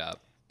right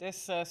up.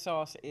 This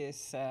sauce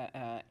is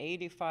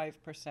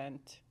 85%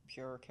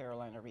 pure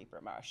Carolina Reaper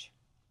mash.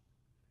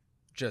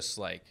 Just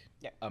like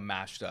Yeah. a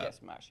mashed up. Yes,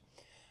 mash.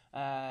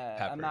 A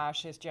Pepper.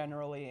 mash is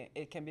generally,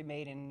 it can be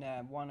made in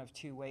one of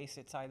two ways.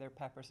 It's either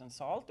peppers and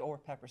salt or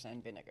peppers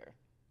and vinegar.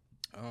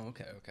 Oh,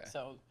 okay.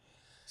 So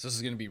So this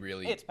is going to be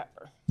really it's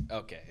pepper,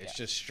 okay. It's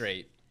just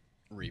straight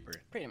Reaper.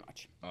 pretty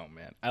much. Oh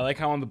man, I like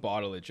how on the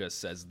bottle it just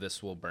says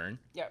 "This will burn."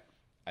 Yeah.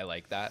 I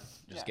like that.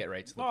 Just Yeah. get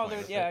right to the Well,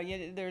 point. with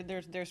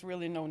it. there's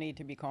really no need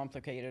to be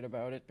complicated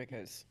about it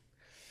because.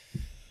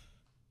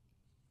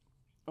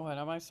 What,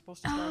 am I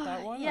supposed to start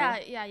that one? or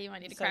Yeah, you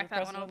might need to set crack the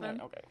that one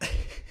precedent open. then?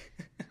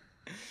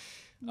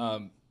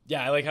 Okay.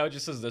 Yeah, I like how it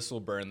just says "This will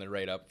burn" the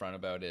right up front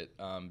about it.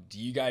 Do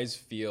you guys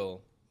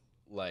feel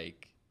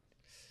like?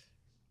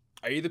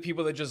 Are you the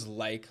people that just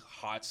like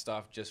hot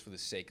stuff just for the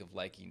sake of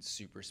liking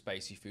super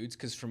spicy foods?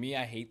 Because for me,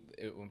 I hate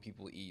it when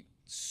people eat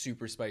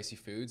super spicy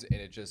foods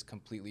and it just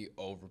completely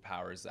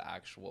overpowers the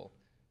actual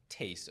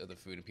taste of the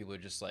food, and people are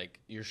just like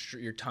your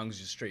tongue's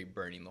just straight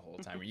burning the whole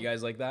time. Are you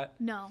guys like that?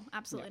 No,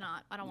 absolutely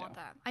not. I don't want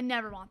that. I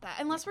never want that.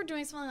 Unless we're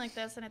doing something like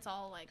this and it's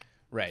all like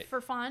Right. for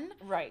fun.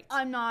 Right.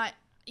 I'm not.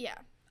 Yeah.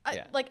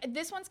 Yeah. Like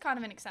this one's kind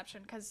of an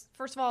exception because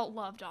first of all,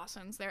 love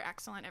Dawson's. They're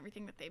excellent.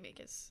 Everything that they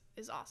make is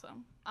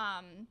awesome.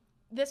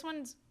 This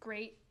one's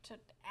great to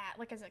add,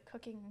 like as a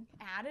cooking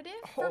additive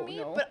for Oh, me.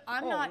 no. But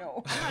I'm Oh, not.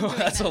 no. I'm not doing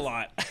That's this. a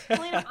lot.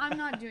 Helena, I'm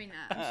not doing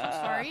that. I'm so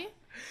sorry.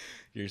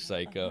 You're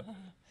psycho.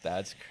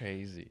 That's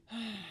crazy.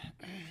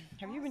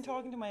 Have you been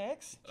talking to my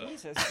ex?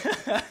 Jesus.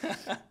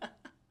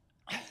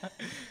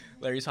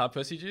 Larry's hot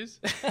pussy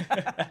juice. Oh,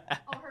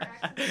 her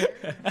ex is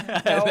here.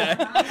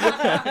 Helena,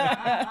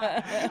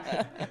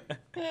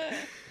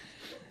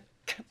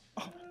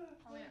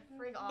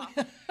 frig off.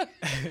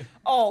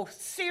 Oh,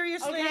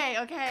 seriously?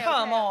 Okay.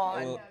 Come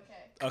on. Well,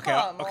 Okay. Okay,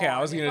 Come okay. I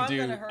on. was If gonna I'm do.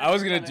 gonna hurt, I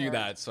was I'm gonna gonna do hurt.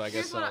 that. So I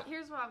guess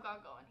Here's what I've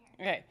got going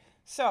here. Okay,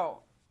 so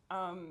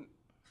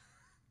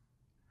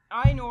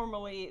I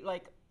normally,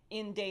 like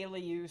in daily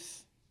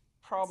use,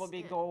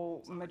 probably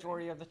go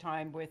majority of the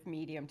time with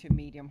medium to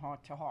medium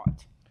hot to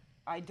hot.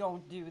 I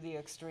don't do the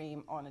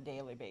extreme on a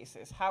daily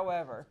basis.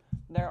 However,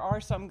 there are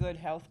some good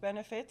health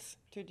benefits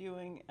to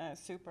doing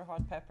super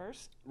hot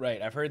peppers.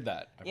 right. I've heard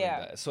that. I've Yeah.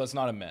 heard that. So it's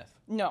not a myth.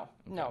 No,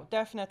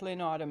 definitely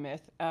not a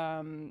myth.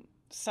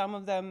 Some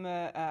of them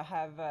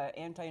have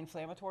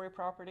anti-inflammatory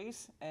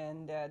properties,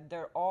 and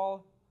they're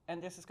all,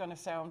 and this is going to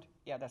sound,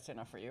 yeah, that's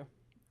enough for you.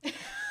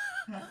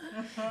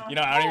 You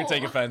know, I don't even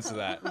take offense to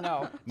that.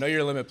 No. Know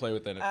your limit. Play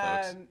within it,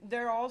 folks.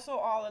 They're also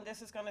all, and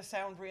this is going to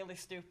sound really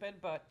stupid,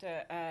 but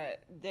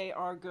they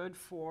are good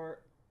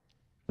for,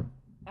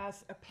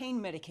 as a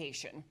pain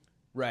medication.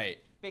 Right.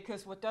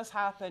 Because what does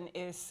happen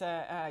is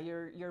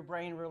your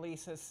brain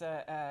releases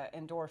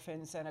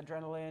endorphins and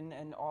adrenaline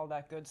and all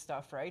that good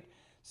stuff, right?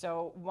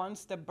 So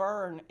once the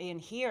burn in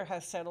here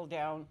has settled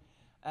down,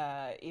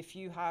 if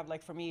you have,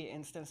 like for me,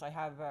 instance, I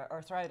have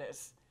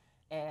arthritis,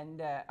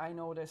 and I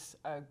notice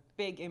a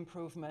big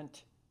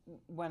improvement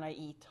when I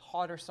eat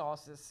hotter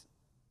sauces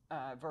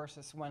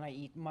versus when I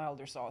eat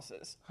milder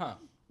sauces. Huh.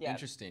 Yeah.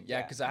 Interesting.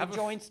 Yeah, because I the have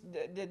joints,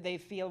 they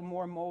feel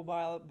more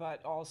mobile,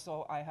 but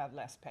also I have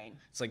less pain.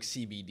 it's like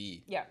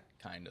CBD. Yeah.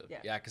 Kind of. Yeah.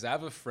 Yeah, because I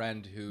have a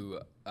friend who,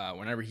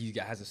 whenever he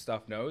has a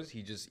stuffed nose,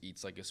 he just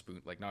eats like a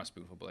spoon, like not a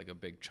spoonful, but like a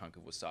big chunk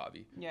of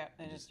wasabi. Yeah,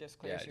 and it just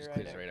clears it you just right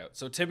clears out. it right out.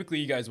 So typically,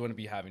 you guys wouldn't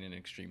be having an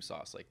extreme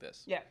sauce like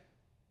this. Yeah.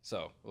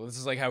 So this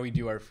is like how we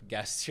do our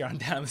guests here on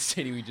Down the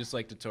City. We just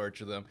like to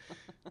torture them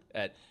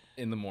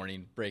in the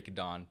morning, break of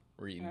dawn.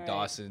 We're eating All right.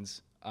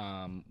 Dawson's.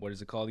 What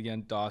is it called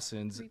again?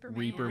 Dawson's Reaper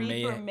Reaper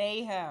Mayhem. Reaper Mayhem.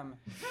 Mayhem.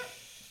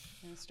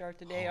 And start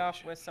the day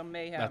off with some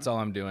mayhem. That's all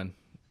I'm doing,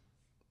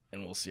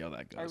 and we'll see how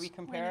that goes. Are we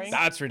comparing?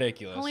 That's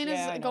ridiculous. Helena's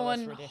Yeah, I know, that's going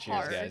ridiculous. Cheers,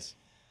 hard. guys.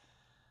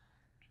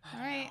 All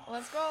right,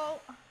 let's go.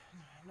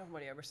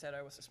 Nobody ever said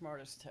I was the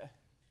smartest.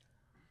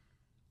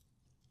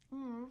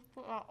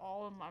 Put that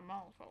all in my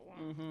mouth at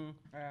once.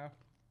 Yeah.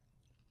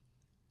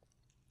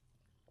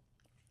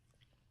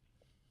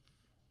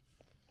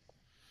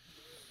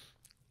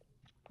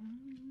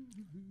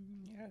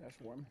 Yeah, that's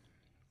warm.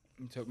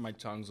 Until my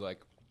tongue's like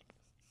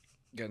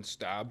getting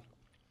stabbed.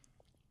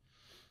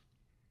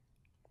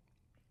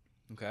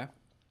 Okay.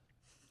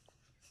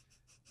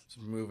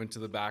 So moving to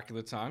the back of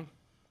the tongue.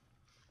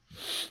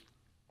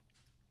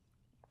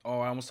 Oh,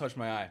 I almost touched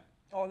my eye.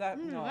 Oh, that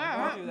no,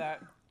 wow. don't do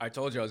that. I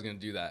told you I was gonna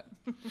do that.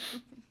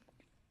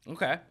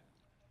 Okay.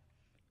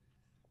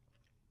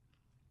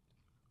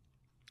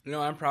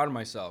 No, I'm proud of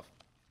myself.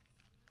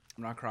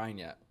 I'm not crying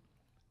yet.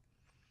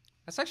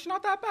 That's actually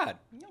not that bad.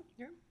 No,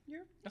 you're.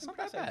 That's not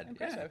that impressive, bad. Yeah.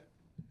 Impressive.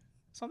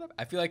 It's not that.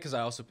 I feel like because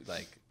I also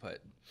like put.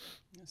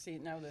 See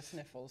now the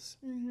sniffles.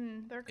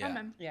 They're Yeah.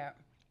 coming. Yeah.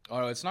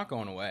 Oh, it's not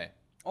going away.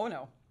 Oh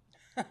no.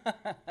 I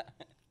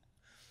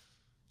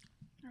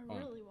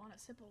really want a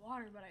sip of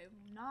water, but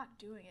I'm not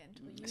doing it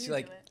until you See, do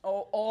like- it.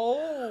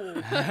 Oh.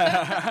 You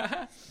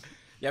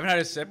haven't had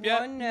a sip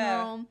yet?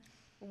 No.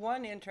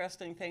 One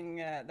interesting thing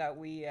that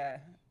we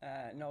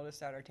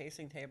noticed at our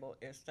tasting table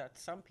is that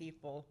some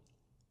people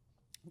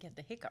get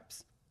the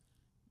hiccups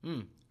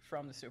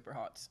from the super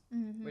hots,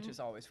 which is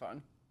always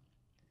fun.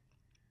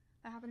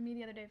 That happened to me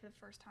the other day for the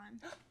first time.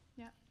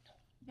 Yeah.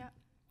 Yeah.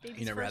 Baby's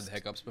You never had first, the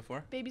hiccups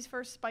before? Baby's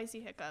first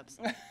spicy hiccups.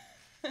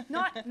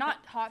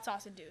 not hot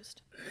sauce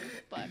induced,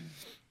 but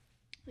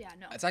yeah,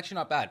 no. It's actually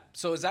not bad.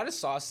 So is that a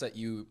sauce that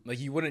you like?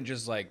 You wouldn't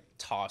just like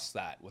toss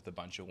that with a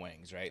bunch of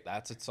wings, right?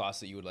 That's a sauce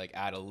that you would like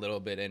add a little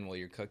bit in while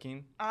you're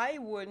cooking. I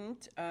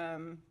wouldn't.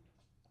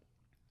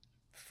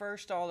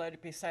 First, all let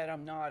it be said,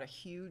 I'm not a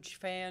huge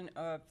fan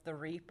of the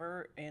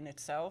Reaper in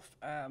itself.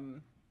 I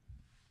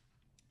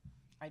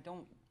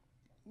don't.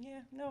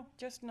 Yeah, no,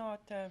 just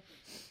not.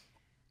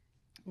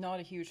 Not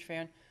a huge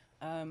fan.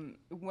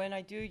 When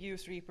I do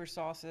use Reaper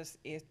sauces,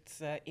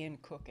 it's in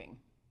cooking.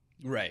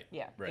 Right.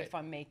 Yeah, Right. if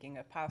I'm making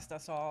a pasta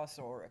sauce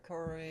or a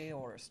curry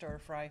or a stir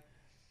fry,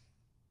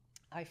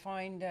 I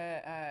find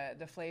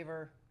the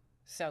flavor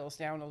settles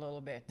down a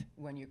little bit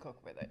when you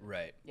cook with it.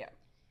 Right. Yeah.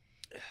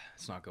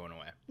 It's not going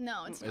away.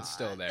 No, it's not. It's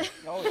still there.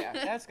 Oh yeah,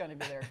 that's going to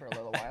be there for a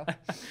little while.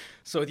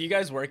 So with you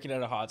guys working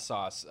at a hot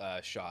sauce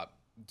shop,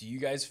 do you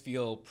guys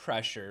feel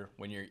pressure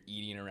when you're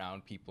eating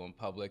around people in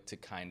public to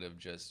kind of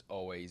just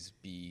always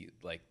be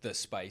like the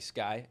spice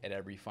guy at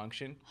every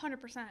function?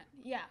 100%.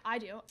 Yeah, I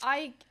do.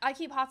 I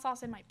keep hot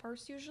sauce in my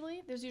purse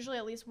usually. There's usually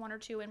at least one or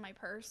two in my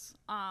purse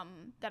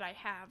that I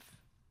have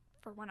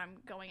for when I'm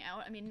going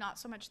out. I mean, not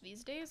so much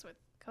these days with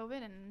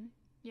COVID and,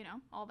 you know,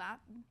 all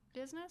that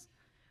business.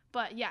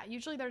 But yeah,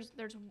 usually there's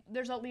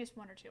at least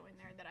one or two in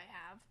there that I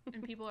have,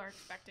 and people are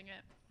expecting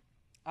it.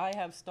 I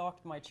have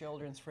stocked my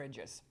children's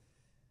fridges.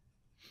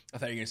 I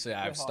thought you were gonna say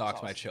I've With hot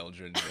stocked my sauce.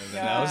 children. And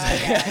then that was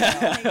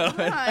like, Oh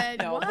my God,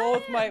 No, what?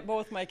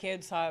 both my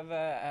kids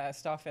have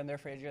stuff in their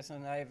fridges,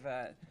 and I've.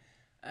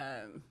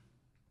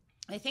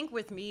 I think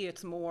with me,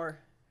 it's more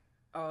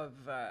of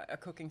a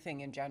cooking thing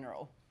in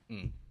general.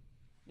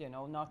 You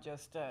know, not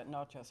just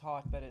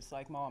hot, but it's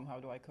like, Mom, how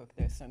do I cook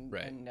this? And,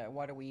 Right. and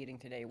what are we eating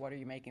today? What are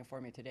you making for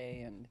me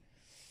today? And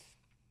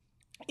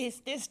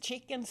is this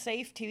chicken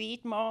safe to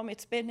eat, Mom?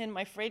 It's been in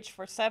my fridge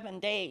for 7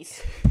 days.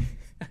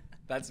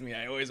 that's me.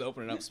 I always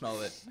open it up,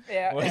 smell it.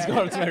 Yeah, I always yeah. go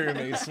up to my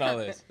roommate, smell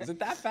this. Is it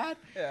that bad?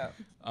 Yeah.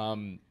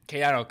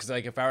 Okay, I know, because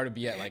like if I were to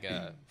be at like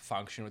a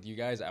function with you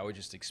guys, I would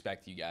just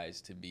expect you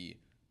guys to be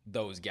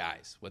those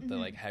guys with the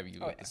like heavy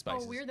with yeah. the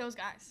spices. Oh, we're those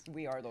guys.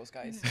 We are those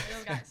guys. We're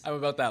those guys. I'm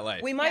about that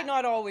life. We might Yeah.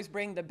 not always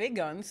bring the big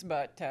guns,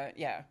 but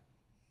yeah,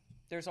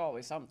 there's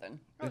always something.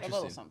 A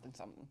little Interesting.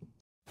 something.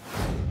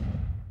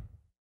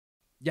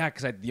 Yeah,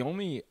 because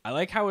I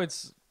like how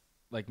it's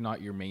like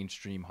not your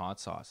mainstream hot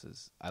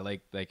sauces. I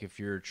like if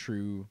you're a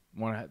true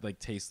want to like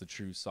taste the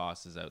true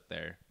sauces out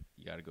there,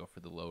 you got to go for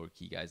the lower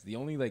key guys. The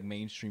only like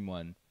mainstream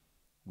one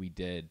we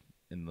did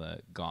in the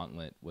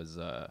gauntlet was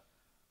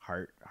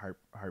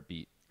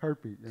heartbeat.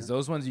 Heartbeat. Yeah. Because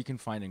those ones you can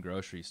find in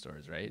grocery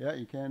stores, right? Yeah,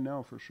 you can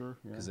now for sure.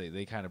 Yeah. Because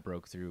they kind of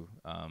broke through.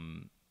 Yeah.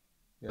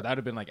 But that would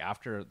have been like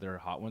after their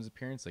Hot Ones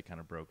appearance, they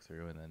kind of broke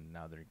through, and then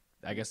now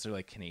I guess they're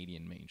like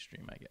Canadian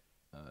mainstream. I guess.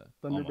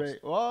 Thunder almost. Bay.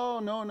 Oh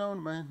no,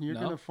 man! You're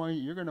No?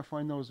 gonna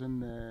find those in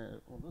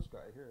this guy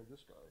here.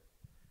 This guy,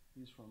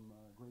 he's from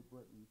Great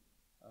Britain.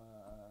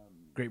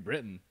 Great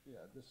Britain. Yeah,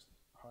 this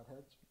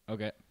hotheads.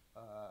 Okay.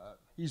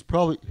 He's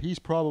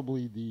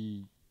probably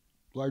the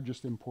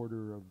largest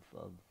importer of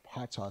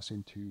hot sauce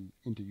into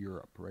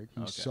Europe. Right.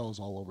 He Okay. sells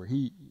all over.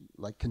 He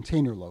like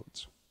container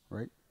loads.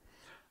 Right.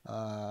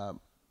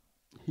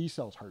 He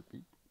sells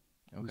Heartbeat.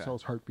 Okay. He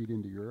sells Heartbeat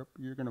into Europe.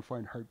 You're going to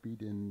find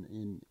Heartbeat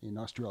in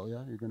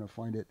Australia. You're going to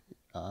find it,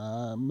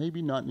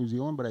 maybe not New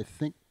Zealand, but I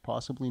think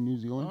possibly New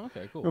Zealand. Oh,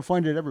 okay, cool. You'll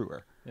find it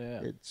everywhere.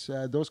 Yeah. It's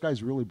those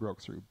guys really broke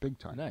through big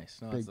time. Nice.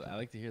 No, Big I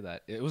like to hear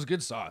that. It was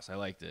good sauce. I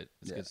liked it.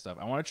 It's Yeah. good stuff.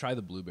 I want to try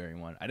the blueberry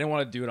one. I didn't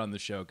want to do it on the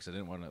show because I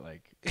didn't want to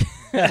like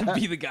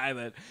be the guy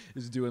that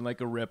is doing like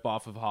a rip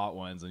off of Hot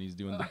Ones and he's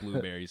doing the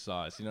blueberry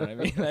sauce. You know what I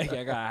mean? Like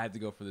I had to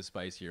go for the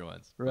spicier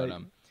ones. Right.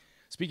 But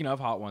speaking of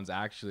Hot Ones,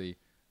 actually,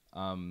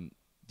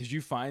 did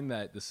you find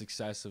that the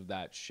success of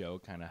that show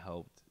kind of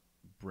helped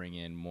bring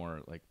in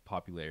more like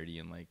popularity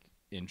and like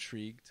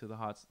intrigue to the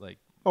like?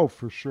 Oh,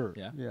 for sure.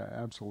 Yeah? Yeah,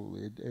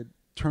 absolutely. It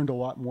turned a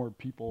lot more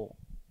people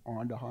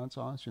onto hot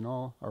sauce,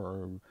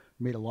 or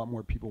made a lot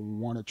more people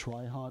want to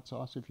try hot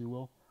sauce, if you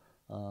will.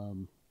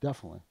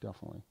 Definitely.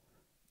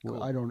 Well,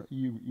 Cool. I don't.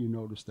 You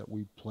notice that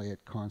we play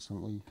it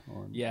constantly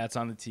on. Yeah, it's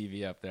on the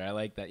TV up there. I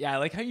like that. Yeah, I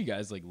like how you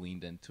guys like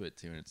leaned into it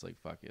too, and it's like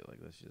fuck it, like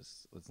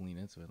let's lean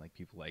into it. Like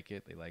people like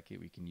it, they like it.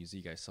 We can use it.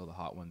 You guys sell the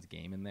Hot Ones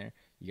game in there.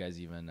 You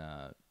guys even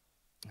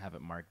have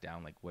it marked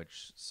down like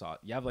which sauce.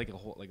 You have like a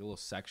little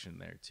section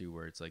there too,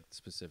 where it's like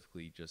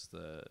specifically just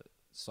the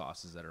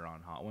sauces that are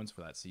on Hot Ones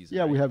for that season.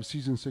 Yeah, right? we have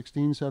season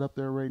 16 set up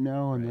there right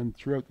now, and Right. then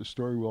throughout the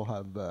story we'll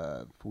have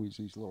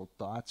these little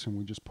dots, and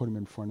we just put them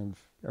in front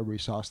of every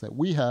sauce that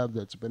we have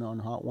that's been on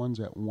Hot Ones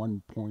at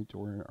one point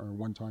or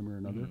one time or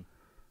another.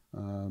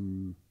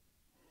 Mm-hmm.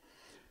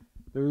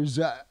 There's,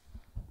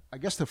 I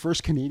guess the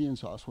first Canadian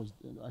sauce was,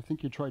 I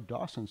think you tried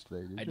Dawson's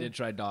today, did you? I did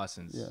try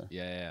Dawson's. Yeah.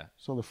 Yeah.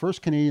 So the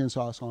first Canadian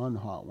sauce on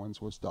Hot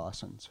Ones was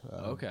Dawson's.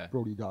 Okay.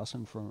 Brody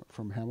Dawson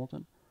from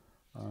Hamilton.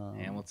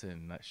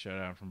 Hamilton, that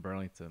showdown from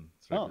Burlington.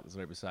 It's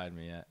right beside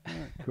me. Yeah,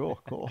 Cool.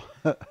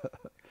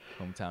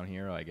 hometown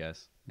hero, I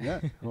guess. Yeah.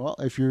 Well,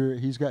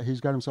 he's got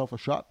himself a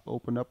shop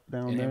opened up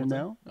down In there Hamilton?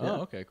 now. Oh,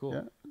 Yeah. okay, cool.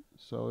 Yeah.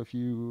 So if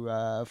you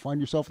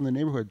find yourself in the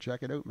neighborhood,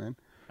 check it out, man.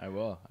 I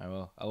will.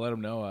 I'll let them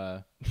know.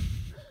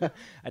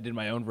 I did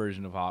my own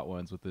version of Hot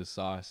Ones with this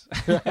sauce.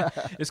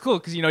 It's cool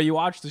because you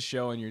watch the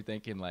show and you're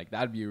thinking like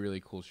that'd be a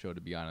really cool show to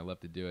be on. I'd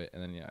love to do it,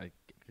 and then I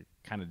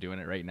kind of doing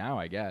it right now,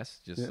 I guess.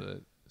 Just Yeah. a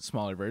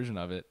smaller version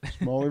of it.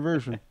 Smaller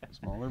version.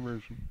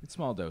 It's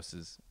small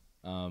doses.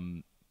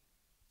 No,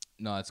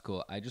 that's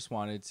cool. I just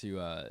wanted to.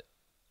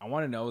 I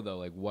want to know though,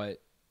 like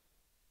what,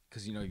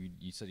 because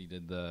you said you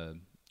did the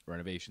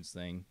renovations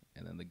thing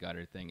and then the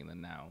gutter thing and then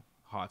now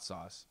hot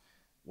sauce.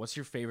 What's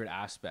your favorite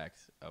aspect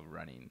of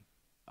running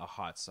a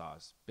hot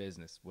sauce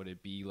business? Would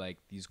it be like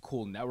these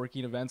cool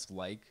networking events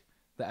like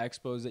the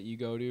expos that you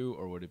go to,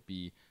 or would it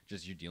be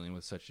just you're dealing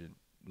with such a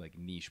like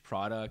niche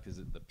product? Is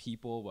it the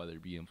people, whether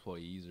it be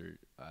employees or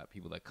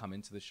people that come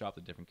into the shop,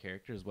 the different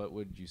characters? What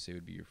would you say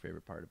would be your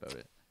favorite part about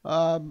it?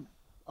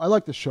 I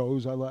like the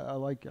shows. I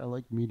like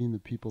meeting the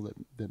people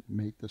that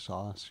make the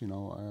sauce. I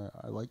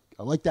like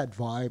that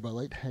vibe. I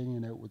like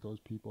hanging out with those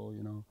people.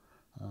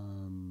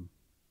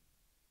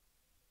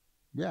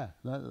 Yeah.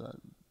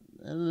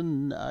 And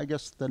then I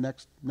guess the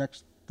next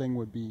thing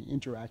would be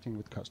interacting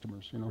with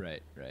customers.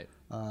 Right.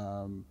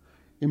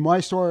 In my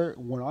store,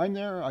 when I'm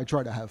there, I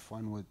try to have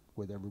fun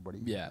with everybody.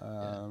 Yeah.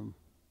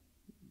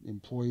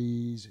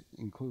 Employees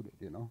included.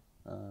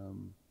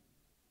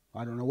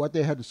 I don't know what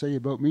they had to say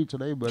about me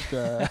today, but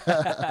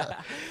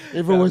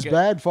if it was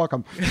bad, fuck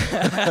them.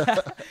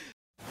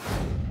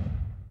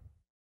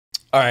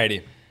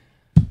 Alrighty.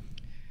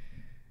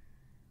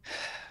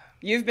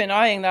 You've been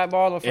eyeing that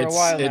bottle for a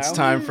while now. It's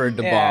time for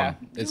Da Bomb. Yeah.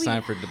 It's Do we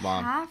time for Da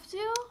Bomb. Have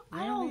to?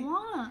 I don't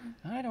want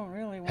I don't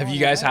really want Have you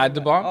guys had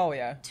Da Bomb? Oh,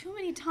 yeah. too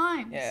many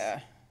times.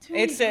 Yeah. Too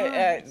many It's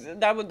times.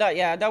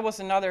 that was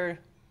another,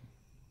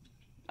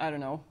 I don't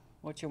know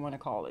what you want to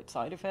call it,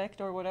 side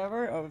effect or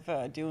whatever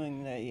of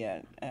doing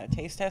the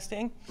taste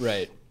testing.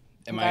 Right.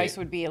 Guys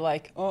would be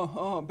like,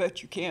 I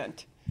bet you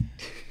can't.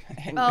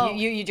 And Oh.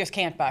 you just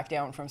can't back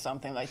down from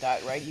something like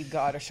that, right? You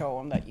got to show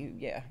them that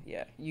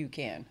you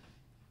can,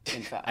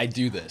 in fact. I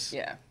do this.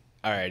 Yeah.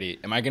 Alrighty.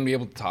 Am I gonna be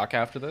able to talk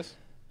after this?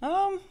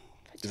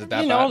 Is it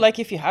that You bad? know, like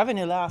if you have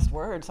any last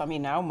words, I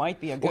mean, now might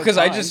be a good Because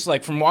I time. just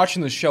like from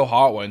watching the show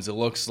Hot Ones, it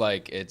looks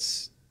like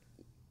it's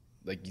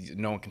like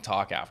no one can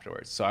talk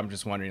afterwards. So I'm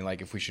just wondering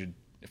like if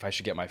I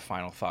should get my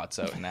final thoughts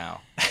out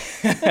now.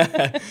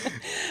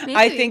 Maybe.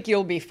 I think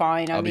you'll be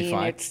fine. I I'll be mean,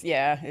 fine.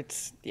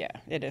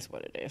 it is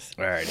what it is.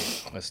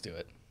 Alrighty, let's do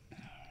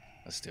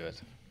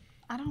it.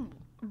 I don't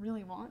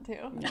really want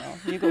to. No,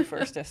 you go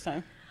first this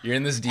time. You're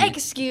in this deep.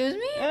 Excuse me?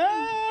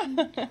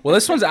 Well,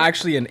 this one's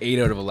actually an 8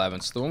 out of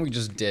 11. So the one we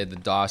just did, the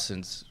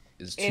Dawson's,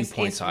 is 2 It's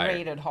points higher.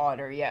 rated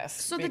hotter, yes.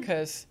 So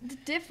because the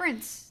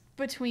difference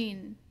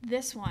between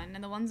this one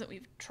and the ones that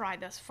we've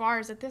tried thus far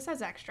is that this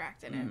has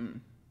extract in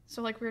it.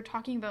 So like we were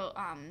talking about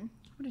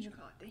what did you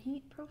call it? The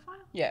heat profile?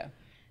 Yeah.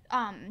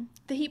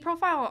 The heat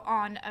profile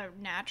on a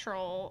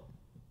natural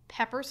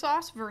pepper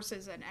sauce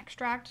versus an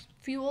extract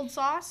fueled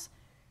sauce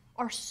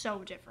are so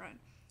different.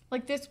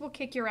 Like this will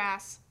kick your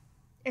ass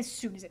as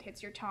soon as it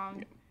hits your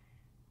tongue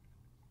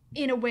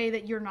in a way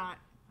that you're not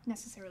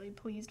necessarily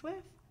pleased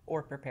with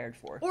Or prepared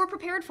for. or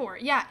prepared for.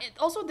 Yeah.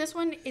 Also, this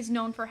one is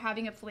known for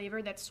having a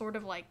flavor that's sort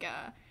of like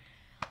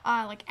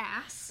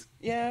ass.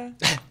 Yeah.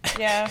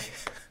 Yeah.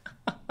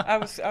 I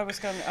was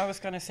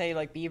gonna say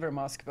like beaver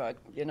musk, but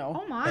you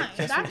know. Oh my!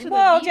 Back to the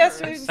Well, beavers.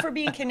 just for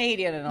being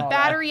Canadian and all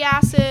Battery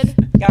acid.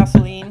 that.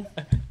 Gasoline.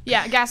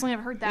 Yeah, gasoline.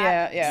 I've heard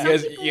that. Yeah, yeah.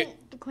 Some You guys-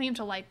 people claim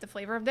to like the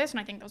flavor of this, and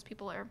I think those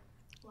people are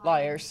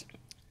Liars.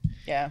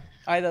 Yeah.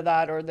 Either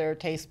that or their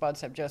taste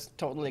buds have just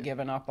totally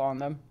given up on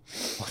them.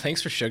 Well,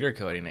 thanks for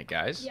sugarcoating it,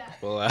 guys. Yeah.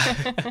 Well, I want you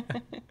to know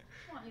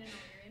what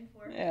you're in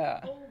for. Yeah.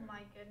 Oh my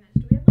goodness.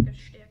 Do we have like a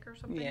shtick or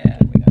something? Yeah,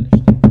 we got it.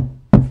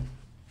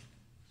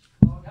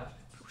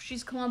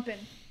 She's clumping.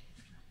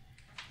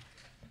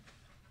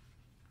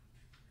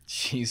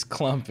 she's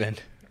clumping.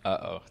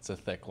 Uh-oh, it's a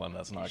thick one.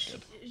 That's not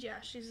good.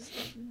 Yeah, she's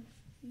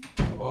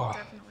Oh.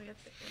 definitely a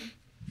thick one.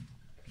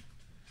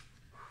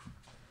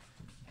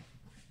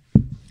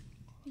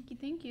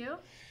 Thank you.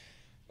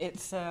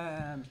 It's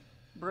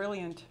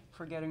brilliant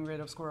for getting rid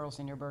of squirrels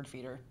in your bird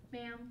feeder.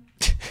 Ma'am.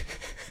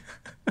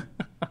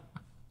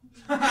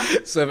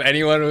 So if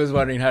anyone was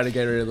wondering how to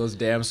get rid of those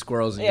damn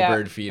squirrels in your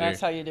bird feeder,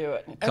 That's how you do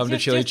it. Come to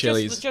Chili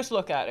Chili's. Just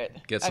look at it.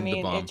 Get I some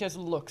mean, Da Bomb. it just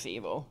looks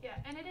evil. Yeah,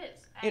 and it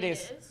is. It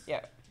is.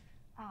 Yeah.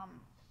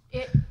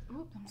 It.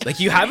 Oop, I'm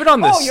like you have it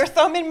on Oh, this, your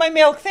thumb in my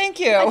milk. Thank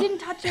you. I didn't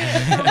touch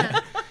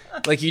it.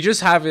 like you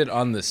just have it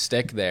on the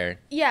stick there,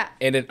 Yeah.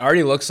 and it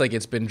already looks like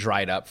it's been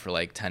dried up for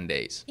like 10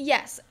 days.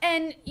 Yes,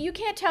 and you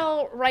can't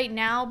tell right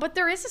now, but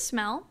there is a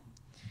smell.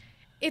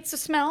 It's a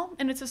smell,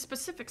 and it's a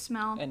specific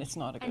smell. And it's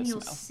not a good and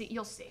you'll smell. see.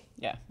 You'll see.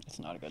 Yeah, it's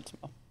not a good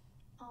smell.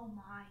 Oh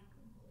my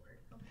lord.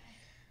 Okay.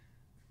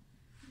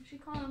 Here she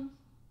comes.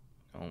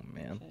 Oh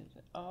man,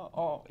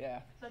 Oh, yeah.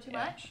 Is that too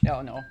Yeah. much?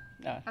 No, no.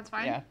 That's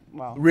fine? Yeah,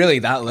 well. really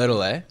that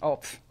little, eh? Oh,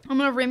 pff, I'm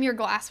gonna rim your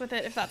glass with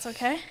it if that's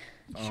okay.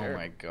 Oh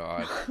my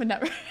god. Would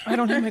never. I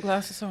don't have my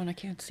glasses on. I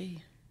can't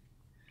see.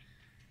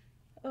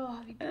 Oh,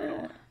 that'd be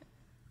brutal.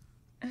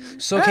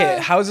 So okay,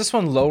 how is this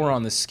one lower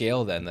on the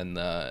scale then than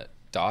the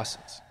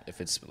Dawson's? If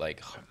it's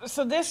like,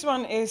 So this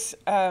one is,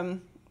 I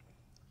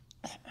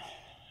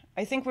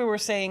think we were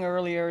saying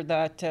earlier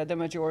that the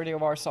majority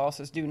of our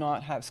sauces do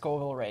not have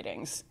Scoville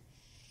ratings.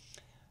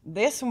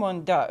 This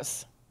one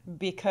does,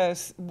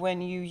 because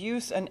when you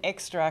use an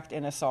extract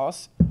in a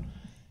sauce,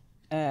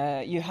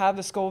 you have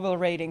the Scoville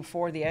rating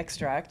for the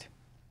extract,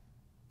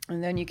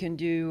 and then you can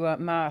do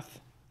math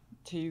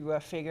to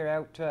figure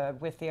out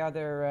with the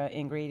other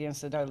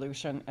ingredients, the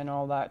dilution and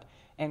all that,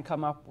 and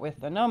come up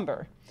with a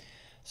number.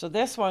 So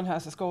this one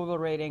has a Scoville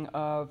rating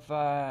of,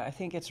 I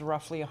think it's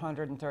roughly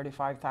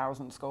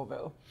 135,000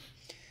 Scoville.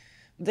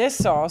 This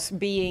sauce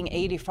being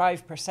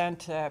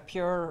 85%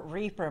 pure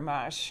Reaper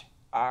mash,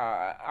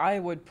 I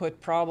would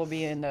put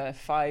probably in the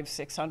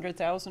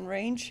 500,000-600,000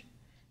 range.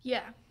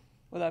 Yeah.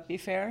 Would that be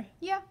fair?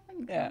 Yeah. I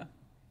think so. Yeah.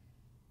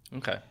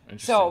 okay,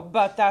 interesting. So,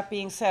 but that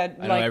being said,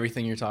 I know like,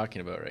 everything you're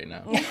talking about right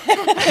now.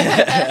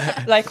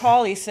 like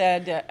Holly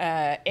said,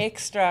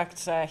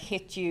 extracts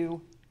hit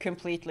you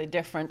completely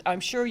different. I'm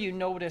sure you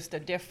noticed a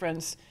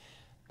difference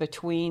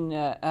between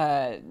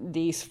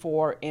these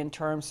four in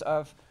terms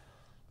of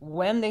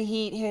when the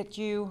heat hit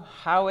you,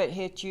 how it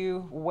hit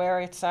you, where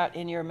it sat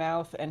in your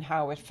mouth, and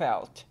how it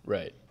felt.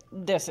 Right.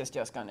 This is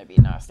just going to be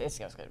nasty. It's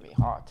just going to be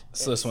hot.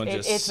 So this one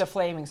just- It's a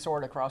flaming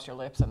sword across your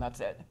lips, and that's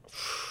it.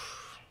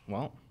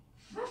 Well,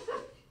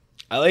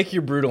 I like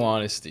your brutal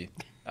honesty.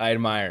 I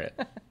admire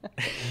it.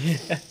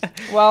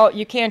 Well,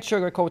 you can't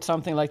sugarcoat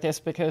something like this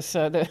because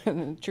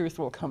the truth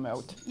will come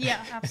out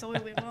Yeah,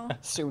 absolutely will.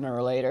 sooner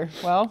or later.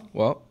 Well,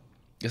 Well,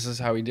 this is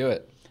how we do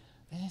it.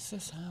 this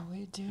is how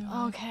we do.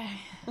 Okay.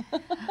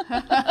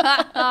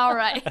 All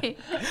right.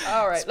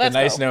 All right, It's let's been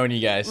nice go. knowing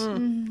you guys.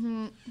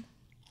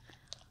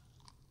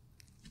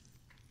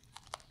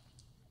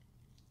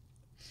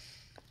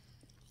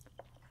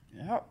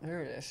 Yeah,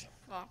 there it is.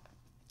 Fuck.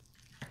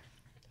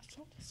 That's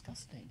so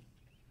disgusting.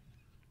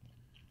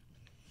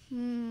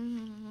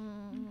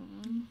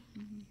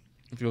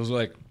 It feels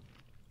like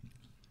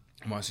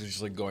monster's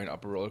just like going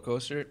up a roller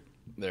coaster.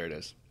 There it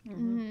is.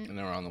 And then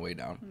we're on the way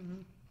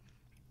down.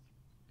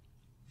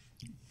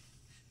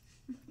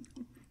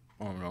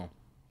 Oh no.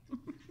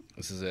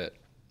 This is it.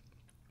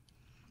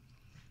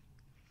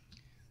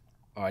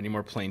 Oh, I need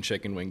more plain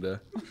chicken wing to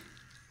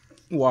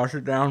wash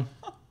it down.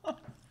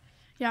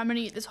 Yeah, I'm gonna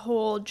eat this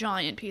whole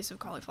giant piece of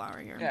cauliflower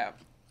here. Yeah.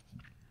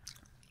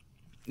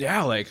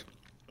 Yeah, like,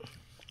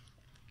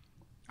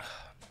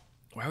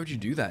 why would you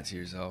do that to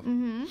yourself?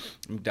 I'm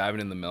diving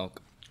in the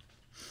milk.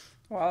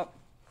 Well,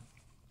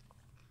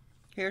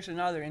 here's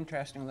another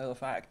interesting little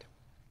fact.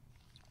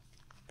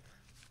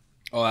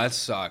 Oh, that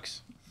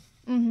sucks.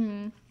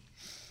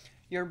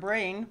 Your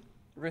brain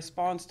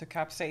responds to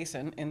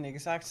capsaicin in the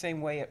exact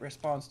same way it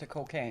responds to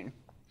cocaine.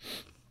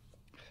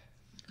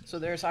 So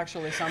there's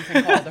actually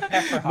something called a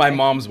pepper high. My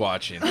mom's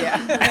watching. Yeah.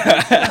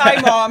 Hi,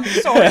 Mom.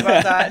 Sorry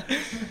about that.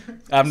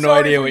 I have no Sorry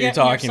idea for what you're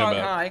getting talking your son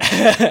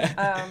about.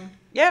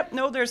 high.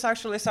 No, there's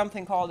actually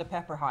something called a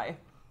pepper high.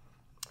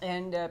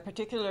 And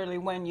particularly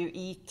when you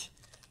eat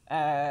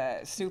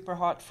super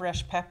hot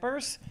fresh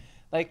peppers,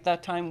 like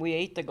that time we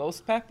ate the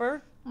ghost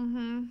pepper,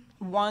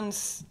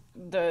 once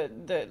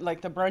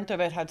the brunt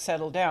of it had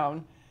settled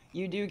down,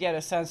 you do get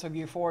a sense of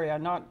euphoria,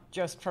 not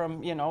just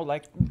from,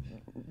 like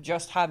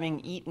just having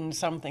eaten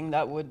something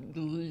that would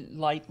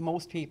light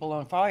most people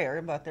on fire,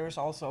 but there's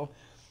also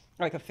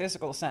like a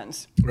physical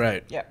sense.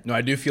 Right. Yeah. No,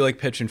 I do feel like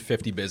pitching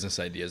 50 business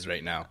ideas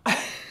right now.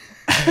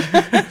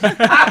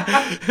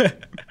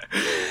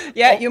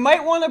 Yeah, you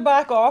might want to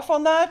back off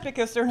on that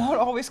because they're not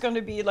always going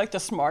to be like the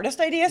smartest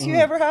ideas you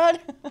ever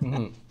had.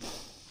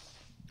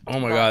 Oh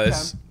my God,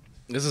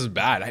 this is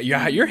bad.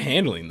 You're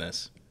handling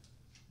this.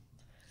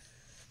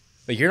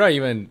 Like you're not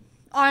even.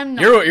 I'm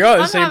not. You're on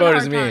the I'm same having a boat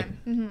as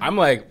hard me. time. I'm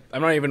like,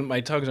 I'm not even. My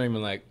tongue's not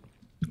even like.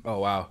 Oh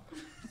wow,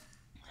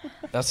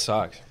 that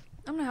sucks.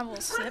 I'm gonna have a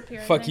little sip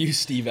here. I Fuck think. you,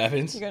 Steve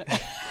Evans. You're gonna-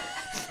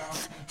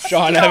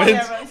 Sean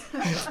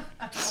Evans.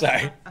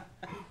 Sorry,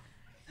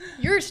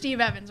 You're Steve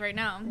Evans right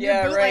now.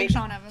 Yeah, You're bootleg right.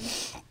 Sean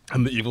Evans.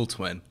 I'm the evil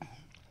twin.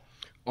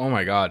 Oh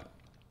my God.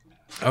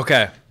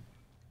 Okay,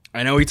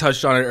 I know we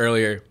touched on it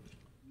earlier.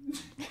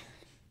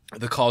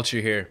 The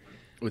culture here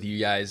with you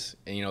guys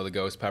and the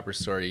ghost pepper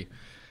story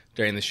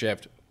during the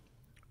shift.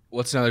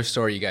 What's another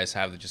story you guys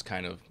have that just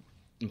kind of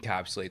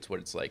encapsulates what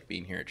it's like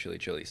being here at Chili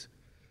Chili's?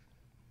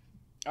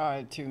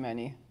 Too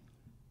many.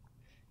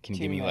 Can you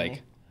Too give me many.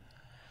 like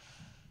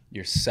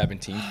your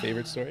 17th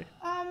favorite story?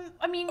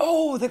 I mean,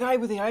 Oh, the guy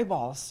with the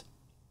eyeballs.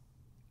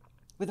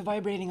 With the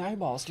vibrating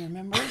eyeballs, do you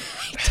remember?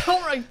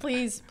 don't worry,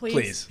 please.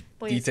 Please.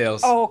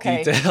 Details. Oh,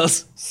 okay.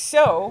 Details.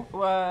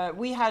 So,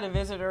 we had a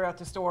visitor at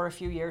the store a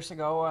few years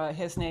ago.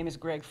 His name is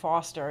Greg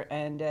Foster,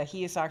 and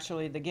he is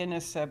actually the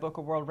Guinness Book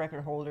of World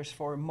Record holders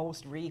for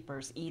most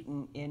reapers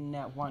eaten in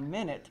 1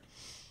 minute.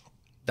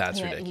 That's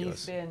Yeah,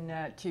 ridiculous. He's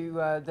been to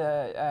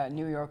the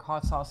New York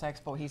Hot Sauce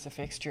Expo. He's a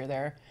fixture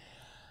there.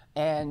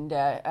 And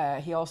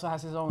he also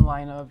has his own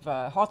line of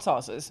hot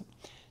sauces.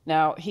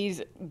 Now,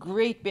 he's a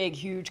great, big,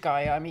 huge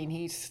guy. I mean,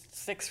 he's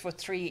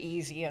 6'3"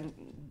 easy and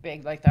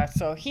big like that.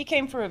 So he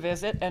came for a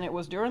visit, and it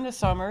was during the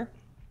summer.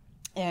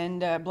 And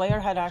Blair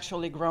had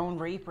actually grown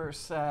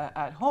reapers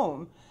at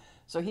home.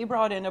 So he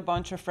brought in a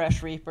bunch of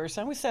fresh reapers,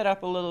 and we set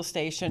up a little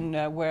station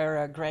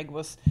where Greg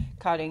was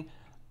cutting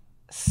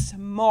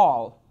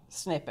small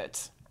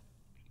snippets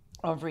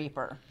of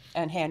reaper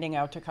and handing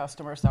out to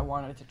customers that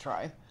wanted to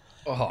try.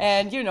 Oh.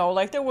 And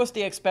like there was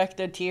the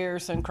expected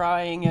tears and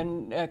crying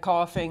and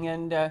coughing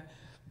and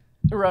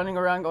running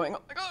around going, oh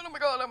my God, oh my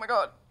God, oh my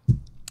God.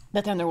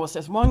 But then there was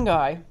this one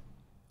guy,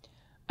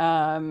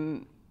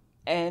 and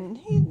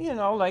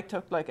he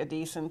took like a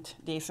decent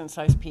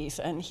sized piece,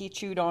 and he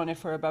chewed on it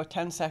for about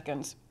 10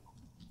 seconds,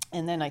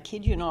 and then I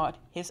kid you not,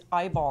 his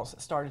eyeballs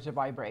started to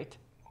vibrate.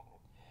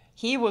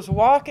 He was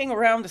walking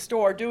around the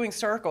store doing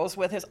circles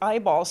with his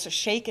eyeballs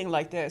shaking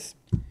like this.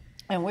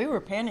 And we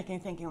were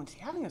panicking, thinking, is he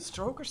having a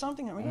stroke or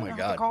something? Are we going to have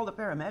God. to call the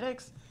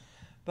paramedics?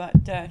 But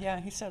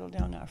he settled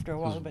down after a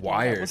while. But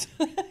wired.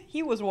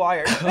 He was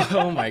wired.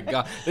 Oh my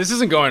God. This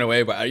isn't going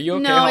away, but are you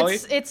okay, no, Holly?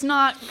 it's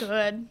not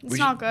good. It's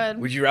not good.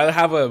 Would you rather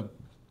have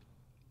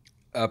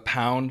a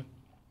pound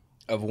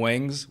of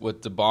wings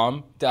with the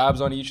bomb dabs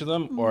on each of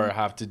them, or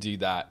have to do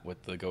that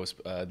with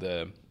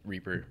the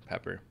Reaper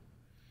pepper?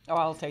 Oh,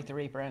 I'll take the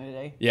Reaper any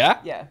day. Yeah?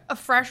 Yeah. A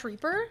fresh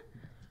Reaper?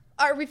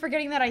 Are we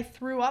forgetting that I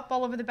threw up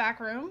all over the back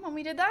room when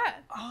we did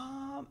that?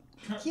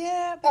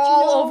 Yeah, but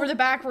All over the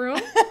back room?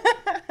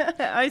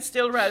 I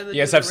still rather.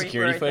 You guys have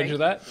security footage of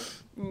that?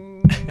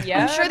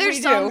 Yeah, I'm sure there's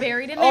we some do.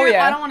 buried in Oh, there.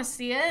 yeah. I don't want to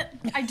see it.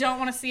 I don't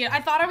want to see it.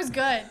 I thought I was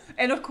good.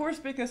 And of course,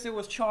 because it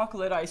was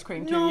chocolate ice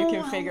cream too, you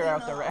can figure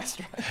out the rest.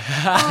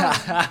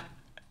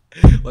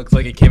 Looks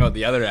like it came out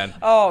the other end.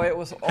 Oh, it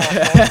was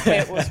awful.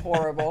 It was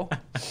horrible.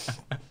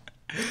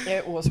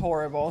 It was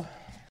horrible.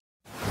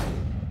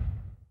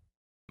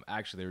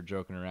 Actually, they were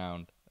joking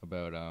around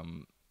about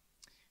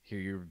here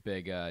you're a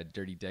big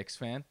Dirty Dicks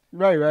fan.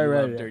 Right. You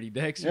love Yeah. Dirty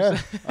Dicks. Or Yeah,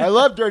 something? I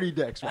love Dirty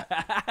Dicks, man.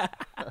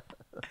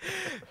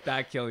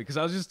 That killed me because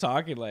I was just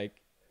talking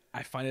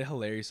I find it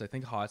hilarious. I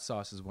think hot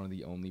sauce is one of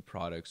the only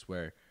products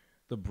where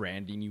the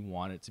branding you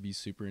want it to be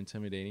super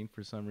intimidating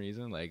for some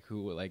reason. Like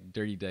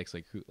Dirty Dicks,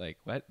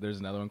 what? There's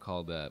another one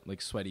called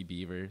Sweaty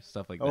Beaver,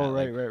 stuff like that. Oh,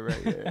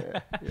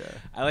 right. Yeah.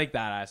 I like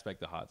that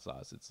aspect of hot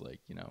sauce. It's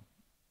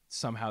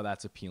somehow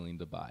that's appealing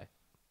to buy.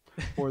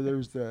 Or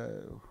there's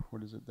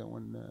what is it? That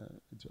one.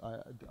 I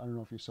don't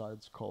know if you saw it.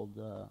 It's called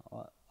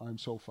I'm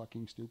So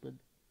Fucking Stupid.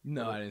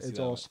 No, I didn't see It's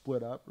that all one.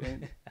 split up,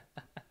 right?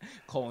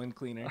 Colon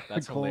cleaner.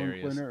 That's Colon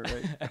hilarious. cleaner,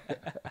 right?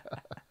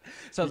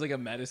 Sounds like a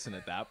medicine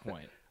at that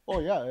point. Oh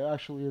yeah,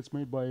 actually, it's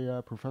made by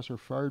Professor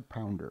Fard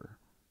Pounder.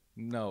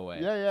 No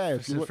way. Yeah.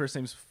 If you His look- first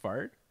name's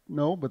Fart?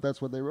 No, but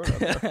that's what they wrote up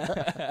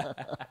there.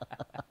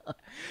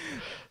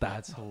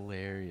 That's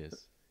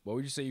hilarious. What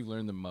would you say you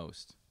learned the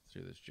most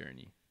through this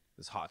journey,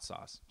 this hot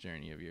sauce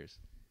journey of yours?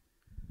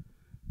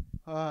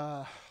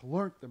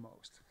 Learned the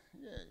most.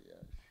 Yeah,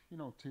 yeah. You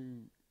know,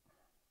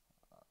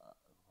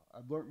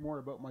 I've learned more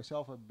about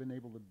myself. I've been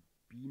able to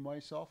be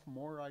myself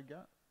more, I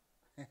guess.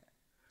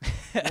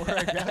 More,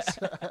 I guess.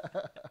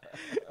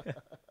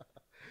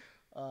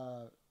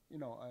 You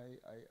know,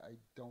 I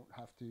don't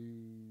have to.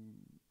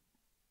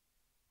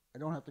 I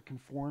don't have to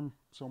conform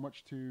so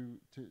much to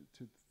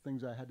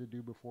things I had to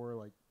do before,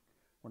 like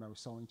when I was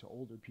selling to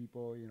older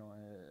people. You know,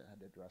 I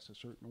had to dress a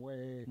certain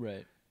way.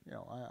 Right. You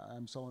know,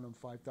 I'm selling them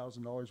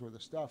 $5,000 worth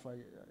of stuff.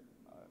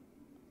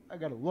 I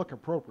got to look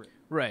appropriate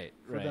Right.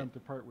 for them to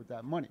part with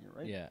that money,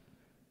 right? Yeah.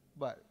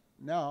 But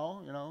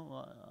now, you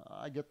know,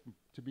 I get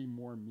to be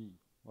more me.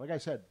 Like I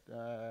said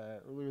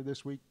earlier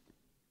this week,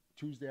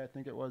 Tuesday I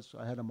think it was,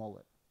 I had a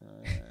mullet.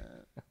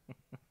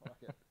 Fuck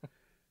it.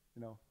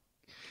 You know,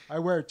 I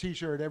wear a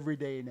T-shirt every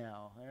day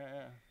now.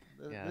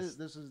 Yes.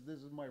 This is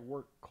my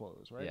work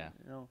clothes, right? Yeah.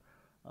 You know,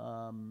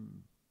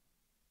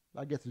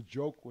 I get to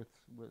joke with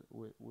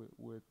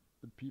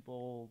the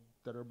people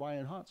that are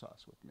buying hot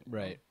sauce with me.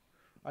 Right. You know?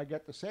 I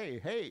get to say,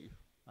 hey,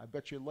 I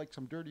bet you like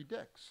some dirty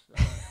dicks.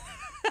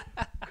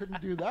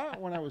 Couldn't do that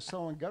when I was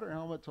selling gutter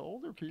helmet to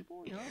older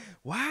people, you know?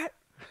 What?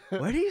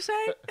 What do you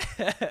say?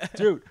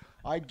 Dude,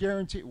 I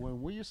guarantee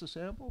when we used to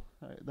sample,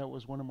 that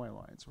was one of my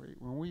lines, right?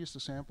 When we used to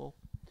sample,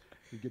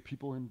 we get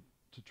people in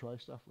to try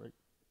stuff, right?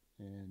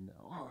 And,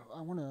 I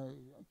want to,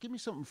 give me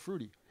something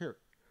fruity. Here,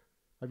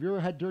 have you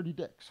ever had dirty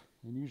dicks?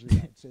 And usually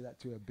I'd say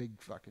that to a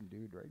big fucking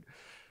dude, right?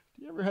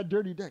 You ever had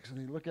dirty dicks? And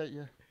they look at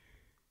you.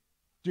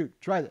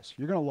 Dude, try this.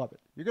 You're going to love it.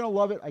 You're going to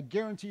love it. I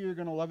guarantee you're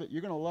going to love it.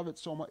 You're going to love it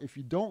so much. If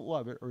you don't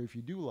love it, or if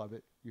you do love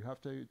it, you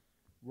have to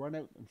run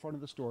out in front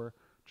of the store,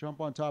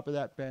 jump on top of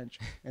that bench,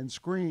 and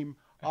scream,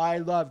 I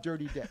love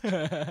dirty dicks.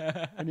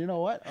 And you know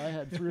what? I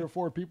had 3 or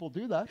 4 people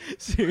do that.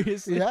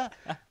 Seriously? Yeah.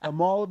 The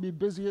mall would be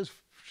busy as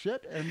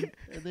shit, and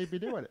they'd be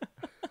doing it.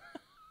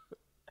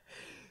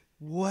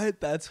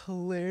 What? That's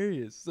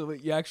hilarious. So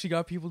wait, you actually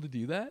got people to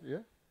do that? Yeah.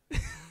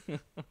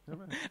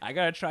 I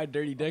gotta try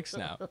dirty dicks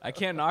now. I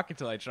can't knock it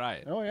till I try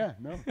it. Oh, yeah.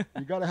 No.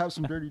 You got to have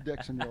some dirty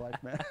dicks in your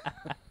life, man.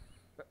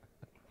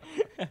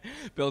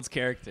 Builds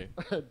character.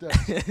 It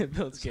does.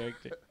 Builds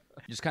character.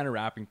 Just kind of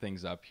wrapping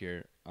things up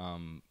here.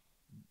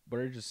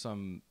 What's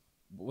something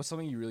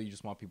you really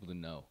just want people to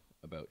know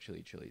about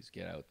Chili Chili's?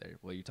 Get out there.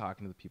 Well, you're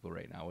talking to the people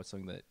right now. What's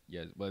something that,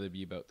 whether it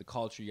be about the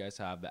culture you guys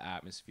have, the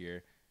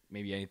atmosphere,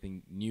 maybe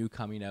anything new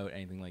coming out,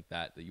 anything like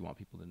that you want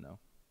people to know?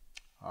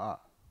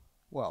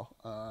 Well,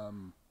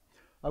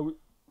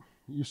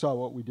 you saw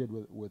what we did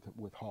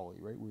with Holly,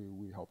 right?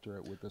 We helped her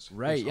out with this.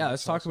 Right. this Yeah. hot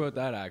Let's talk sauce. about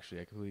that.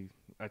 Actually,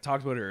 I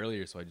talked about it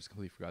earlier, so I just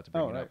completely forgot to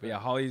bring it right, up. But yeah,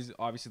 Holly's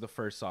obviously the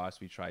first sauce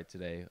we tried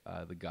today.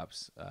 The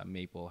Gups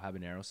maple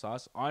habanero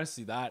sauce.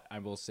 Honestly, that I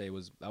will say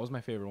was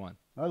my favorite one.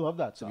 I love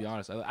that To sauce. be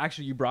honest,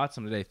 actually, you brought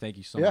some today. Thank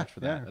you so much for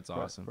that. Yeah, That's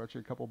awesome. Brought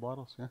you a couple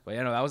bottles. Yeah. But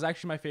yeah, no, that was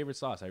actually my favorite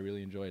sauce. I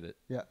really enjoyed it.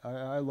 Yeah,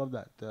 I love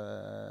that.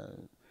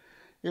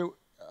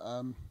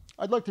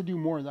 I'd like to do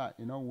more of that,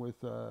 you know, with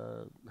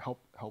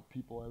help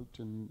people out,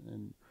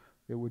 and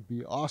it would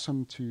be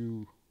awesome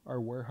to.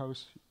 Our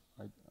warehouse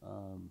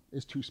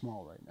is too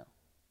small right now.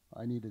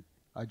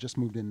 I just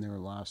moved in there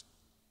last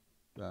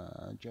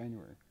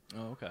January.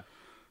 Oh, okay.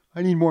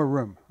 I need more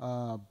room,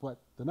 but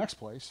the next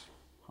place,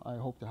 I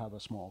hope to have a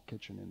small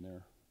kitchen in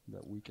there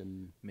that we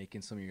can.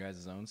 Making some of your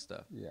guys' own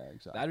stuff. Yeah,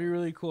 exactly. That'd be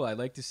really cool. I'd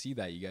like to see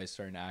that. You guys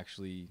starting to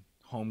actually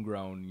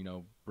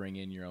homegrown, bring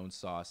in your own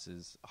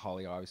sauces.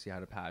 Holly obviously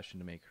had a passion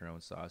to make her own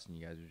sauce, and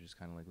you guys are just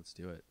kind of like, let's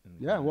do it. And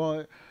yeah,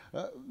 well,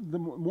 the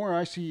more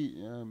I see,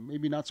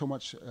 maybe not so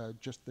much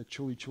just the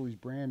Chili Chili's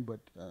brand, but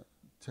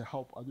to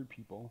help other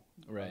people,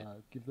 Right.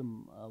 Give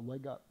them a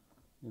leg up,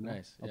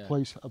 Nice, yeah.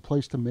 a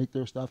place to make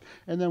their stuff,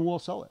 and then we'll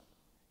sell it.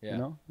 Yeah. You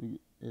know,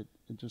 it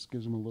just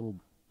gives them a little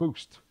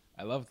boost.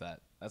 I love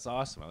that. That's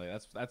awesome.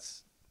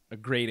 That's a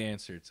great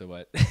answer to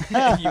what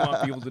you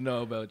want people to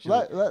know about you.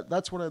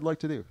 That's what I'd like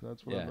to do.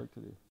 That's what Yeah. I'd like to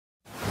do.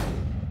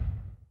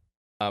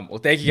 Well,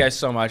 thank you guys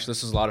so much.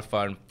 This was a lot of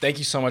fun. Thank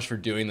you so much for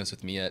doing this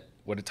with me at,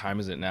 what time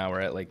is it now? We're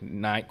at like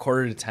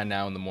 9:45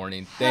 now in the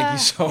morning. Thank you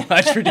so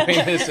much for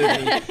doing this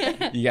with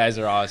me. You guys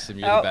are awesome.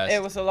 You're the best.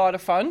 It was a lot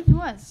of fun. It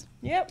was.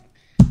 Yep.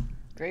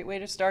 Great way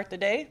to start the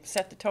day.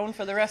 Set the tone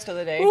for the rest of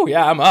the day. Oh,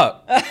 yeah, I'm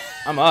up.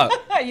 I'm up.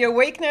 Are you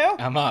awake now?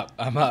 I'm up.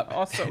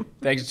 Awesome.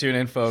 Thanks for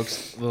tuning in,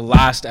 folks. The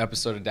last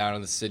episode of Down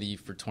in the City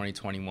for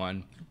 2021.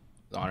 It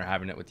was an honor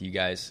having it with you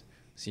guys.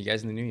 See you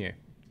guys in the new year.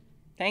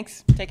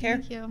 Thanks. Take care.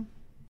 Thank you.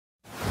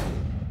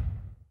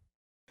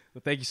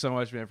 Well, thank you so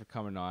much, man, for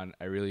coming on.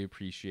 I really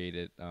appreciate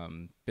it.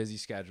 Busy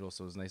schedule,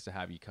 so it was nice to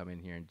have you come in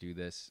here and do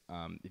this.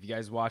 If you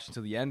guys watch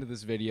until the end of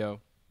this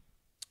video,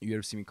 you would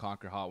have seen me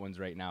conquer Hot Ones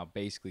right now.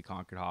 Basically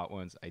conquered Hot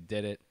Ones. I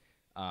did it.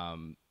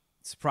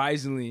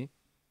 Surprisingly,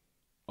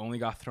 only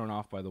got thrown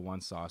off by the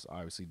one sauce,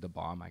 obviously the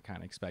bomb. I kind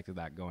of expected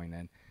that going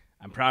in.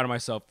 I'm proud of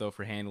myself, though,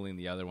 for handling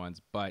the other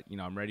ones. But,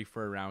 I'm ready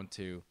for a round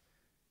 2.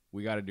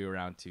 We got to do a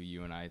round 2,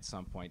 you and I, at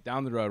some point.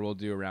 Down the road, we'll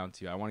do a round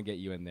 2. I want to get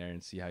you in there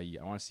and see I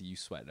want to see you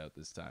sweat out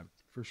this time.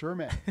 For sure,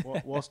 man.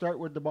 We'll start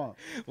with the bomb.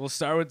 We'll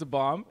start with the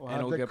bomb, We'll and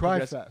have we'll the get cry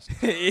progressive.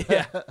 fest.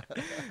 Yeah,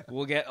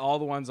 we'll get all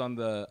the ones on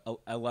the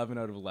 11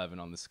 out of 11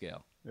 on the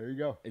scale. There you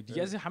go. Do you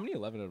guys, how many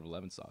 11 out of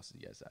 11 sauces do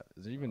you guys have?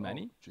 Is there even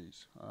many?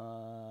 Jeez.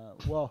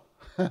 Well,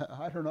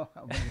 I don't know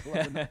how many.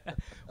 11.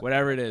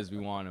 Whatever it is, we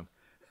want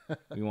them.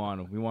 We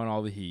want them. We want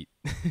all the heat.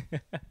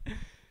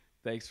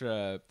 Thanks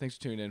for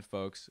tuning in,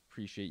 folks.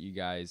 Appreciate you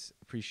guys.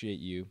 Appreciate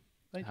you.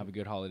 Thank Have you. a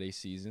good holiday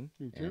season,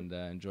 You too. and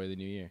enjoy the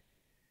new year.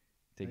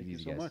 Take Thank it you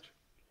easy, so guys. much.